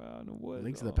sword, bro, out in the woods.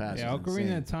 Link to the Past. Yeah,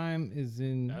 Ocarina of Time is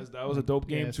in. That was a dope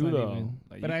game too, though.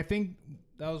 Like, but I think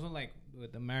that was when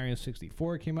with the Mario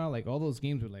 64 came out, like all those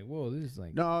games were like, whoa, this is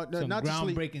like some not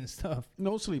groundbreaking stuff.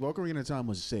 No sleep. Ocarina of Time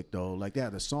was sick though. Like they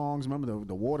had the songs. Remember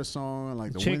the water song,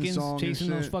 like the chickens, wind song, chasing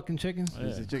those fucking chickens.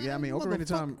 Yeah, I mean Ocarina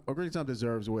of Time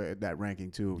deserves that ranking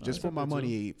too. Just for my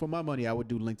money, I would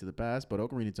do Link to the Past, but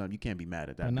Ocarina of Time, you can't be mad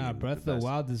at that. But nah, Breath of the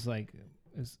Wild is like,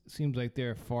 it seems like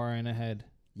they're far and ahead.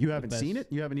 You haven't seen it?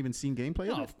 You haven't even seen gameplay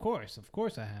of it? No, of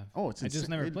course I have. Oh, I just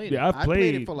never played it. Yeah, I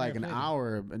played it for like an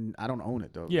hour, and I don't own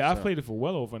it though. Yeah, I've played it for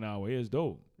well over an hour. It's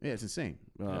dope. Yeah, it's insane.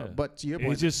 But to your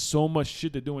point, it's just so much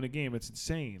shit to do in the game. It's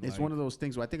insane. It's one of those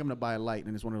things where I think I'm gonna buy a light,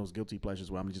 and it's one of those guilty pleasures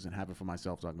where I'm just gonna have it for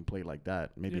myself so I can play like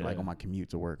that. Maybe like on my commute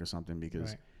to work or something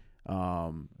because. Right.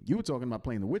 You were talking about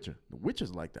playing The Witcher. The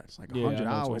Witcher's like that. It's like 100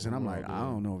 hours, and I'm like, I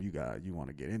don't know if you want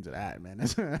to get into that, man.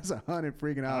 That's 100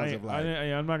 freaking hours of like.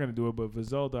 I'm not gonna do it, but for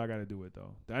Zelda, I gotta do it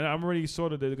though. I'm already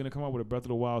sort of they're gonna come out with a Breath of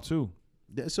the Wild too.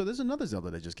 So there's another Zelda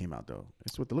that just came out though.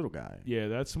 It's with the little guy. Yeah,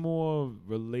 that's more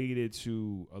related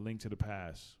to A Link to the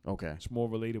Past. Okay, it's more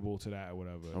relatable to that or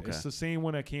whatever. Okay, it's the same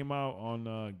one that came out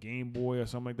on Game Boy or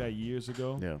something like that years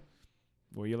ago. Yeah.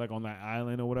 Where you're like on that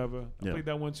island or whatever. I played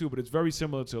that one too, but it's very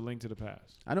similar to A Link to the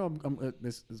Past. I know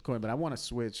this is cool, but I want to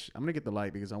switch. I'm gonna get the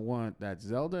light because I want that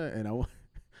Zelda, and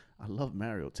I love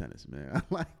Mario Tennis, man. I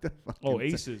like the fucking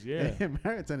Aces, yeah.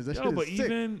 Mario Tennis. That shit is but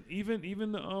sick.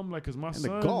 even the like, cause my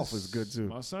son, the golf is good too.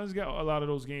 My son's got a lot of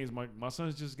those games. My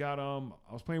son's just got I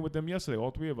was playing with them yesterday.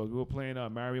 All three of us. We were playing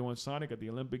Mario and Sonic at the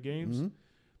Olympic Games. Mm-hmm.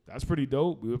 That's pretty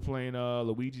dope. We were playing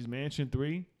Luigi's Mansion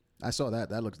 3. I saw that.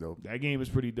 That looks dope. That game is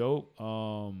pretty dope.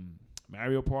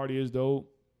 Mario Party is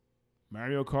dope.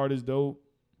 Mario Kart is dope.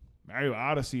 Mario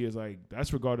Odyssey is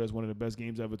that's regarded as one of the best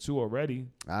games ever too already.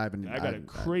 I got a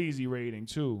crazy rating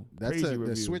too. That's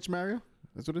the Switch Mario?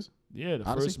 That's what it is? Yeah, the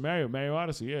Odyssey? First Mario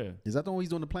Odyssey, yeah. Is that the one he's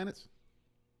doing the planets?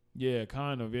 Yeah,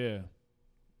 kind of, yeah.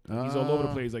 He's all over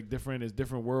the place, like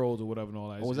different worlds or whatever and all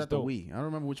that. Oh, was that the Wii? I don't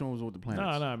remember which one was with the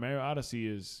planets. Nah, Mario Odyssey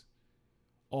is...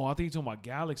 Oh, I think you're talking about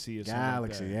Galaxy or something.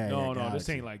 Galaxy, like that. No, Galaxy. This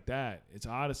ain't like that. It's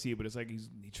Odyssey, but it's like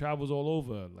he travels all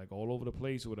over the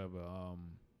place or whatever.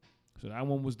 So that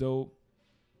one was dope.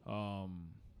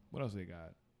 What else they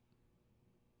got?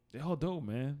 They're all dope,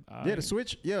 man. The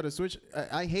Switch. Yeah, the Switch.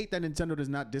 I hate that Nintendo does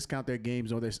not discount their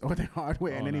games or their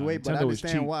hardware in any way, but I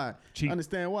understand why. I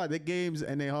understand why. Their games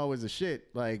and their hardware is shit.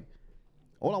 Like,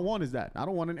 all I want is that. I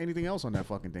don't want anything else on that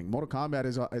fucking thing. Mortal Kombat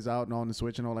is out and on the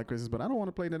Switch and all that Christmas, but I don't want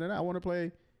to play none of that. I want to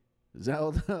play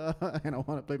Zelda and I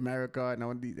want to play Mario Kart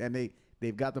and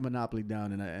they've got the monopoly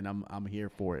down and I'm here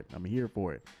for it. I'm here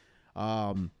for it.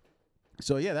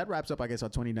 So yeah, that wraps up, I guess, our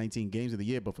 2019 games of the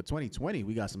year. But for 2020,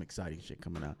 we got some exciting shit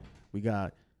coming out. We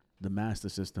got the Master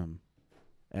System,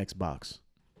 Xbox,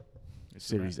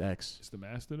 Series X. It's the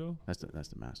Master though. That's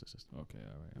the Master System. Okay,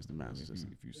 all right. That's the Master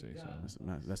System. If you say so.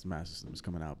 That's the Master System. It's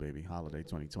coming out, baby. Holiday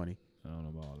 2020. I don't know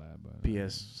about all that, but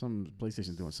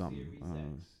PlayStation's doing something.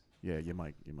 Yeah, you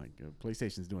might.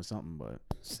 PlayStation's doing something, but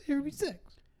Series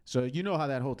X. So you know how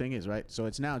that whole thing is, right? So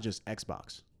it's now just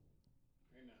Xbox.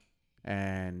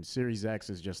 And Series X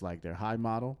is just like their high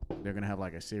model. They're going to have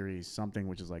like a Series something,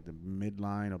 which is like the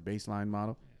midline or baseline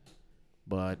model.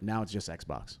 But now it's just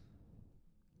Xbox.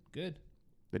 Good.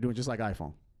 They're doing just like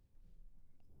iPhone.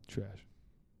 Trash.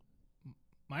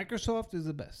 Microsoft is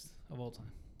the best of all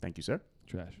time. Thank you, sir.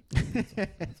 Trash.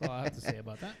 That's all I have to say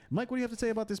about that. Mike, what do you have to say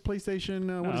about this PlayStation?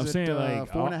 I'm saying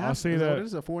 4.5? I'll say is that. What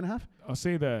is it, 4.5? I'll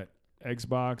say that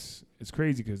Xbox. It's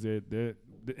crazy because they're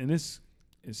and this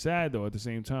is sad though at the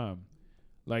same time.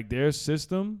 Like their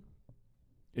system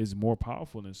is more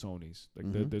powerful than Sony's.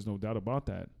 Like there's no doubt about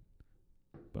that.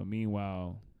 But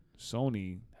meanwhile,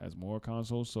 Sony has more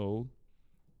consoles sold,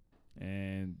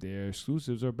 and their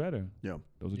exclusives are better. Yeah,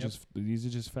 these are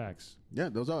just facts. Yeah,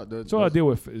 those are. That's all I deal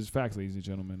with is facts, ladies and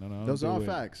gentlemen. Those are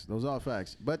facts. Those are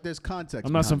facts. But there's context.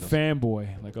 I'm not some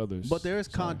fanboy like others. But there is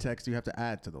context you have to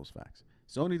add to those facts.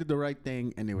 Sony did the right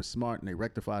thing, and they were smart, and they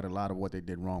rectified a lot of what they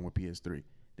did wrong with PS3.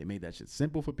 They made that shit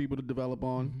simple for people to develop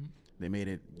on. Mm-hmm. They made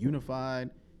it unified.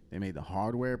 They made the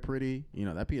hardware pretty. You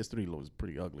know, that PS3 was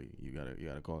pretty ugly. You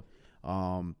gotta call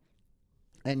it.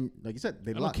 And like you said,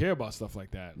 I don't care about stuff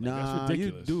like that. Like, nah, that's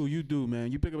ridiculous. You do,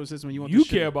 man. You pick up a system and you want. You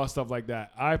care about stuff like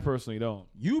that. I personally don't.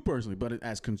 You personally, but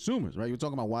as consumers, right? You're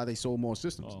talking about why they sold more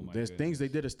systems. There's goodness. Things they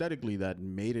did aesthetically that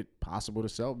made it possible to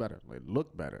sell better. It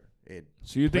looked better.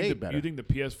 So you think the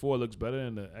PS4 looks better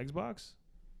than the Xbox?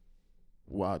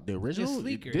 Wow, the original. It's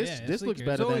sleeker, this looks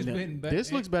better than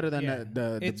this looks better than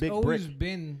the big brick. It's always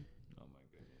been.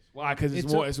 Why? Because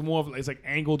it's like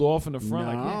angled off in the front.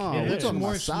 No, like, we're talking more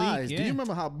about size. sleek, Do you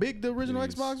remember how big the original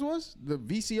Xbox was? The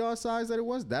VCR size that it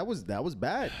was? That was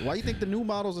bad. Why do you think the new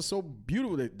models are so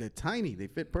beautiful? They're tiny. They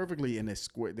fit perfectly and they're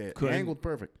square. They're angled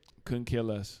perfect. Couldn't care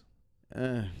less.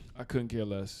 I couldn't care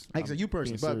less. Like so you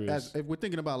personally, but if we're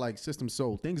thinking about like systems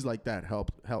sold, things like that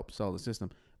help sell the system.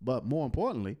 But more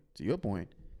importantly, to your point,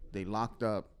 they locked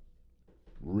up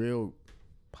real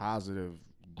positive,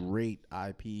 great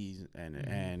IPs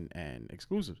and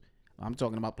exclusives. I'm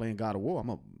talking about playing God of War. I'm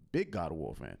a big God of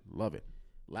War fan. Love it.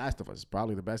 Last of Us is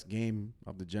probably the best game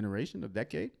of the generation, the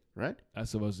decade, right?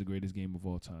 Last of Us is the greatest game of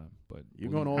all time. But you're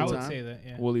going all I time. would say that,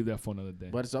 yeah. We'll leave that for another day.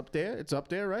 But it's up there. It's up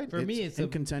there, right? For me, it's in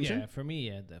contention. Yeah, for me,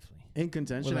 yeah, definitely. In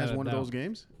contention as one of those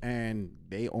games, and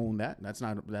they own that. That's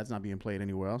not being played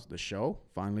anywhere else. The show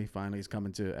finally is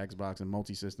coming to Xbox and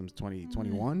multi-systems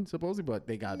 2021 supposedly, but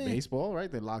they got baseball, right?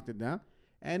 They locked it down,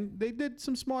 and they did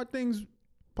some smart things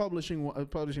publishing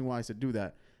wise to do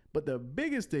that. But the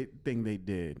biggest thing they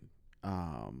did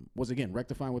was again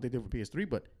rectifying what they did for PS3,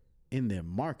 but in their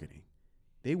marketing,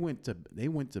 they went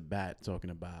to bat talking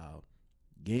about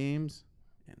games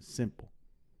and simple.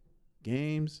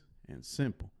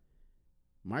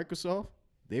 Microsoft,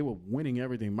 they were winning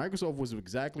everything. Microsoft was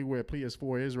exactly where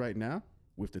PS4 is right now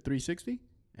with the 360,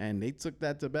 and they took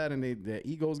that to bat, and their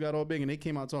egos got all big, and they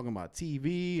came out talking about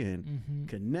TV and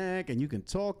Connect, and you can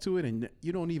talk to it, and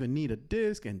you don't even need a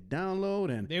disc and download,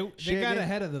 and they got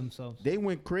ahead of themselves. They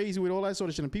went crazy with all that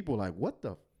sort of shit, and people were like, what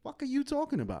the fuck are you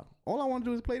talking about? All I want to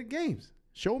do is play the games.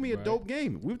 Show me a dope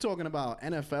game. We were talking about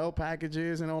NFL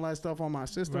packages and all that stuff on my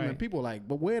system, and people were like,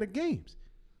 but where are the games?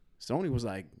 Sony was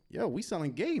like, yo, we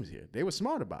selling games here. They were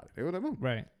smart about it. They were like,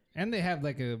 right. And they have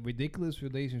like a ridiculous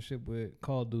relationship with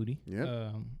Call of Duty.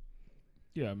 Yeah.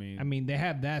 Yeah, I mean, they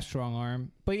have that strong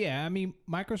arm. But yeah, I mean,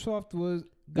 Microsoft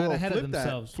got ahead of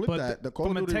themselves. The Call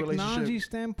from of Duty a technology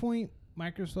standpoint,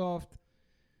 Microsoft,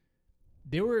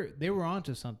 they were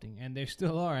onto something, and they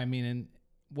still are. I mean, and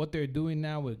what they're doing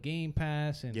now with Game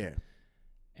Pass and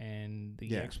the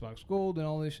Xbox Gold and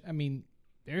all this. I mean,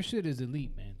 their shit is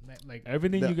elite, man. Like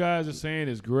everything you guys are saying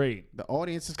is great. The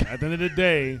audience is at the end of the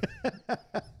day.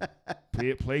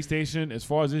 PlayStation, as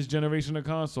far as this generation of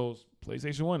consoles,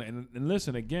 PlayStation 1. And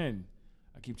listen, again,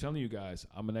 I keep telling you guys,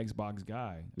 I'm an Xbox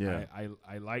guy. Yeah.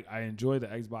 I enjoy the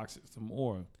Xbox system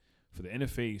more for the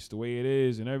interface, the way it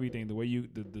is and everything, the way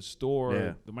the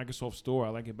store, the Microsoft store, I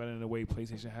like it better than the way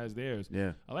PlayStation has theirs.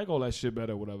 Yeah. I like all that shit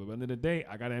better, whatever. But at the end of the day,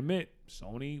 I got to admit,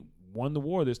 Sony won the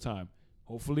war this time.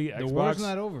 Hopefully, Xbox. The war's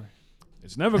not over.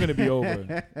 It's never going to be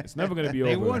over. It's never going to be over.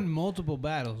 They won multiple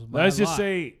battles. Let's just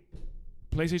say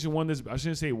PlayStation won this. I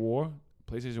shouldn't say war.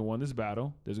 PlayStation won this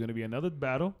battle. There's going to be another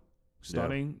battle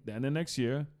starting the end of next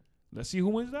year. Let's see who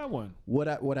wins that one.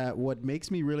 What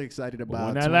makes me really excited about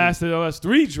when that lasted us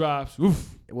 3 drops.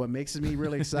 Oof. What makes me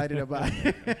really excited about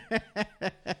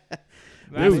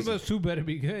Last of Us 2 better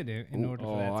be good in order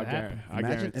for that to happen. I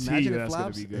guarantee you that's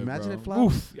going to be good, Imagine it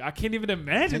flops. Oof, I can't even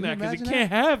imagine that because it can't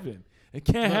happen. It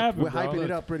can't happen, We're bro. hyping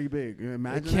it up pretty big.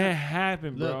 Imagine it can't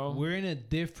happen, bro. Look, we're in a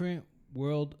different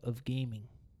world of gaming.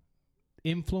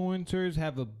 Influencers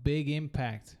have a big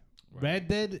impact. Right.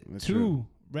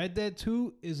 Red Dead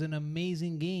 2 is an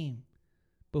amazing game.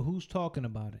 But who's talking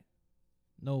about it?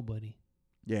 Nobody.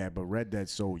 Yeah, but Red Dead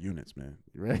sold units, man.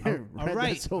 Right? All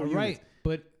right.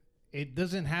 But it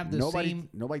doesn't have the same.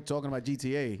 Nobody talking about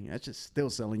GTA. That's just still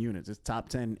selling units. It's top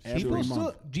 10 every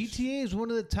month. GTA is one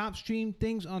of the top streamed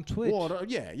things on Twitch. Well,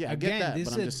 yeah. Again, I get that, this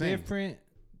but I'm just is saying.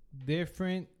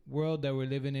 different world that we're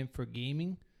living in for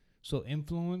gaming. So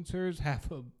influencers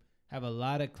have a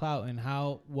lot of clout in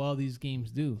how well these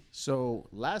games do. So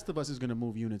Last of Us is going to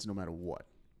move units no matter what.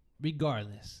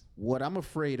 Regardless. What I'm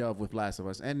afraid of with Last of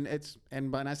Us, and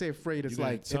when I say afraid, it's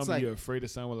like you're afraid to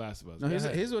sign with Last of Us. No,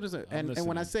 here's what it is. And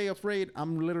when I say afraid,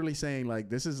 I'm literally saying like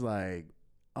this is like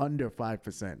under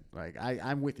 5%. Like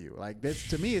I'm with you. Like this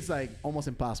to me, it's like almost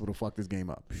impossible to fuck this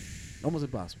game up. Almost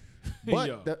impossible.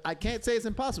 But I can't say it's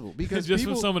impossible because just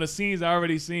from some of the scenes I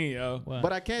already seen, yo. What?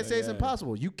 But I can't say it's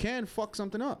impossible. You can fuck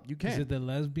something up. You can. Is it the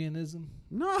lesbianism?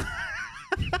 No.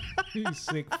 You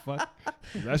sick fuck.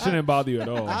 That shouldn't bother you at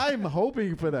all. I'm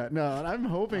hoping for that. No, I'm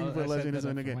hoping for lesbianism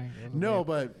in the game. No,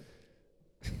 but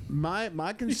my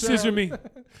concern. Scissor me.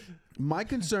 My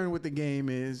concern with the game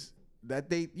is that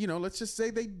they, let's just say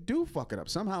they do fuck it up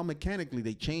somehow. Mechanically,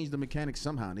 they changed the mechanics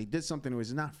somehow. And they did something that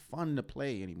was not fun to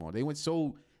play anymore. They went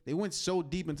so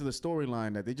deep into the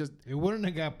storyline that it wouldn't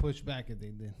have got pushed back if they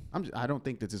did. I don't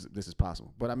think this is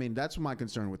possible. But I mean, that's my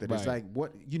concern with it. Right. It's like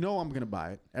I'm gonna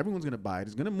buy it. Everyone's gonna buy it.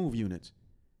 It's gonna move units.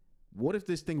 What if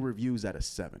this thing reviews at a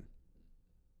 7?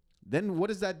 Then what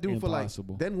does that do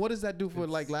Impossible. What does that do for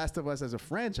Last of Us as a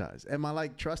franchise? Am I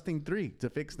like trusting 3 to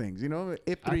fix things?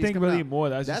 If 3 I think really out, more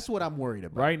that's what I'm worried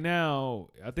about. Right now,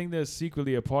 I think there's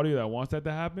secretly a party that wants that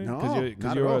to happen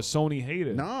because you're a Sony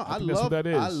hater. No, I love that's what that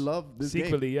is. I love this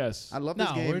secretly, game. Yes. I love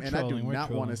this game, and I do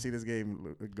not want to see this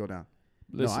game go down.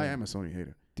 Listen, no, I am a Sony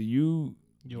hater. Do you?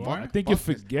 You are? I think you're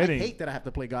forgetting. I hate that I have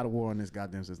to play God of War on this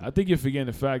goddamn system. I think you're forgetting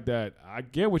the fact that I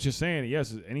get what you're saying.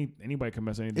 Yes, anybody can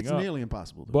mess anything up. It's nearly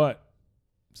impossible. But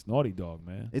it's Naughty Dog,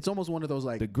 man. It's almost one of those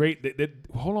like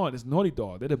hold on, it's Naughty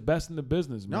Dog. They're the best in the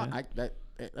business, man. No,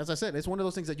 as I said, it's one of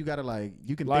those things that you gotta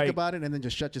you can think about it and then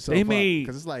just shut yourself up.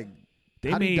 Because it's like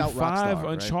they made 5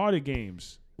 Rockstar, Uncharted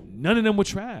games. None of them were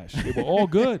trash. They were all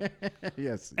good.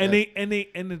 Yes. And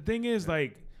the thing is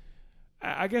like.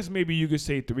 I guess maybe you could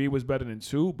say 3 was better than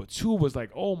 2, but 2 was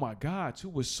like, oh my God, 2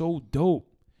 was so dope.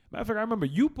 Matter of fact, I remember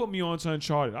you put me on to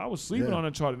Uncharted. I was sleeping on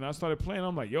Uncharted, and I started playing.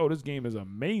 I'm like, yo, this game is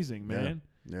amazing, man.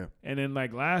 Yeah. And then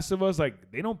like Last of Us,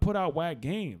 like they don't put out whack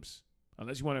games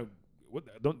unless you want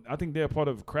to. I think they're part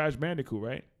of Crash Bandicoot,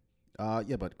 right?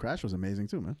 Yeah, but Crash was amazing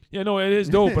too, man. Yeah, no, it is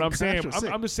dope. But I'm saying,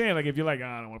 I'm just saying, like if you're like,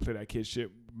 I don't want to play that kid shit,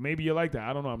 maybe you like that.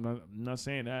 I don't know. I'm not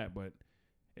saying that, but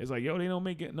it's like, yo, they don't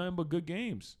make it nothing but good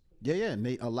games. Yeah, and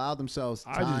they allow themselves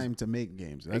time to make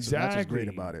games. That's what's great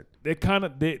about it.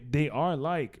 They they are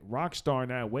like Rockstar in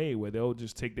that way, where they'll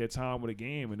just take their time with a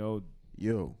game and they'll.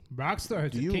 Rockstar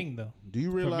is the king, though. Do you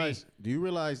realize?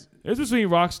 It's between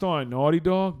Rockstar and Naughty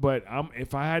Dog, but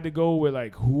if I had to go with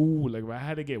if I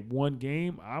had to get one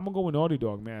game, I'm gonna go with Naughty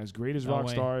Dog, man. As great as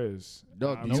Rockstar is,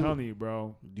 I'm telling you,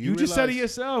 bro. You just said it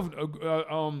yourself.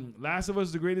 Last of Us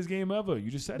is the greatest game ever. You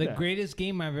just said that. The greatest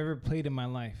game I've ever played in my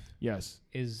life. Yes.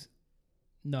 Is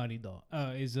Naughty Dog.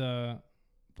 Is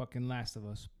fucking Last of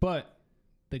Us. But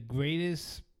the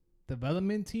greatest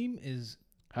development team is.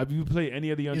 Have you played any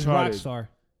of the Uncharted? Rockstar.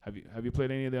 Have you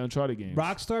played any of the Uncharted games?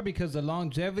 Rockstar, because the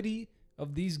longevity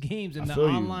of these games and the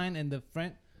online and the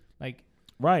front,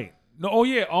 right. No, oh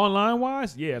yeah, online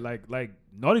wise, yeah, like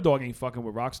Naughty Dog ain't fucking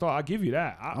with Rockstar. I'll give you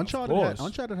that.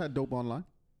 Uncharted had dope online.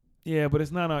 Yeah, but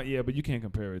it's not but you can't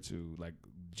compare it to like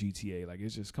GTA. Like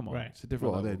it's just come on, it's a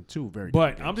different level. They're 2 very.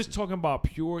 But I'm just talking about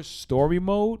pure story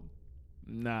mode.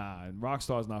 Nah,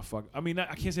 Rockstar's not fucking. I mean,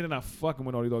 I can't say they're not fucking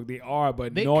with Naughty Dog. They are,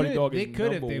 but Naughty Dog is number 1. They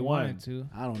could if they wanted to.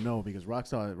 I don't know because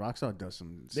Rockstar does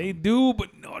some. They do, but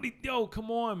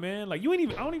come on, man. Like I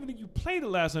don't even think you played the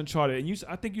last Uncharted. And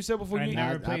I think you said before you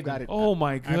never played it. Oh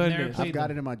my goodness, I've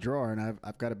got it in my drawer, and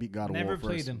I've got to beat God of War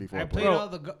first. Never played them. I played all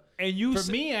the. And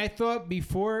for me, I thought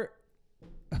before.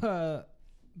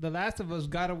 The Last of Us,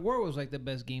 God of War was like the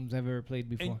best games I've ever played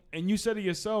before. And you said it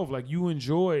yourself, like you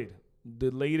enjoyed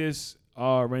the latest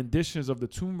renditions of the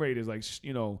Tomb Raiders, like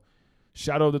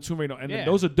Shadow of the Tomb Raider, and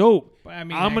those are dope. But I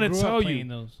mean, I'm gonna tell you,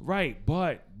 those. right?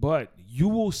 But you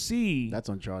will see that's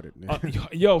Uncharted.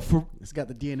 it's got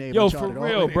the DNA. Yo, of for Uncharted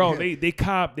real, bro. They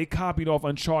copied off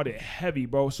Uncharted heavy,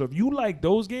 bro. So if you like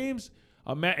those games,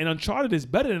 and Uncharted is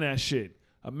better than that shit.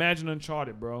 Imagine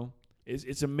Uncharted, bro.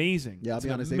 It's amazing. Yeah, I'll be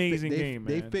honest. Amazing game,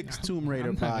 man. They fixed Tomb Raider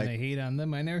I'm by. not gonna hate on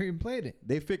them. I never even played it.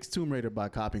 They fixed Tomb Raider by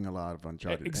copying a lot of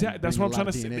Uncharted. Exactly. That's what I'm trying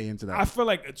to say. I feel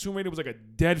like Tomb Raider was like a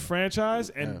dead franchise,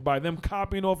 and by them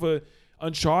copying off of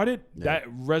Uncharted, that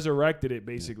resurrected it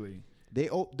basically. The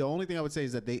only thing I would say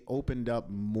is that they opened up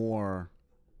more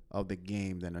of the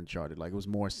game than Uncharted. Like it was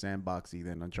more sandboxy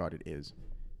than Uncharted is.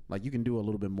 Like you can do a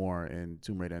little bit more in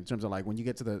Tomb Raider in terms of like when you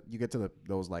get to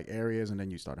those like areas and then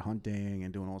you start hunting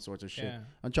and doing all sorts of shit. Yeah.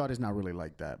 Uncharted's not really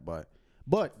like that, but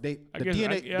the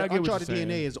Uncharted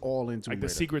DNA is all in Tomb Raider. Like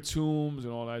the secret tombs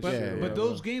and all that shit. But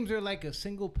those games are like a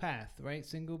single path, right?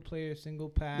 Single player, single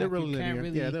path. They're really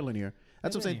linear. They're linear.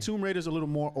 That's what I'm saying. Tomb Raider's a little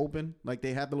more open. Like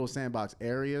they have the little sandbox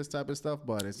areas type of stuff,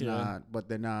 but it's not. But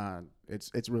they're not.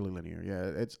 It's really linear.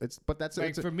 Yeah. It's. But that's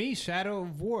like for me, Shadow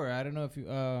of War. I don't know if you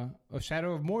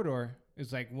Shadow of Mordor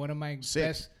is like one of my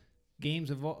best games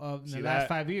of the last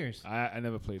 5 years. I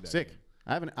never played that. Sick.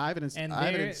 I haven't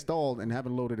installed and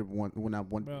haven't loaded it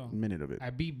one minute of it.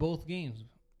 I beat both games.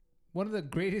 One of the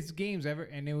greatest games ever,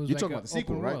 and it was. You're talking about the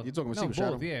sequel, right? You're talking about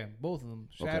sequel. Both, yeah, both of them.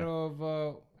 Shadow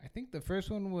of. I think the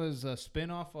first one was a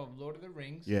spin-off of Lord of the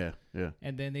Rings. Yeah.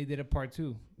 And then they did a part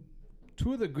 2.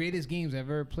 Two of the greatest games I've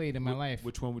ever played in my life.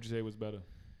 Which one would you say was better?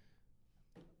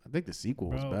 I think the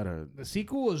sequel was better. The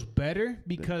sequel was better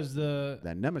because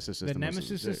that Nemesis system. The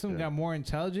Nemesis system got more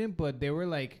intelligent, but they were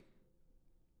like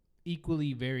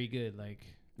equally very good. Like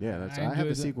I have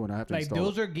the sequel and I have to install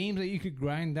those are games that you could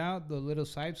grind out the little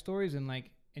side stories and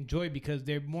like enjoy because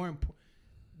they're more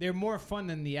fun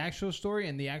than the actual story,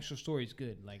 and the actual story is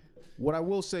good. Like what I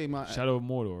will say, Shadow of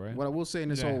Mordor, right? What I will say in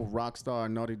this whole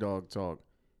Rockstar Naughty Dog talk,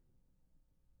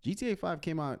 GTA 5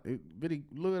 came out. Really,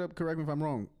 look it up. Correct me if I'm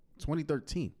wrong.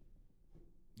 2013.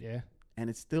 Yeah,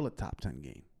 and it's still a top 10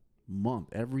 game,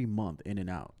 every month in and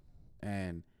out,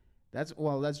 and that's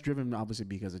driven obviously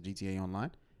because of GTA Online,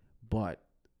 but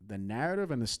the narrative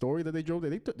and the story that they drove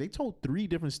there, they told 3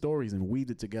 different stories and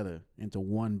weaved it together into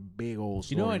one big old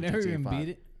story. You know, I never even beat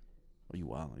it. Oh, you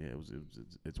wild? Yeah,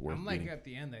 it's worth. I'm like at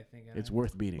the end, I think. It's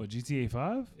worth beating. What, GTA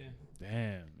 5? Yeah.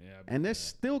 Damn. Yeah. And they're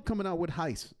still coming out with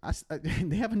heists.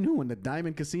 They have a new one, the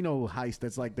Diamond Casino heist.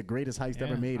 That's like the greatest heist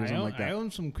ever made, or something like that. I own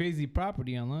some crazy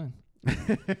property online.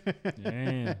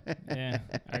 Damn. Yeah,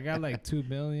 I got like 2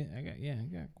 billion. I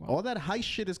got all that heist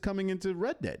shit is coming into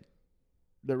Red Dead.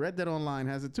 The Red Dead Online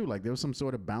has it too. Like there was some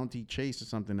sort of bounty chase or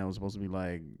something that was supposed to be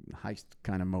like heist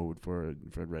kind of mode for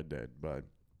Red Dead, but.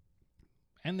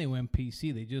 And they went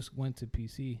PC. They just went to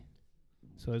PC,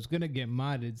 so it's gonna get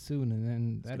modded soon, and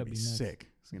then that'll be sick.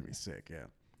 It's gonna be sick, yeah.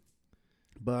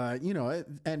 But anyway,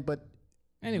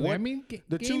 I mean,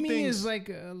 the gaming 2 things is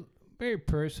like very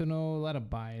personal. A lot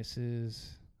of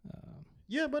biases.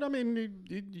 Yeah, but I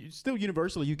mean, still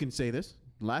universally, you can say this: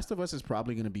 Last of Us is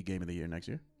probably gonna be Game of the Year next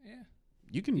year. Yeah,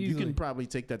 you can probably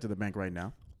take that to the bank right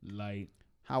now. Light.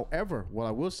 However, what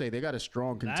I will say, they got a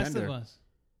strong contender.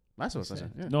 Last of Us,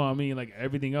 yeah. No, I mean like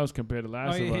everything else compared to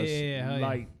Last of Us. Yeah,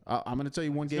 light. I'm gonna tell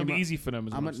you one game. It's gonna be easy for them.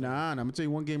 I'm gonna tell you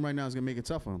one game right now is gonna make it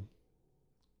tough for them.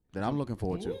 That I'm looking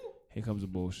forward to. Here comes the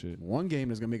bullshit. One game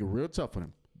that's gonna make it real tough for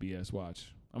them. BS.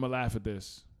 Watch. I'm gonna laugh at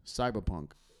this.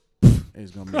 Cyberpunk is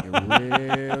gonna make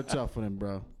it real tough for them,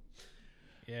 bro.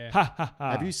 Yeah.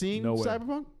 Have you seen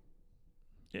Cyberpunk?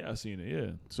 Yeah, I've seen it.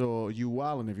 Yeah. So you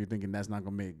wildin' if you're thinking that's not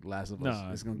gonna make Last of Us.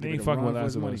 Nah, it's gonna they ain't fucking with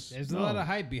Last of Us. There's a lot of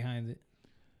hype behind it.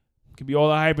 Could be all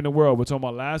the hype in the world. We're talking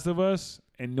about Last of Us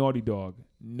and Naughty Dog.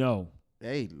 No.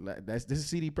 Hey, this is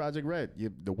CD Projekt Red.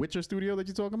 The Witcher studio that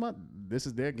you're talking about. This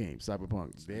is their game,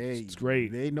 Cyberpunk. It's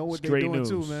great. They know what they're doing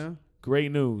too, man.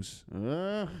 Great news.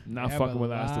 Not fucking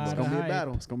with Last of Us. It's gonna be a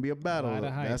battle. It's gonna be a battle.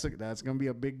 That's gonna be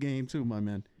a big game too, my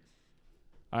man.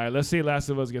 All right, let's say Last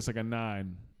of Us gets like a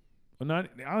 9. Well, I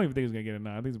don't even think it's gonna get a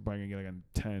 9. I think it's probably gonna get like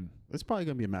a 10. It's probably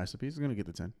gonna be a masterpiece. It's gonna get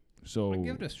the 10. So I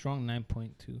give it a strong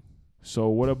 9.2. So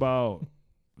what about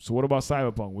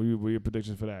Cyberpunk? What are your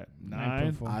predictions for that?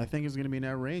 9? I think it's going to be in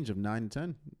that range of 9 and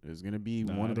 10. It's going to be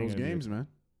one of those games, man.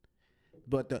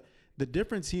 But the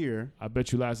difference here, I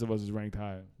bet you Last of Us is ranked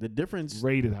higher. The difference,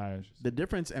 rated higher. The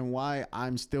difference, and why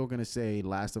I'm still going to say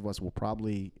Last of Us will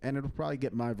probably, and it'll probably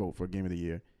get my vote for Game of the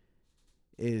Year,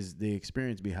 is the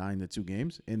experience behind the 2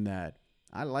 games. In that,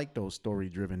 I like those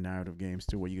story-driven narrative games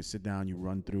too, where you can sit down, you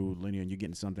run through linear, and you're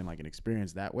getting something like an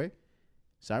experience that way.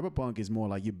 Cyberpunk is more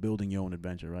like you're building your own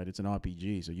adventure, right? It's an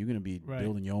RPG, so you're going to be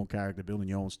building your own character, building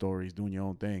your own stories, doing your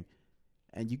own thing.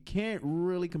 And you can't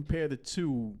really compare the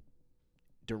two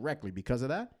directly because of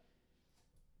that.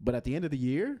 But at the end of the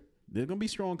year, there's going to be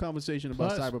strong conversation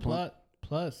about Cyberpunk.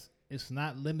 Plus, it's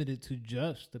not limited to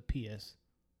just the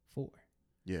PS4.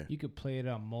 Yeah. You could play it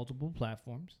on multiple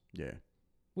platforms. Yeah.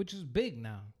 Which is big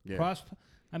now. Yeah.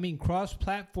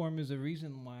 Cross-platform is the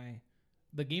reason why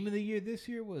the game of the year this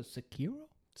year was Sekiro.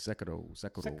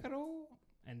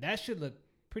 And that should look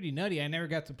pretty nutty. I never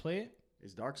got to play it.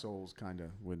 It's Dark Souls kind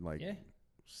of with like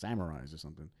samurais or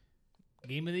something.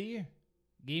 Game of the year.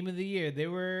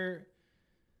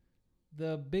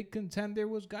 The big contender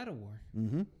was God of War.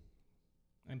 Mm-hmm.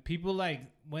 And people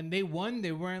when they won,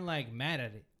 they weren't mad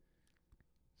at it.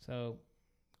 So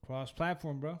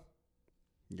cross-platform, bro.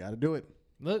 You got to do it.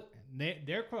 Look,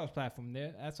 they're cross-platform.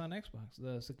 That's on Xbox.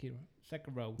 The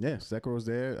Sekiro. Yeah, Sekiro's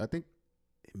there. I think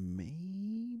it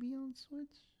may be on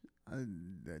Switch.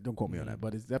 Don't quote me on that,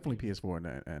 but it's definitely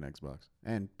PS4 and Xbox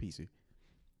and PC.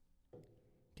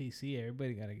 PC,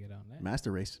 everybody got to get on that.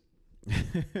 Master Race.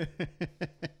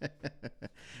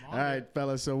 All right,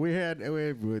 fellas. So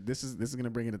this is gonna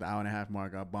bring it to the 1.5 hour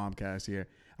mark. Our BombCast here.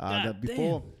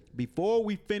 Before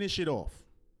we finish it off,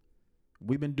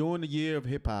 we've been doing the year of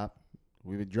hip hop.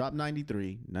 We've been dropped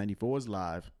 93. 94 is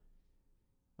live.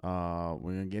 We're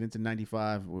gonna get into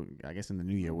 95. I guess in the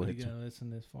new year. Are you gonna listen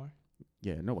this far?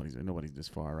 Yeah, nobody's this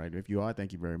far, right? If you are,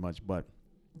 thank you very much.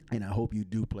 And I hope you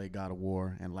do play God of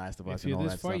War and Last of Us and all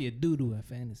that stuff. If you're this far, you do a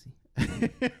fantasy.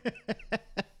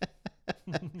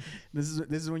 This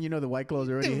is when you know the White Claws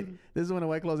are already. This is when the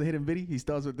White Claws are hitting Viddy. He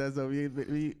starts with that. So you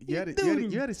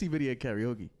had to see Viddy at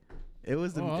karaoke. It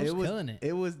was killing it.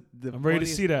 It was the. I'm ready to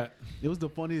see that. It was the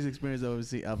funniest experience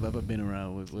I've ever been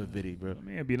around with Viddy, bro. I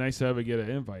mean, it'd be nice to ever get an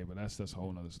invite, but that's a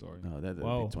whole nother story. No, that'd be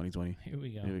 2020. Here we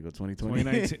go. 2020.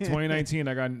 2019.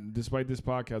 I got, despite this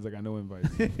podcast, I got no invites.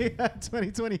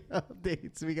 2020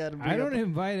 updates. We got. I don't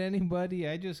invite anybody.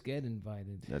 I just get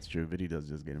invited. That's true. Viddy does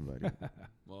just get invited.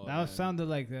 That sounded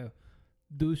like the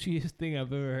douchiest thing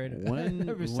I've ever heard. When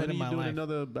ever said in my doing life.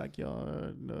 Another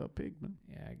backyard pig, man?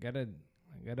 Yeah,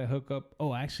 I gotta hook up.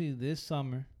 Oh, actually, this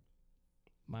summer,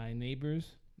 my neighbors,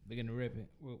 they're gonna rip it.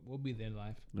 We'll be there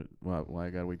live. Why I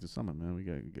gotta wait till summer, man? We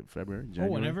gotta get February, January.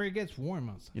 Oh, whenever it gets warm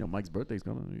outside. You know, Mike's birthday's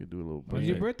coming. We could do a little. When's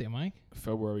your birthday, Mike?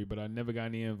 February, but I never got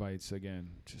any invites again.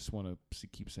 Just want to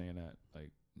keep saying that.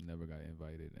 Never got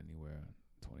invited anywhere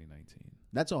in 2019.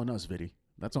 That's on us, Viddy.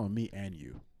 That's on me and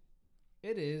you.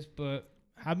 It is, but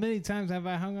how many times have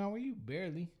I hung out with you?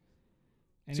 Barely.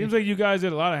 And Seems like you guys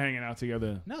did a lot of hanging out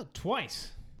together. No,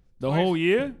 twice. Whole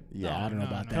year? Yeah, No, I don't know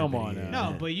about that. Come on Viddy.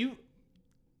 now. No, but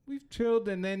we've chilled,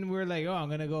 and then we're like, oh, I'm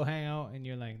gonna go hang out, and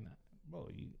you're like, nah, bro,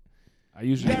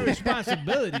 you got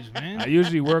responsibilities, man. I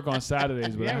usually work on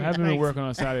Saturdays, but Yeah, I haven't been like- working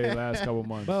on Saturdays the last couple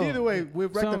months. Bro, Either way, we're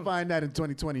rectifying that in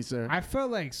 2020, sir. I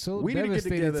felt like We need to get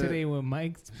devastated together. today when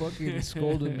Mike fucking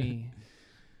scolded me.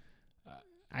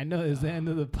 I know it's the end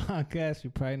of the podcast.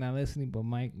 You're probably not listening, but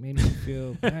Mike made me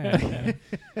feel bad. Man.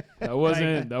 That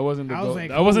wasn't the I was goal. like,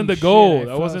 That wasn't the holy goal. shit,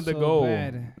 I That wasn't the felt so goal.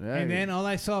 bad. Yeah. And then all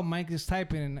I saw, Mike is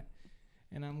typing,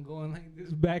 and I'm going like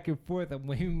this back and forth. I'm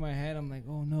waving my head. I'm like,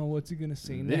 oh no, what's he gonna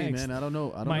say Viddy, next? man, I don't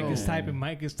know. Mike is typing.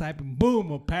 Mike is typing.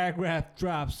 Boom! A paragraph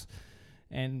drops,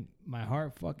 and my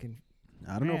heart fucking.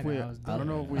 I don't know if we. Man, I was I don't done.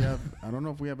 know if we have. I don't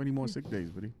know if we have any more sick days,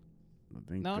 Viddy. I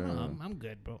think. No, I'm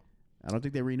good, bro. I don't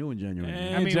think they renew in January. I mean,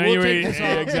 mean, we'll January, take this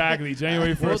off. exactly.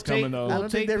 January 1st coming though. I We'll don't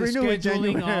take think the they renew in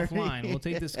scheduling January. offline. We'll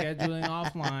take the scheduling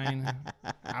offline.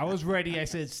 I was ready. I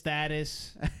said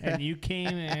status, and you came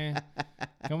in.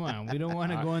 Come on, we don't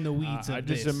want to go in the weeds. I of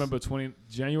just this. remember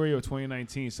January of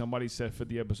 2019. Somebody said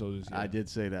 50 episodes this year. I did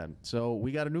say that. So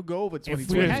we got a new goal for If we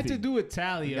 2020. had to do a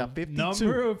tally We of got 52.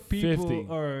 number of people 50.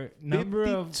 or number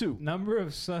 52.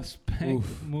 of suspect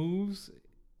Oof. moves,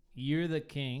 you're the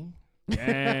king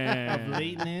Damn. of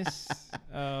lateness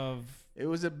of. It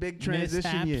was a big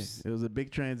transition year. Mishaps. It was a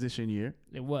big transition year.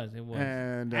 It was.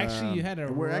 And Actually, you had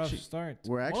a we're rough actually, start.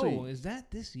 we're actually- Whoa, is that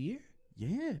this year?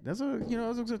 Yeah, that's a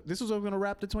this was going to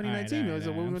wrap the 2019. All right,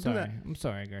 so we're going to do that. I'm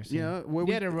sorry, Garcia. You know, where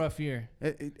we had a rough year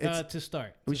it's, to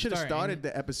start. we To should have start, started and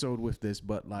the episode with this,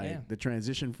 but Yeah. the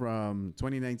transition from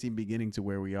 2019 beginning to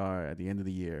where we are at the end of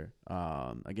the year.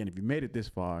 Again, if you made it this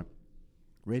far,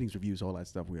 ratings, reviews, all that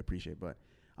stuff, we appreciate. But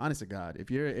honest to God,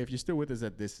 if you're still with us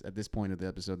at this point of the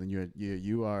episode, then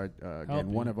you are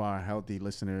again one of our healthy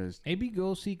listeners. Maybe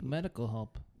go seek medical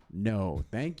help. No,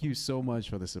 thank you so much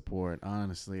for the support.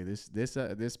 Honestly, this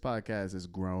podcast has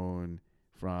grown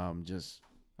from just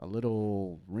a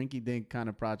little rinky-dink kind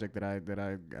of project that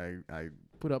I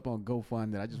put up on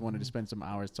GoFund that I just wanted to spend some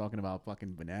hours talking about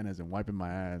fucking bananas and wiping my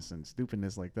ass and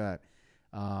stupidness like that.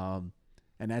 And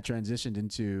that transitioned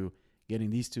into getting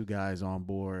these two guys on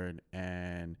board,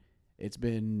 and it's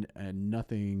been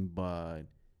nothing but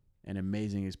an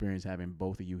amazing experience having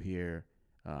both of you here.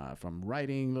 From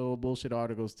writing little bullshit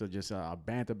articles to just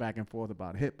banter back and forth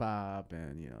about hip hop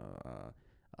and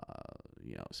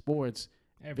sports,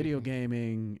 video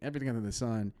gaming, everything under the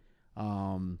sun.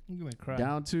 I'm gonna cry.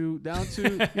 Down to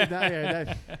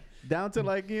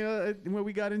like when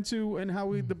we got into and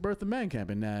how the birth of Man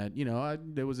Camp, and that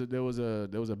there was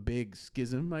a big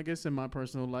schism, I guess, in my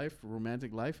personal life,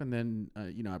 romantic life, and then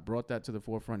I brought that to the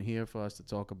forefront here for us to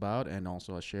talk about, and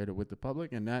also I shared it with the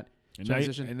public, and that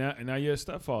transition. Now you're a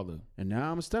stepfather. And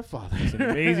now I'm a stepfather. It's an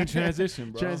amazing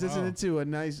transition, bro. Transition into a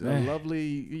nice,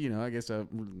 lovely, I guess a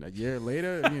year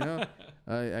later,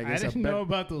 I guess I didn't know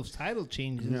about those title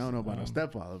changes. I don't know about a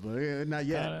stepfather, but not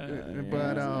yet.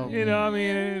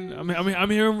 I'm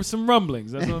hearing some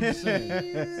rumblings. That's what I'm saying.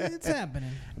 It's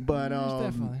happening. But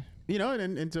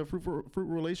and into a fruitful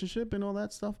relationship and all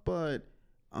that stuff. But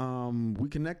we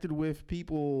connected with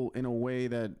people in a way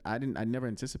that I never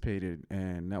anticipated,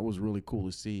 and that was really cool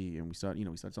to see. And we started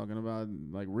talking about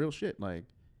like real shit, like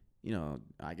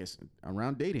I guess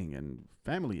around dating and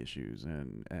family issues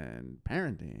and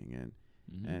parenting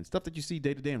and stuff that you see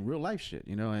day to day in real life shit,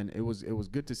 and it was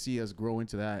good to see us grow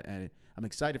into that. And I'm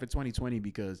excited for 2020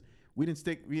 because we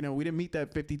didn't meet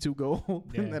that 52 goal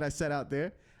that I set out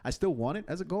there. I still want it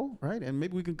as a goal, right? And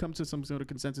maybe we can come to some sort of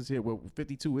consensus here where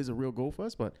 52 is a real goal for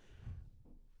us. But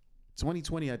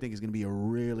 2020, I think, is going to be a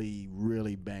really,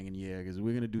 really banging year because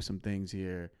we're going to do some things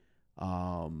here.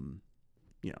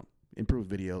 Improve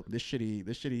video. This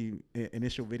shitty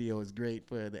initial video is great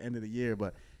for the end of the year,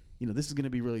 but this is going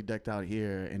to be really decked out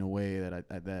here in a way that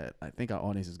I think our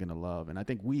audience is going to love, and I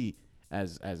think we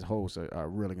as hosts are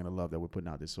really going to love that we're putting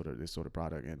out this sort of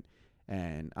product.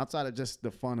 And outside of just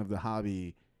the fun of the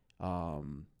hobby.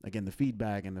 Again, the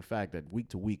feedback and the fact that week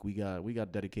to week we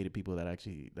got dedicated people that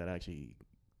actually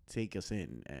take us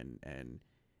in and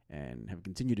have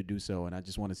continued to do so, and I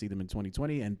just want to see them in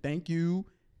 2020. And thank you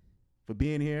for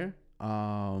being here.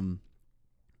 I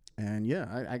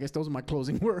guess those are my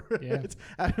closing words. Yeah.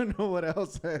 I don't know what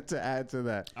else to add to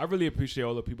that. I really appreciate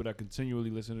all the people that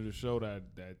continually listen to the show, that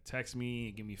text me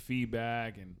and give me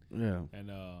feedback and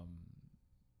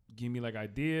give me like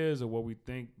ideas of what we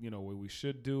think, what we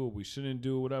should do, what we shouldn't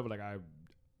do, whatever. Like I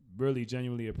really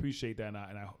genuinely appreciate that, and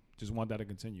I just want that to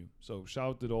continue. So shout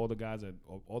out to all the guys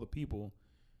all the people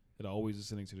that are always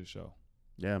listening to the show.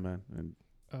 Yeah, man. And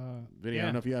Vinny, I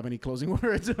don't know if you have any closing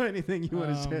words or anything you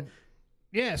want to say.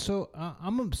 Yeah, so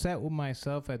I'm upset with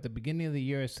myself. At the beginning of the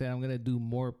year, I said I'm gonna do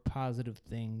more positive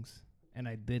things, and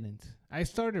I didn't. I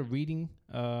started reading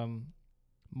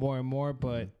more and more,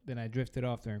 but then I drifted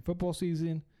off during football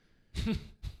season.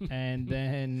 And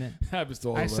then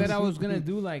I said I was gonna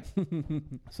do like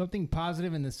something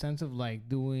positive in the sense of like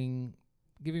giving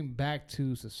back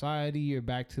to society or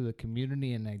back to the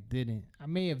community, and I didn't. I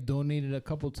may have donated a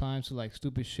couple times to like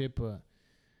stupid shit, but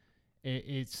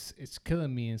it's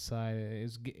killing me inside.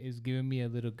 It's giving me a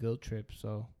little guilt trip.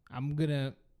 So I'm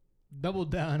gonna double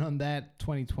down on that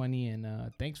 2020.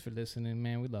 And thanks for listening,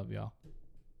 man. We love y'all.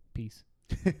 Peace.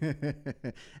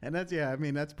 And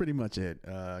that's pretty much it.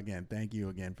 Again, thank you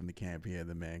again from the camp here,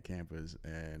 the Man Campers,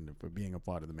 and for being a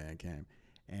part of the Man Camp.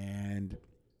 And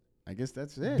I guess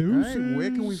that's it. Deuces. Right?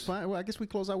 Where can we find? Well, I guess we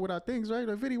close out with our things, right?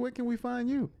 Vinny, where can we find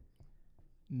you?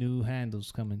 New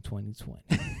handles coming 2020.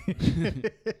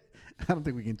 I don't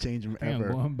think we can change them ever.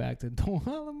 I'm going back to Don't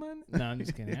Holler, man. No, I'm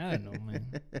just kidding. I don't know,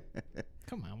 man.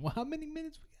 Come on. Well, how many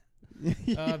minutes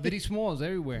we got? Vinny Smalls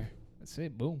everywhere. That's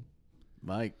it. Boom.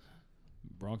 Mike.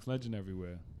 Bronx legend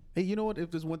everywhere. Hey, you know what?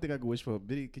 If there's one thing I could wish for,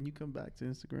 Vinny, can you come back to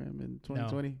Instagram in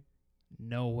 2020?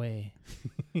 No way.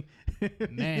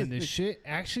 Man, the shit.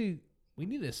 Actually, we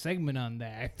need a segment on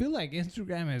that. I feel like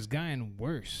Instagram has gotten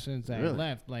worse since I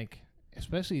left. Like,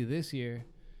 especially this year.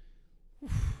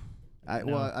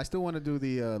 I still want to do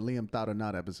the Liam Thought or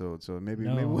Not episode, so maybe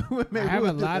I have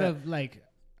a lot of like,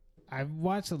 I've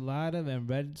watched a lot of and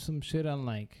read some shit on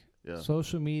like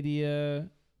social media,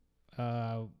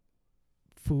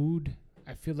 food.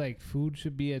 I feel like food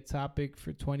should be a topic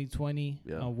for 2020.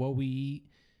 What we eat,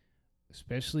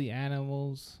 especially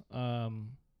animals.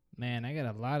 Man, I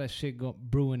got a lot of shit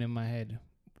brewing in my head.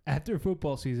 After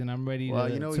football season, I'm ready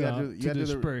to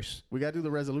disperse. We gotta do the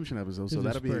resolution episode, so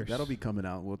that'll be coming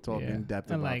out. We'll talk in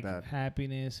depth about like that.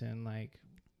 Happiness and like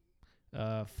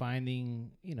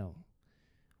finding,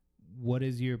 what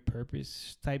is your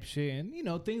purpose type shit,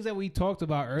 and things that we talked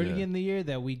about early in the year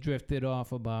that we drifted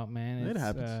off about. Man, it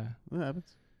happens. It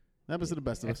happens. It happens to the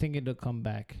best of us. I think it'll come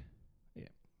back. Yeah.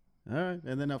 All right,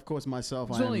 and then of course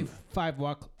myself. There's only 5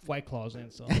 White Claws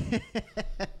in, so.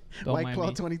 White Claw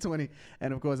 2020.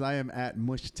 And of course, I am at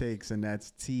Mush Takes, and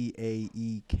that's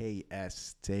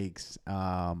TAEKS Takes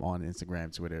on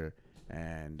Instagram, Twitter,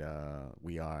 and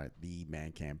we are the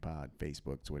Man Can Pod,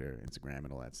 Facebook, Twitter, Instagram,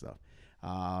 and all that stuff.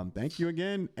 Thank you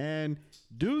again, and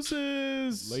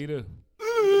deuces. Later.